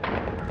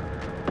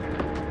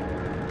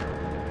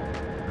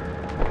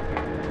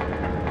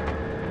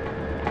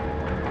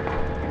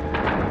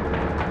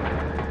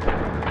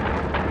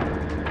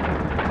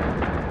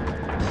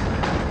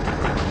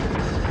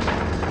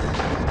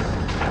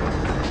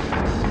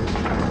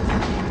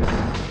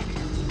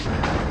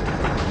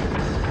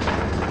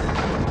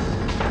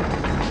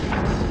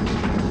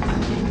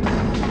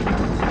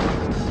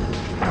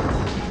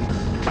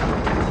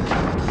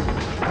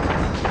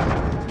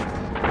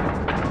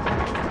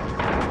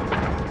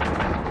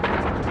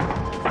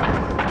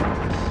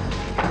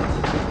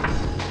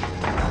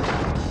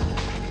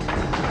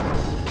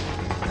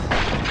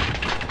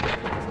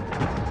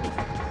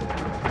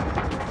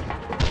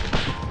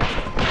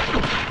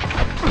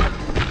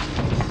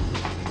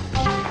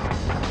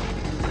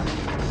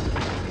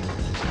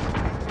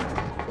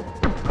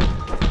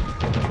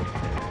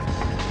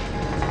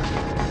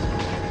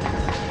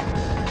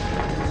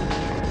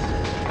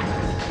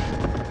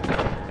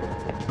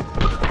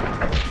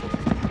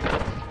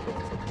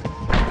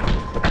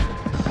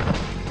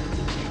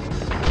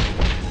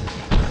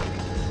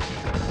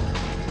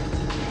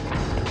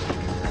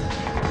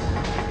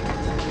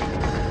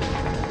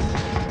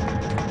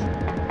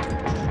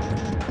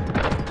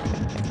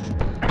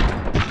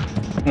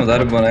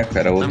 Mudaram o boneco,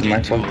 era outro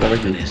mais forte que tava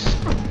aqui.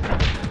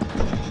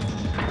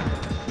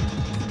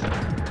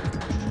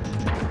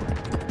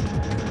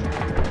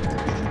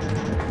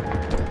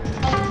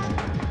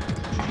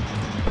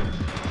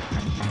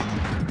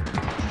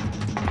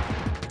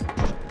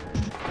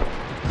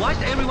 Why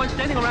is everyone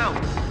standing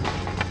around?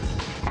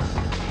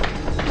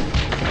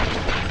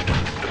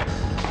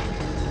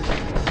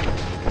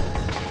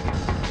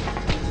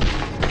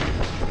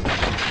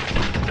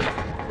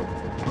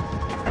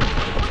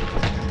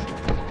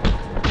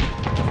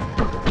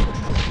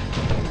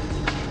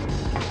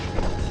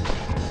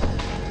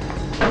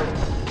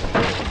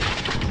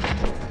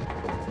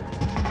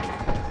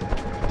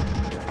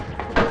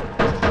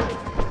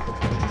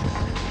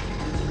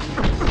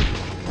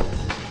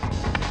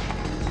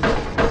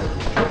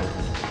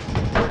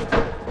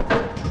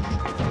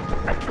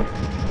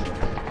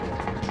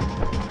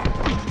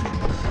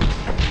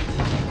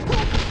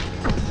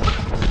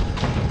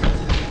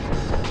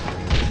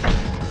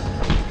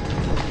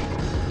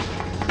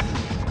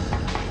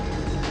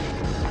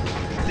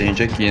 Tem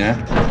gente aqui, né?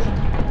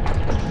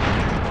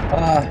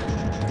 Ah,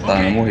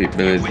 tá, não morri,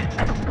 beleza.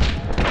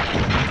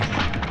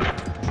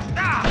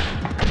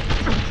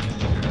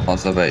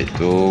 Nossa, velho,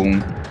 tô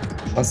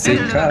passei,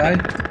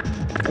 caralho.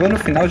 Tô no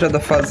final já da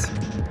fase.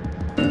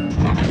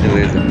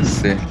 Beleza,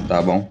 você, tá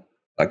bom.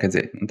 Ah, quer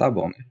dizer, não tá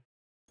bom, né?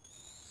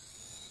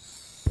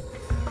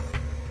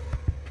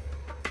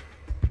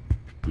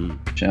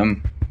 Chama.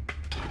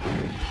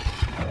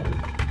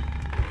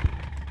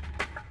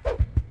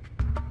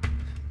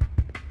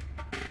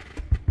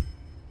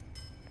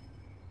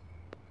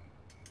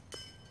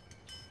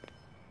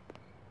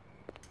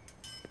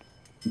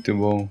 Muito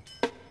bom.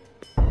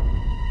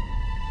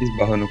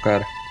 Esbarra no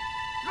cara.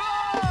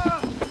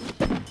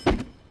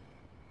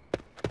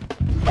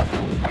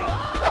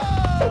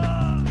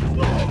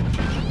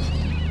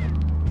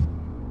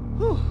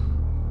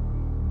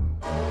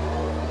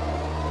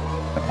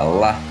 Olha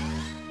lá.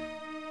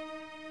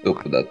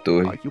 Topo da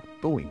torre. Are you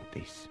doing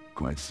this?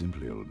 Quite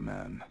simply, old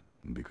man.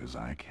 Because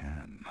I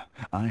can.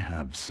 I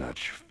have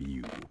such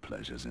few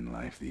pleasures in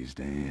life these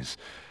days.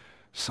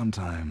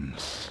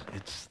 Sometimes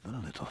it's the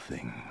little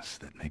things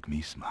that make me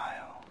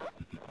smile.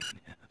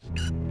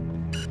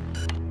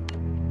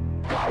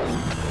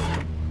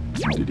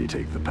 Yes. Did he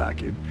take the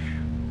package?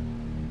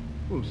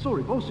 Oh,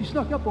 sorry, boss. He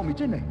snuck up on me,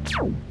 didn't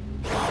he?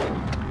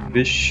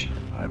 Vixe.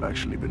 I've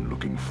actually been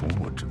looking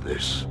forward to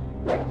this.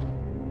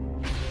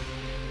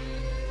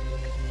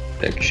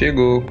 Até que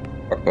chegou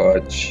o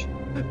pacote.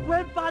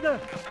 Grandfather!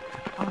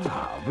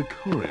 Ah, the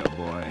courier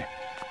boy.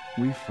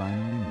 We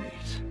finally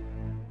meet.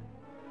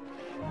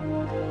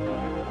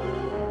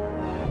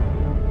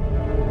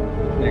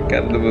 A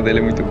cara do dele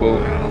é muito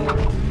boa.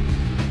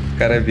 O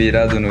cara é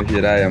virado no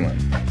Jiraiya, mano.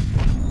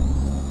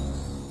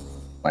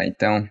 Vai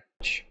então.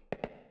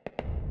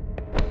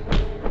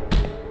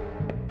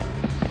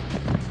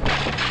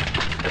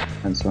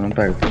 Mas só não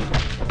pega.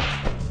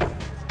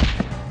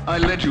 I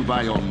led you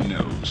by your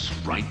nose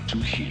right to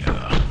here.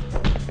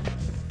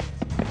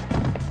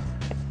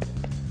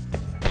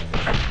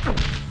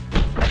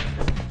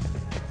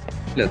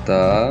 Ele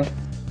tá...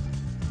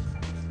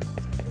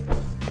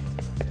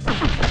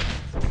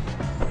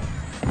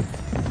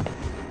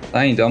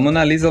 Tá indo, é a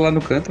Mona Lisa lá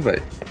no canto,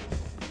 velho.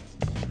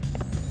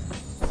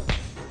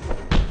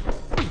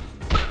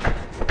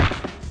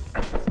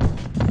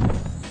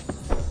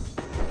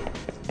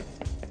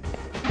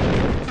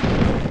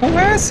 Como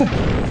é essa?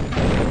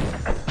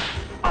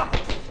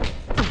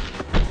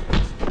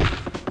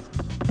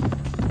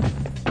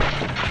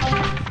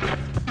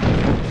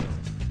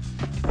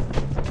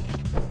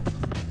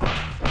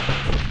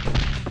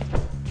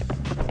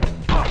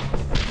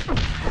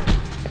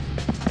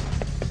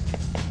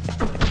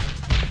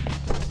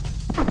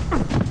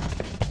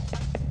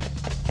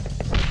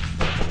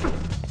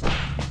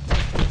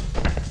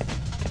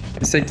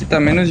 Esse aqui tá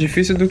menos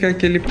difícil do que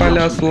aquele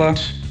palhaço lá.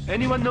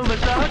 Anyone know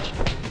massage?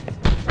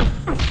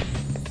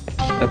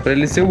 É pra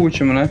ele ser o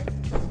último, né?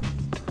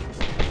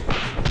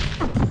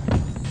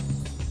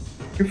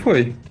 O que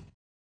foi?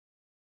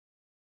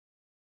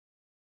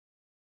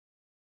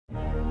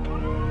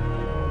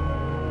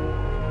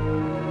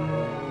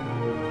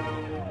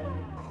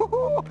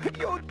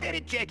 You did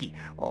it, Jackie.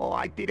 Oh,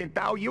 I didn't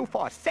doubt you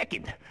for a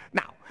second.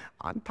 Now,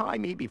 untie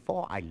me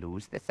before I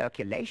lose the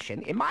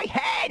circulation in my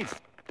hands.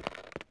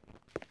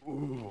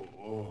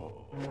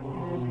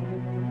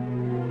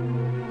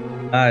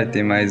 Ah,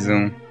 tem mais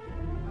um.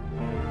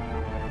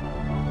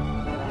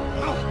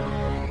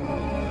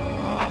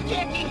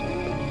 Jackie!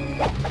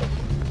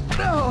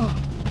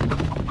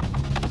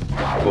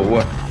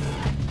 Boa.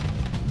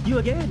 You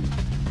again.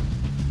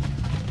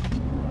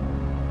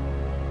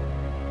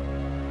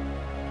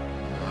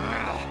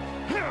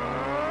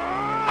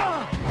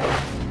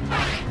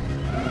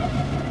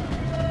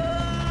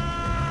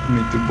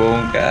 Muito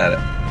bom, cara.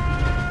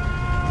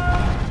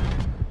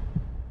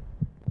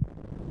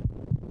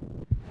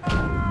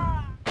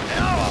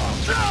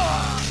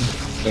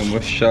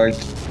 Tomou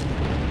choque.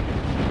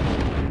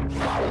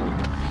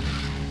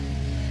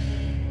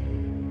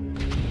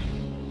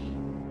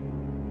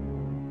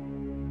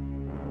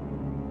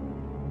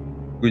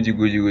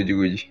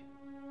 Good.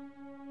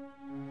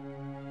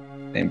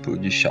 Templo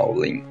de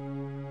Shaolin.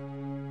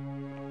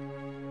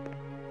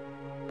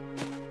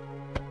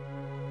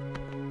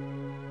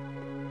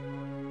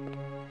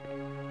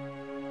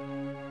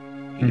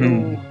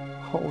 You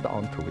hold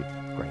on to it,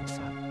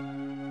 grandson.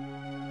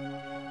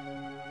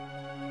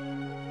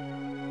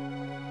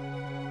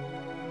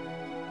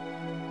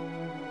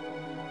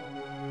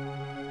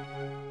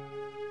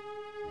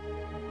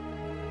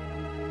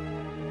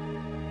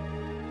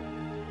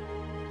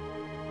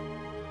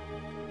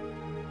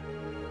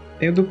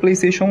 Tem o do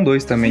PlayStation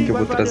 2 também que eu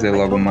vou trazer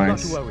logo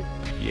mais.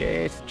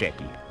 Yes,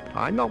 Jackie.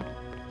 I know.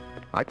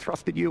 I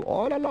trusted you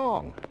all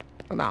along.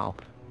 Now,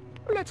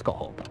 let's go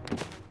home.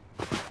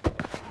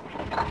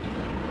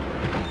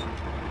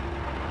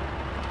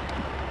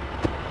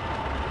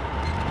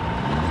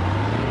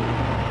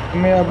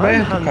 Meio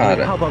aberto,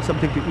 cara. How about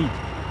something to eat?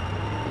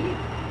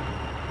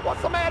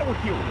 What's the matter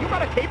with you? You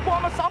got a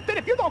tapeworm or something?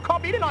 If you don't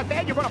come eating on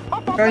that, you're gonna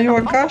pop up. Caiu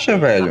a caixa,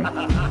 velho.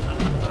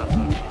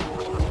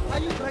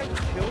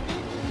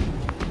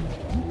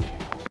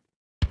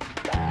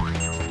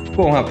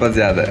 Bom,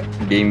 rapaziada,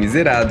 game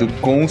zerado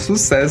com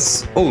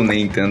sucesso ou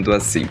nem tanto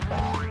assim.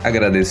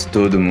 Agradeço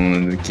todo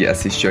mundo que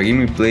assistiu a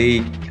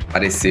gameplay,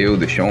 apareceu,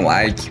 deixou um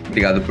like,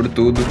 obrigado por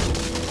tudo.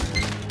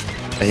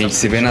 A gente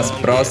se vê nas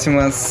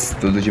próximas,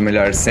 tudo de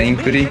melhor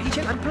sempre.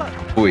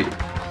 Fui.